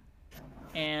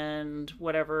 and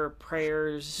whatever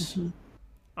prayers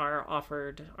are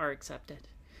offered are accepted.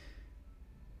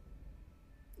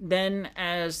 Then,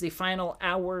 as the final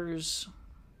hours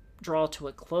draw to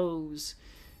a close,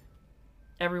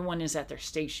 everyone is at their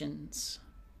stations,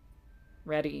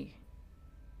 ready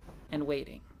and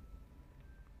waiting.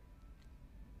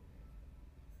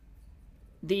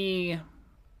 The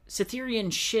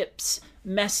Cytherian ship's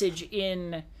message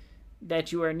in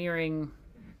that you are nearing,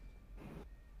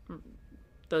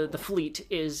 the fleet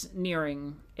is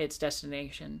nearing its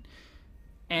destination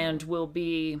and will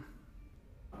be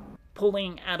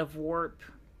pulling out of warp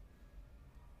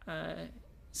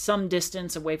some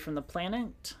distance away from the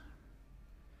planet,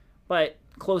 but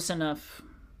close enough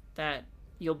that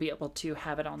you'll be able to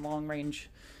have it on long-range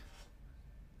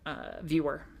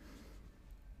viewer.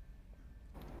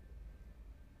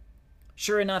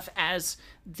 Sure enough, as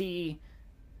the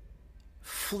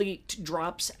fleet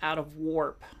drops out of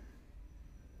warp,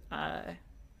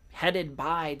 headed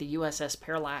by the USS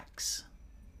Parallax,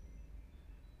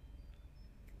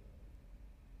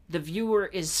 the viewer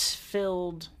is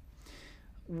filled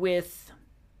with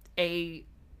a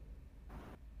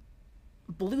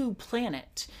blue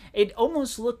planet. It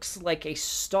almost looks like a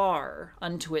star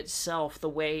unto itself, the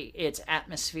way its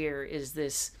atmosphere is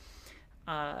this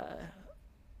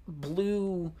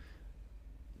blue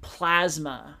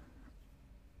plasma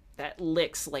that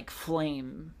licks like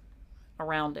flame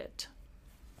around it.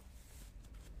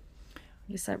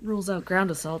 I guess that rules out ground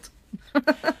assault.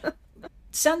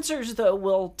 Sensors, though,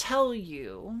 will tell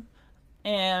you,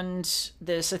 and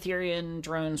the Cytherian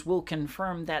drones will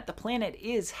confirm, that the planet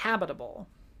is habitable.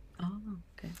 Oh,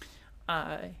 okay.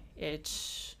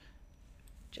 It's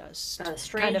just a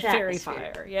strange kind of fairy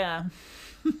atmosphere. fire, yeah.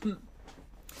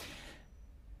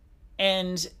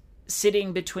 And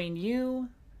sitting between you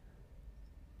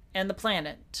and the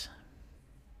planet,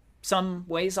 some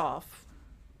ways off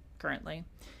currently,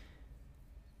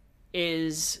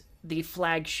 is the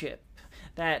flagship,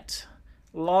 that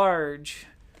large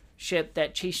ship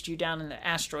that chased you down in the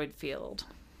asteroid field.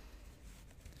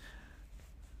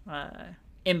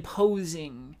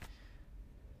 Imposing,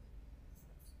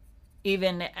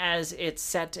 even as it's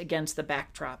set against the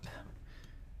backdrop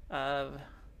of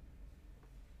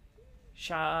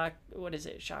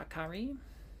Sha'Carri?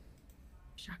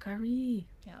 Sha'Carri.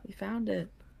 Yeah. We found it.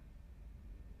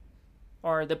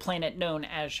 Or the planet known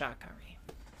as Sha'Carri.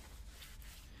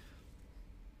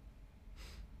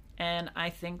 And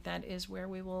I think that is where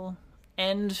we will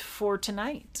end for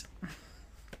tonight.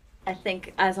 I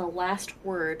think as a last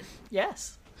word,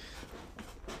 Yes.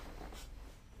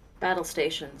 battle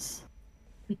stations.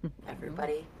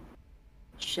 Everybody,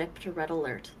 ship to red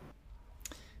alert.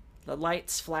 The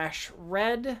lights flash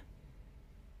red,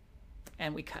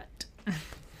 and we cut.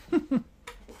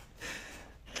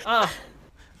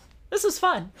 This is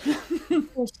fun.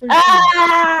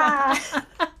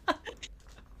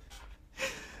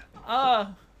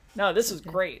 No, this was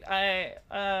great. I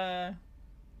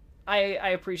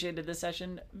appreciated this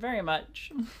session very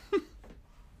much.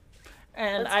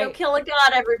 And Let's go kill a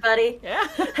god, everybody. Yeah.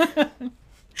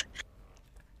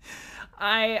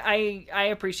 I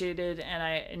appreciated and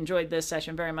I enjoyed this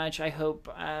session very much. I hope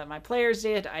my players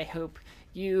did. I hope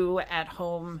you at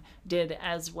home did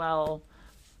as well.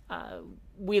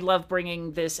 We love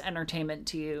bringing this entertainment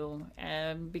to you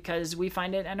because we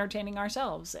find it entertaining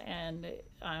ourselves. And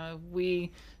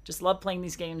we just love playing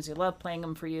these games. We love playing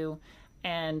them for you.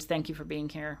 And thank you for being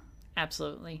here.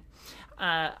 Absolutely.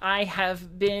 I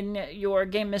have been your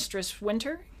Game Mistress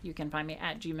Winter. You can find me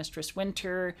at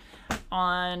GMistressWinter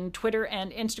on Twitter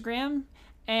and Instagram,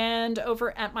 and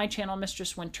over at my channel,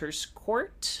 Mistress Winter's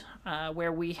Court,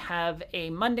 where we have a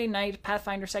Monday night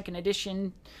Pathfinder 2nd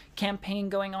Edition campaign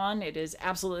going on. It is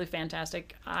absolutely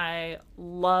fantastic. I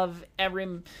love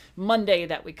every Monday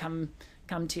that we come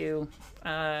to.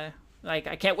 I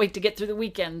can't wait to get through the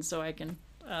weekend so I can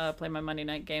play my Monday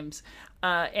night games.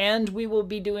 And we will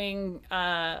be doing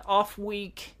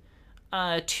off-week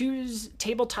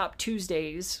Tabletop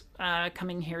Tuesdays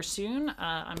coming here soon.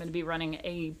 I'm going to be running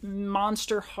a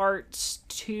Monster Hearts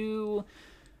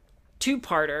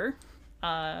two-parter.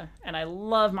 And I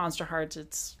love Monster Hearts.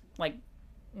 It's like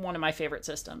one of my favorite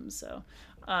systems. So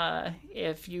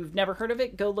if you've never heard of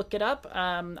it, go look it up.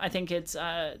 I think it's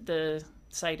the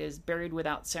site is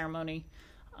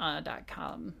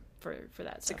buriedwithoutceremony.com for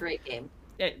that. It's a great game.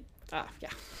 Yeah.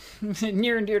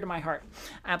 Near and dear to my heart.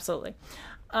 Absolutely.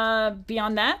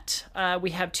 Beyond that,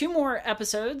 we have 2 more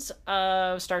episodes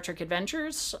of Star Trek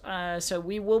Adventures. So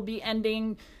we will be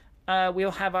ending,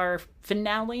 we'll have our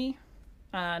finale,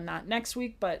 not next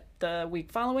week, but the week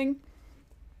following.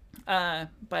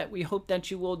 But we hope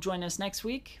that you will join us next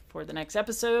week for the next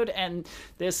episode and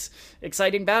this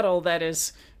exciting battle that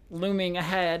is looming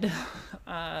ahead.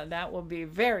 That will be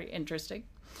very interesting.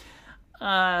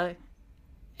 And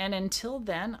until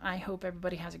then, I hope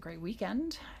everybody has a great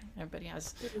weekend. Everybody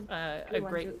has a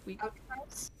great week.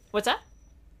 Outros? What's that?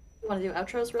 You want to do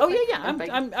outros? Real Oh quick? yeah.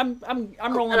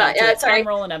 I'm rolling up to it. sorry. I'm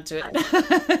rolling up to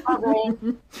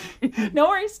it. No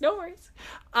worries.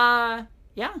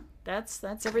 Yeah.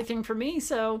 That's everything for me.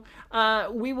 So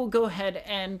we will go ahead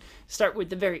and start with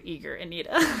the very eager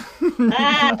Anita.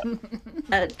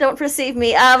 Don't perceive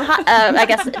me. I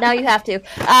guess now you have to.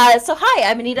 So hi,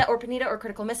 I'm Anita or Panita or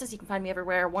Critical Misses. You can find me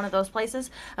everywhere, one of those places.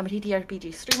 I'm a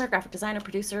TTRPG streamer, graphic designer,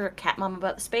 producer, cat mom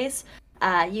about the space.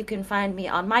 You can find me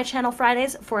on my channel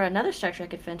Fridays for another Star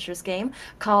Trek Adventures game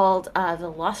called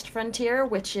The Lost Frontier,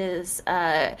 which is,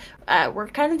 we're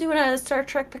kind of doing a Star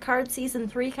Trek Picard Season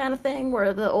 3 kind of thing,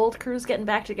 where the old crew's getting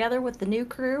back together with the new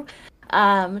crew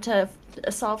to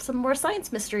solve some more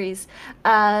science mysteries.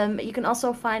 You can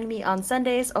also find me on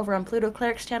Sundays over on Pluto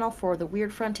Cleric's channel for The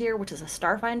Weird Frontier, which is a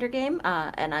Starfinder game,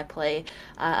 and I play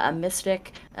a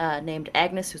mystic named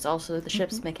Agnes, who's also the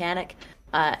ship's mechanic.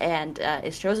 And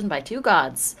is chosen by 2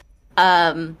 gods.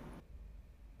 And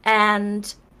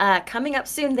coming up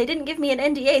soon, they didn't give me an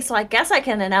NDA, so I guess I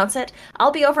can announce it.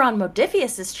 I'll be over on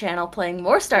Modifius's channel playing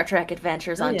more Star Trek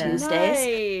Adventures on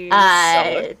Tuesdays.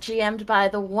 Nice. GM'd by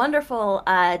the wonderful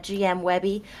GM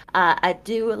Webby. I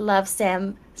do love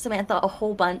Samantha a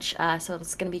whole bunch, so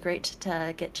it's going to be great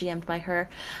to get GM'd by her.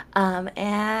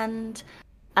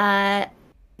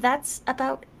 That's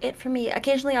about it for me.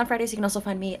 Occasionally on Fridays, you can also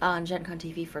find me on GenCon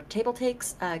TV for Table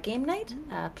Takes game night,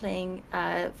 playing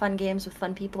fun games with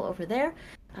fun people over there.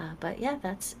 But yeah,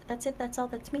 that's it. That's all.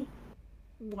 That's me.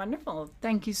 Wonderful.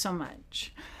 Thank you so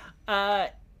much.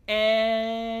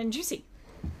 And Juicy.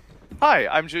 Hi,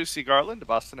 I'm Juicy Garland, a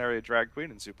Boston area drag queen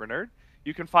and super nerd.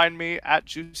 You can find me at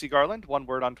Juicy Garland, one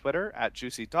word on Twitter, at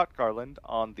juicy.garland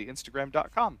on the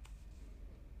Instagram.com.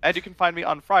 And you can find me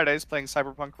on Fridays playing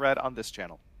Cyberpunk Red on this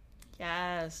channel.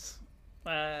 Yes.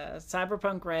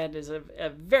 Cyberpunk Red is a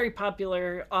very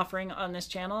popular offering on this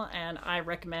channel, and I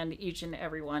recommend each and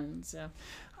every one. So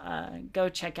go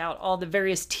check out all the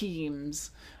various teams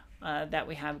that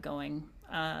we have going.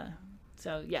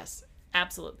 So yes,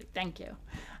 absolutely. Thank you.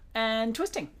 And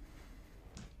Twisting.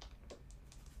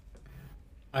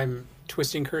 I'm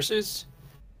Twisting Curses,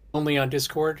 only on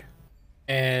Discord.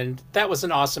 And that was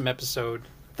an awesome episode.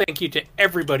 Thank you to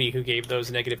everybody who gave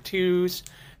those -2s.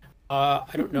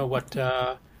 I don't know what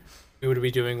we would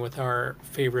be doing with our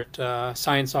favorite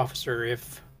science officer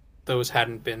if those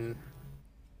hadn't been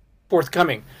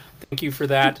forthcoming. Thank you for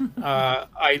that.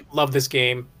 I love this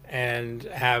game and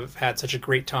have had such a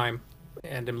great time,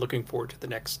 and I'm looking forward to the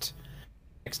next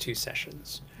 2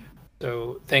 sessions.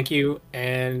 So thank you,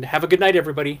 and have a good night,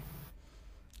 everybody.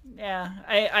 Yeah,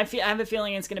 I have a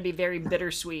feeling it's going to be very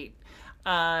bittersweet,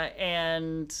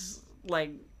 and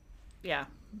like, yeah.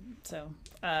 So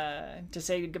to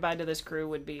say goodbye to this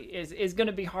crew is going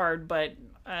to be hard, but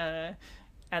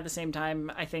at the same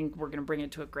time, I think we're going to bring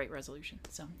it to a great resolution.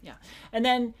 So yeah, and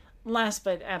then last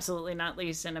but absolutely not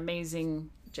least, an amazing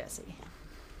Jessie.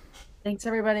 Thanks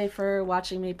everybody for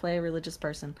watching me play a religious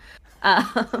person.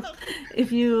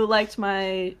 If you liked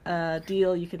my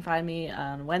deal, you can find me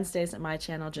on Wednesdays at my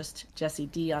channel, just Jessie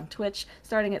D on Twitch.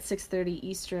 Starting at 6:30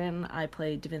 Eastern, I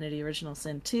play Divinity Original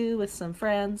Sin 2 with some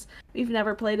friends. We've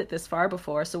never played it this far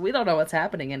before, so we don't know what's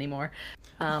happening anymore.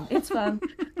 It's fun.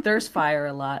 There's fire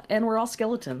a lot, and we're all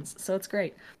skeletons, so it's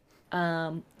great.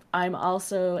 I'm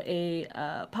also a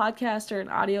podcaster and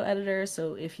audio editor,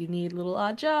 so if you need little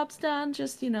odd jobs done,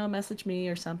 just, message me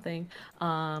or something.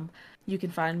 You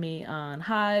can find me on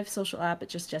Hive, social app at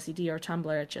just Jessie D, or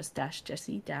Tumblr at just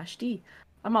Jessie-D.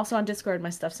 I'm also on Discord.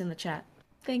 My stuff's in the chat.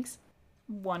 Thanks.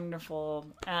 Wonderful.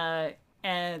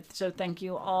 And so thank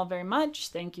you all very much.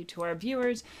 Thank you to our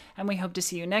viewers, and we hope to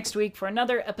see you next week for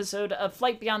another episode of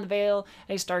Flight Beyond the Veil,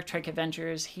 a Star Trek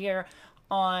Adventures here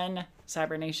on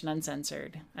Cybernation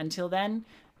Uncensored. Until then,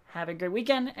 have a great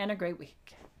weekend and a great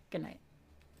week. Good night.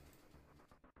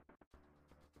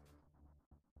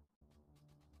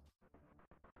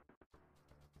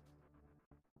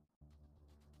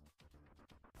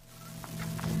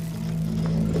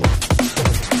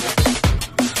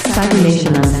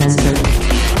 Cybernation Uncensored.